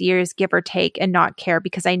 6 years, give or take, and not care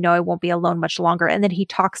because I know I won't be alone much longer. And then he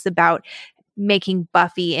talks about making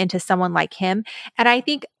Buffy into someone like him. And I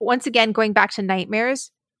think, once again, going back to nightmares,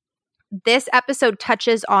 this episode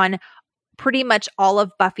touches on pretty much all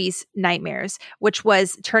of Buffy's nightmares, which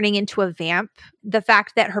was turning into a vamp, the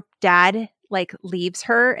fact that her dad like leaves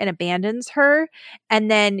her and abandons her. And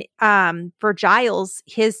then for Giles,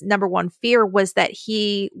 his number one fear was that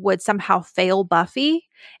he would somehow fail Buffy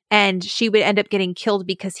and she would end up getting killed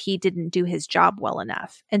because he didn't do his job well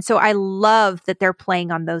enough. And so I love that they're playing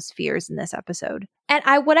on those fears in this episode.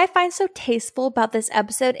 And what I find so tasteful about this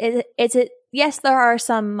episode is it, yes, there are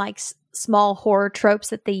some like small horror tropes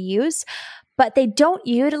that they use, but they don't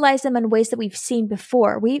utilize them in ways that we've seen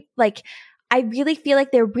before. I really feel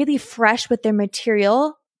like they're really fresh with their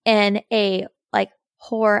material in a like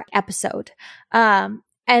horror episode. And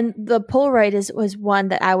the Polaroid was one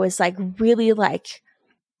that I was like really like,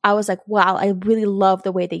 I was like, wow, I really love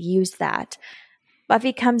the way they used that.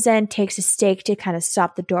 Buffy comes in, takes a stake to kind of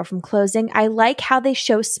stop the door from closing. I like how they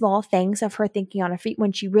show small things of her thinking on her feet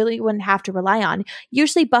when she really wouldn't have to rely on.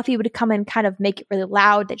 Usually Buffy would come and kind of make it really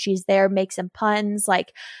loud that she's there, make some puns,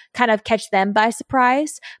 like kind of catch them by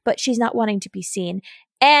surprise, but she's not wanting to be seen.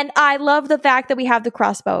 And I love the fact that we have the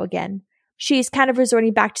crossbow again. She's kind of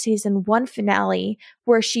resorting back to season 1 finale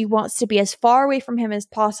where she wants to be as far away from him as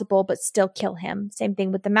possible, but still kill him. Same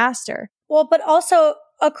thing with the Master. Well, but also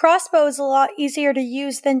a crossbow is a lot easier to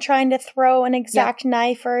use than trying to throw an exact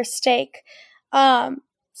knife or a stake.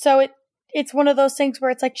 So it's one of those things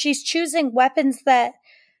where it's like she's choosing weapons that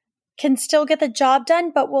can still get the job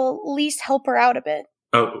done, but will at least help her out a bit.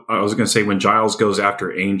 Oh, I was going to say when Giles goes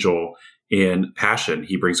after Angel in Passion,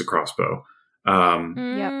 he brings a crossbow.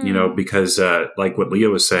 You know, because like what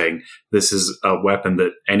Leah was saying, this is a weapon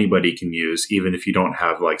that anybody can use, even if you don't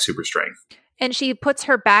have like super strength. And she puts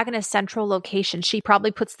her bag in a central location. She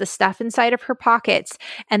probably puts the stuff inside of her pockets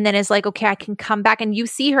and then is like, okay, I can come back. And you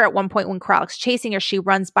see her at one point when Krallick's chasing her, she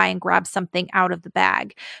runs by and grabs something out of the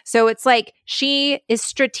bag. So it's like she is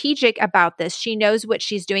strategic about this. She knows what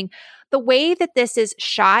she's doing. The way that this is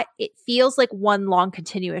shot, it feels like one long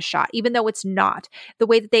continuous shot, even though it's not. The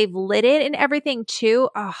way that they've lit it and everything too,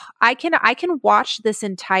 I can watch this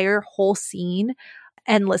entire whole scene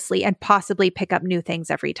endlessly and possibly pick up new things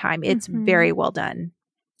every time. It's very well done.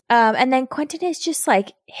 And then Quentin is just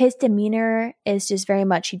like, his demeanor is just very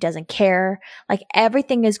much, he doesn't care. Like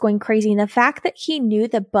everything is going crazy. And the fact that he knew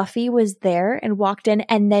that Buffy was there and walked in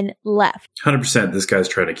and then left. 100% this guy's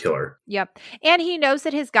trying to kill her. Yep. And he knows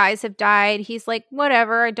that his guys have died. He's like,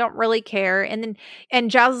 whatever, I don't really care.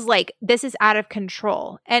 And Giles is like, this is out of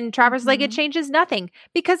control. And Trevor's like, it changes nothing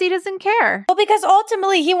because he doesn't care. Well, because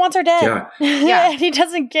ultimately he wants her dead. Yeah. And he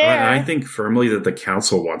doesn't care. And I think firmly that the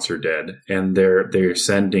council wants her dead, and they're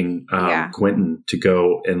sending Quentin to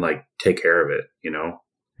go and like take care of it, you know?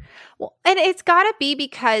 Well, and it's got to be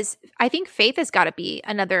because I think Faith has got to be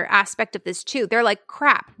another aspect of this too. They're like,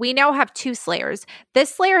 crap, we now have 2 Slayers.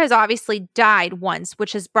 This Slayer has obviously died once,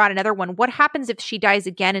 which has brought another one. What happens if she dies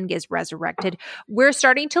again and gets resurrected? We're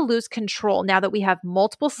starting to lose control now that we have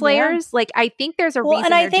multiple Slayers. Yeah. Like, I think there's a reason.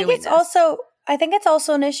 And I think it's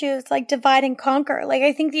also an issue. It's like divide and conquer. Like,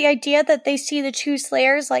 I think the idea that they see the 2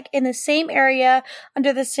 Slayers like in the same area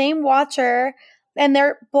under the same Watcher, and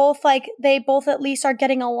they're both like, they both at least are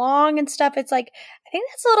getting along and stuff. It's like, I think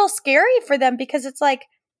that's a little scary for them because it's like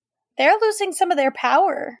they're losing some of their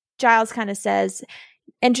power. Giles kind of says,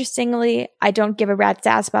 interestingly, I don't give a rat's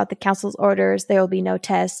ass about the council's orders. There will be no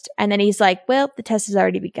test. And then he's like, well, the test has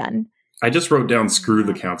already begun. I just wrote down "screw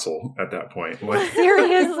the council" at that point. Like,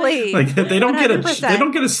 Seriously, like they don't 100%. they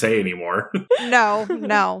don't get a say anymore.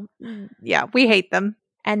 No. Yeah, we hate them.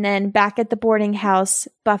 And then back at the boarding house,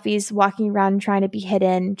 Buffy's walking around trying to be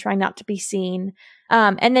hidden, trying not to be seen.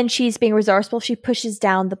 And then she's being resourceful. She pushes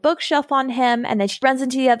down the bookshelf on him, and then she runs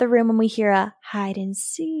into the other room, and we hear a hide and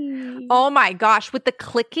seek. Oh my gosh, with the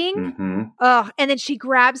clicking. Mm-hmm. And then she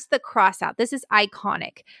grabs the cross out. This is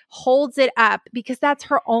iconic. Holds it up because that's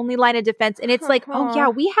her only line of defense. And it's like, oh yeah,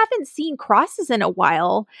 we haven't seen crosses in a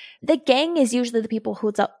while. The gang is usually the people who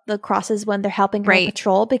hold up the crosses when they're helping her Right.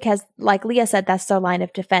 patrol, because like Leah said, that's their line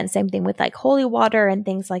of defense. Same thing with like holy water and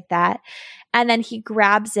things like that. And then he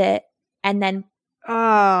grabs it and then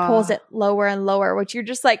pulls it lower and lower, which you're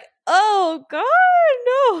just like, oh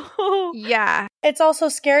God, no. Yeah. It's also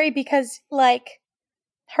scary because, like,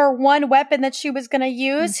 her one weapon that she was going to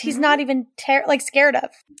use, he's not even scared of.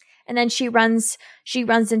 And then she runs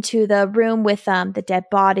into the room with the dead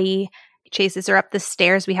body. Chases her up the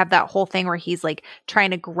stairs. We have that whole thing where he's like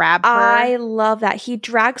trying to grab her. I love that. He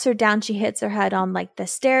drags her down. She hits her head on like the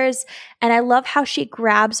stairs. And I love how she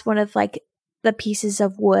grabs one of like the pieces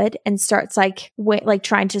of wood and starts like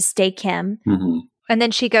trying to stake him. Mm-hmm. And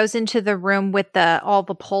then she goes into the room with all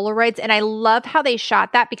the Polaroids. And I love how they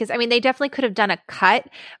shot that because, I mean, they definitely could have done a cut,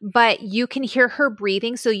 but you can hear her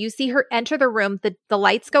breathing. So you see her enter the room, the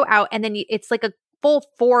lights go out, and then it's like a full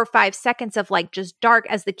 4 or 5 seconds of like just dark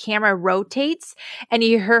as the camera rotates and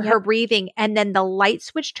you hear her breathing, and then the light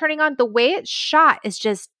switch turning on. The way it's shot is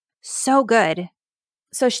just so good.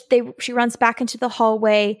 So she runs back into the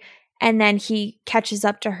hallway, and then he catches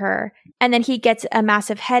up to her, and then he gets a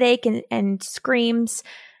massive headache and screams.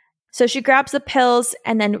 So she grabs the pills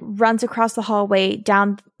and then runs across the hallway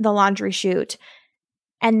down the laundry chute,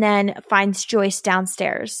 and then finds Joyce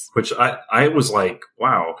downstairs. Which I was like,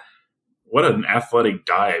 wow, what an athletic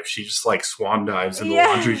dive. She just like swan dives in the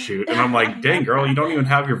laundry chute. And I'm like, dang, girl, you don't even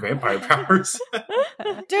have your vampire powers. Dude,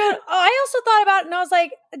 I also thought about it and I was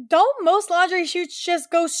like, don't most laundry chutes just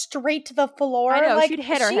go straight to the floor? I know, like, she'd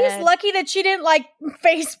hit her she's head. lucky that she didn't like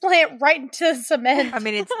face plant right into the cement. I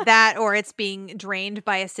mean, it's that or it's being drained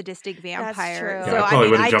by a sadistic vampire. true. So Yeah, I I probably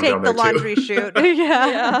mean, would've I jumped take down the there, too. laundry chute.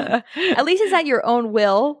 Yeah. At least it's at your own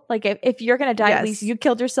will. Like if you're gonna die, Yes. at least you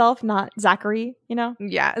killed yourself, not Zachary, you know?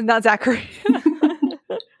 Yeah, not Zachary.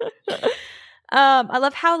 I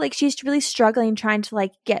love how like she's really struggling trying to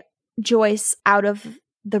like get Joyce out of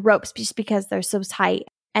the ropes just because they're so tight.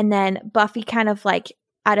 And then Buffy kind of like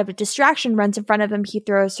out of a distraction runs in front of him. He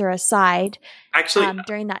throws her aside. Actually,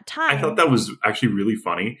 During that time. I thought that was actually really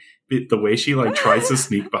funny. The way she like tries to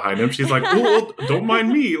sneak behind him, she's like, "Oh, don't mind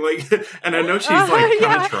me!" Like, and I know she's like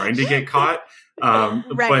kind of trying to get caught,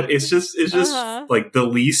 Right. but it's just like the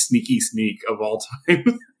least sneaky sneak of all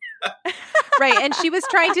time. Right, and she was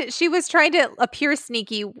trying to appear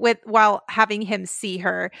sneaky while having him see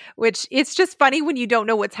her, which it's just funny when you don't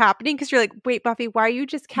know what's happening because you're like, wait, Buffy, why are you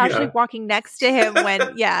just casually walking next to him when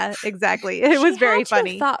exactly. It was very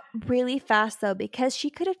funny. She thought really fast though, because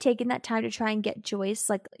she could have taken that time to try and get Joyce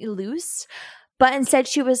like loose, but instead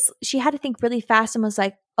she had to think really fast and was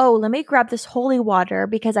like, oh, let me grab this holy water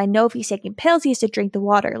because I know if he's taking pills, he has to drink the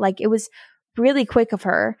water. Like it was really quick of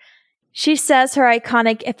her. She says her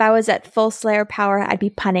iconic, if I was at full Slayer power, I'd be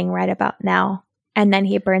punning right about now. And then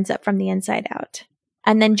he burns up from the inside out.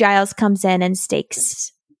 And then Giles comes in and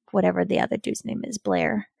stakes whatever the other dude's name is,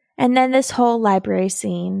 Blair. And then this whole library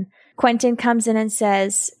scene. Quentin comes in and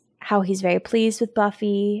says how he's very pleased with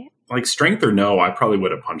Buffy. Like, strength or no, I probably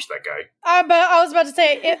would have punched that guy. But I was about to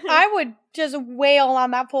say, I would just wail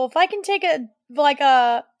on that pole. If I can take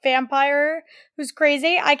a vampire who's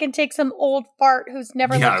crazy, I can take some old fart who's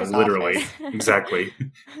never left his literally. office. Exactly.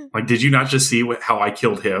 Like, did you not just see how I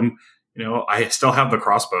killed him? You know, I still have the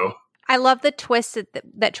crossbow. I love the twist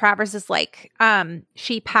that Travers is like,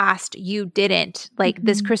 she passed, you didn't. Like,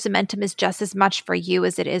 this chrysanthemum is just as much for you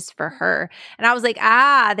as it is for her. And I was like,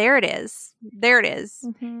 there it is. There it is.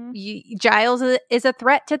 Giles is a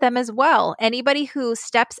threat to them as well. Anybody who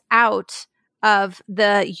steps out of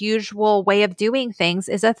the usual way of doing things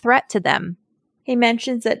is a threat to them. He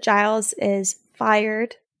mentions that Giles is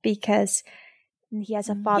fired because he has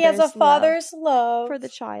a father's love for the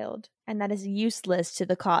child, and that is useless to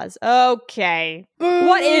the cause. Okay.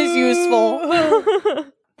 What is useful?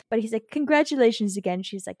 But he's like, congratulations again.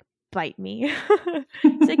 She's like, bite me.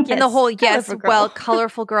 He's like, yes, and the whole,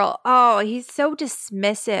 colorful girl. Oh, he's so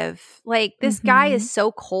dismissive. Like, this guy is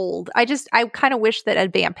so cold. I kind of wish that a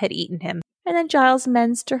vamp had eaten him. And then Giles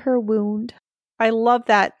mends to her wound. I love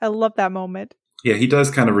that. I love that moment. Yeah, he does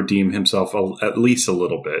kind of redeem himself at least a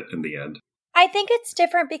little bit in the end. I think it's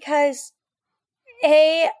different because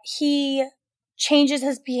he changes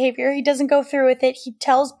his behavior. He doesn't go through with it. He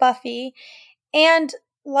tells Buffy. And,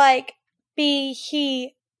 like, B,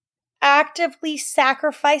 he actively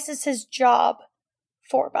sacrifices his job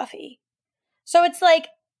for Buffy. So it's like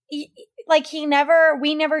we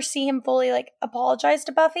never see him fully, like, apologize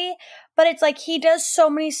to Buffy, but it's like he does so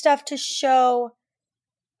many stuff to show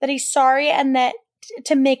that he's sorry and that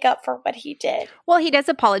to make up for what he did. Well, he does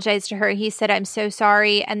apologize to her. He said, "I'm so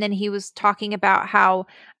sorry." And then he was talking about how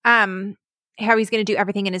he's going to do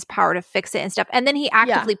everything in his power to fix it and stuff. And then he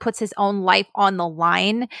actively puts his own life on the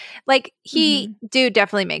line. Like, he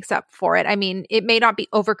definitely makes up for it. I mean, it may not be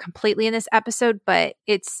over completely in this episode, but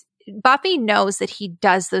Buffy knows that he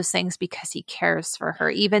does those things because he cares for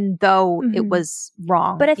her, even though it was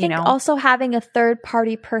wrong. But I think also having a third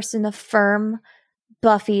party person affirm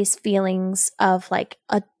Buffy's feelings of, like,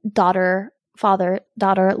 a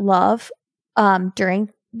father-daughter love during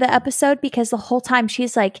the episode, because the whole time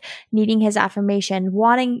she's, like, needing his affirmation,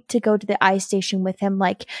 wanting to go to the ice station with him,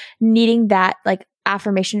 like, needing that, like,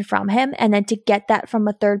 affirmation from him, and then to get that from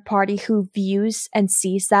a third party who views and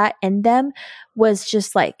sees that in them was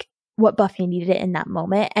just, like, what Buffy needed in that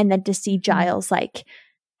moment. And then to see Giles, like,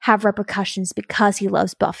 have repercussions because he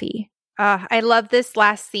loves Buffy. I love this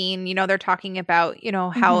last scene. You know, they're talking about, you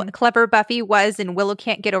know, how clever Buffy was, and Willow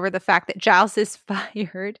can't get over the fact that Giles is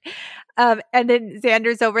fired. And then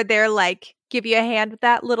Xander's over there, like, give you a hand with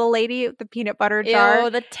that little lady with the peanut butter jar.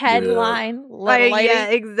 Oh, the Ted line. Little lady. Yeah,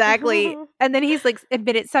 exactly. And then he's like,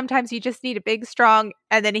 admit it, sometimes you just need a big, strong,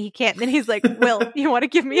 and then he can't. And then he's like, Will, you want to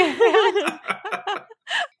give me a hand?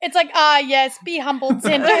 It's like, yes, be humbled,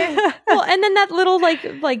 Xander. Well, and then that little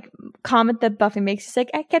like comment that Buffy makes, he's like,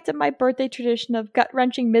 I kept up my birthday tradition of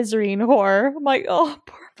gut-wrenching misery and horror. I'm like, oh,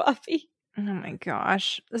 poor Buffy. Oh my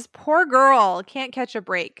gosh. This poor girl can't catch a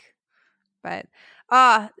break. But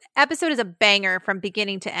episode is a banger from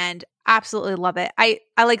beginning to end. Absolutely love it. I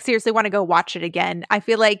like seriously want to go watch it again. I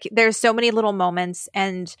feel like there's so many little moments,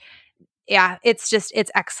 and yeah, it's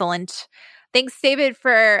excellent. Thanks, David,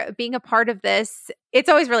 for being a part of this. It's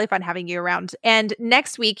always really fun having you around. And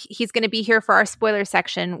next week, he's going to be here for our spoiler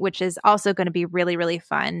section, which is also going to be really, really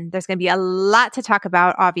fun. There's going to be a lot to talk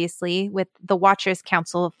about, obviously, with the Watchers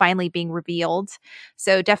Council finally being revealed.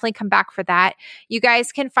 So definitely come back for that. You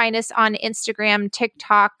guys can find us on Instagram,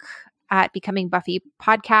 TikTok, at Becoming Buffy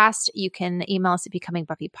Podcast. You can email us at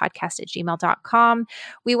becomingbuffypodcast@gmail.com.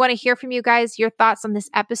 We want to hear from you guys, your thoughts on this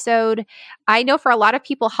episode. I know for a lot of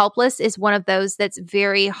people, Helpless is one of those that's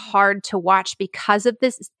very hard to watch because of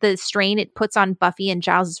the strain it puts on Buffy and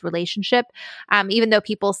Giles' relationship. Even though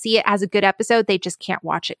people see it as a good episode, they just can't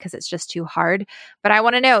watch it because it's just too hard. But I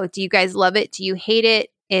want to know, do you guys love it? Do you hate it?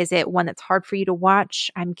 Is it one that's hard for you to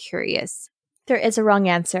watch? I'm curious. There is a wrong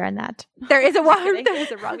answer in that. There is a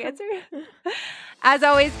wrong answer. As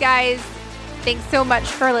always, guys, thanks so much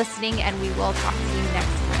for listening, and we will talk to you next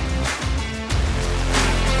time.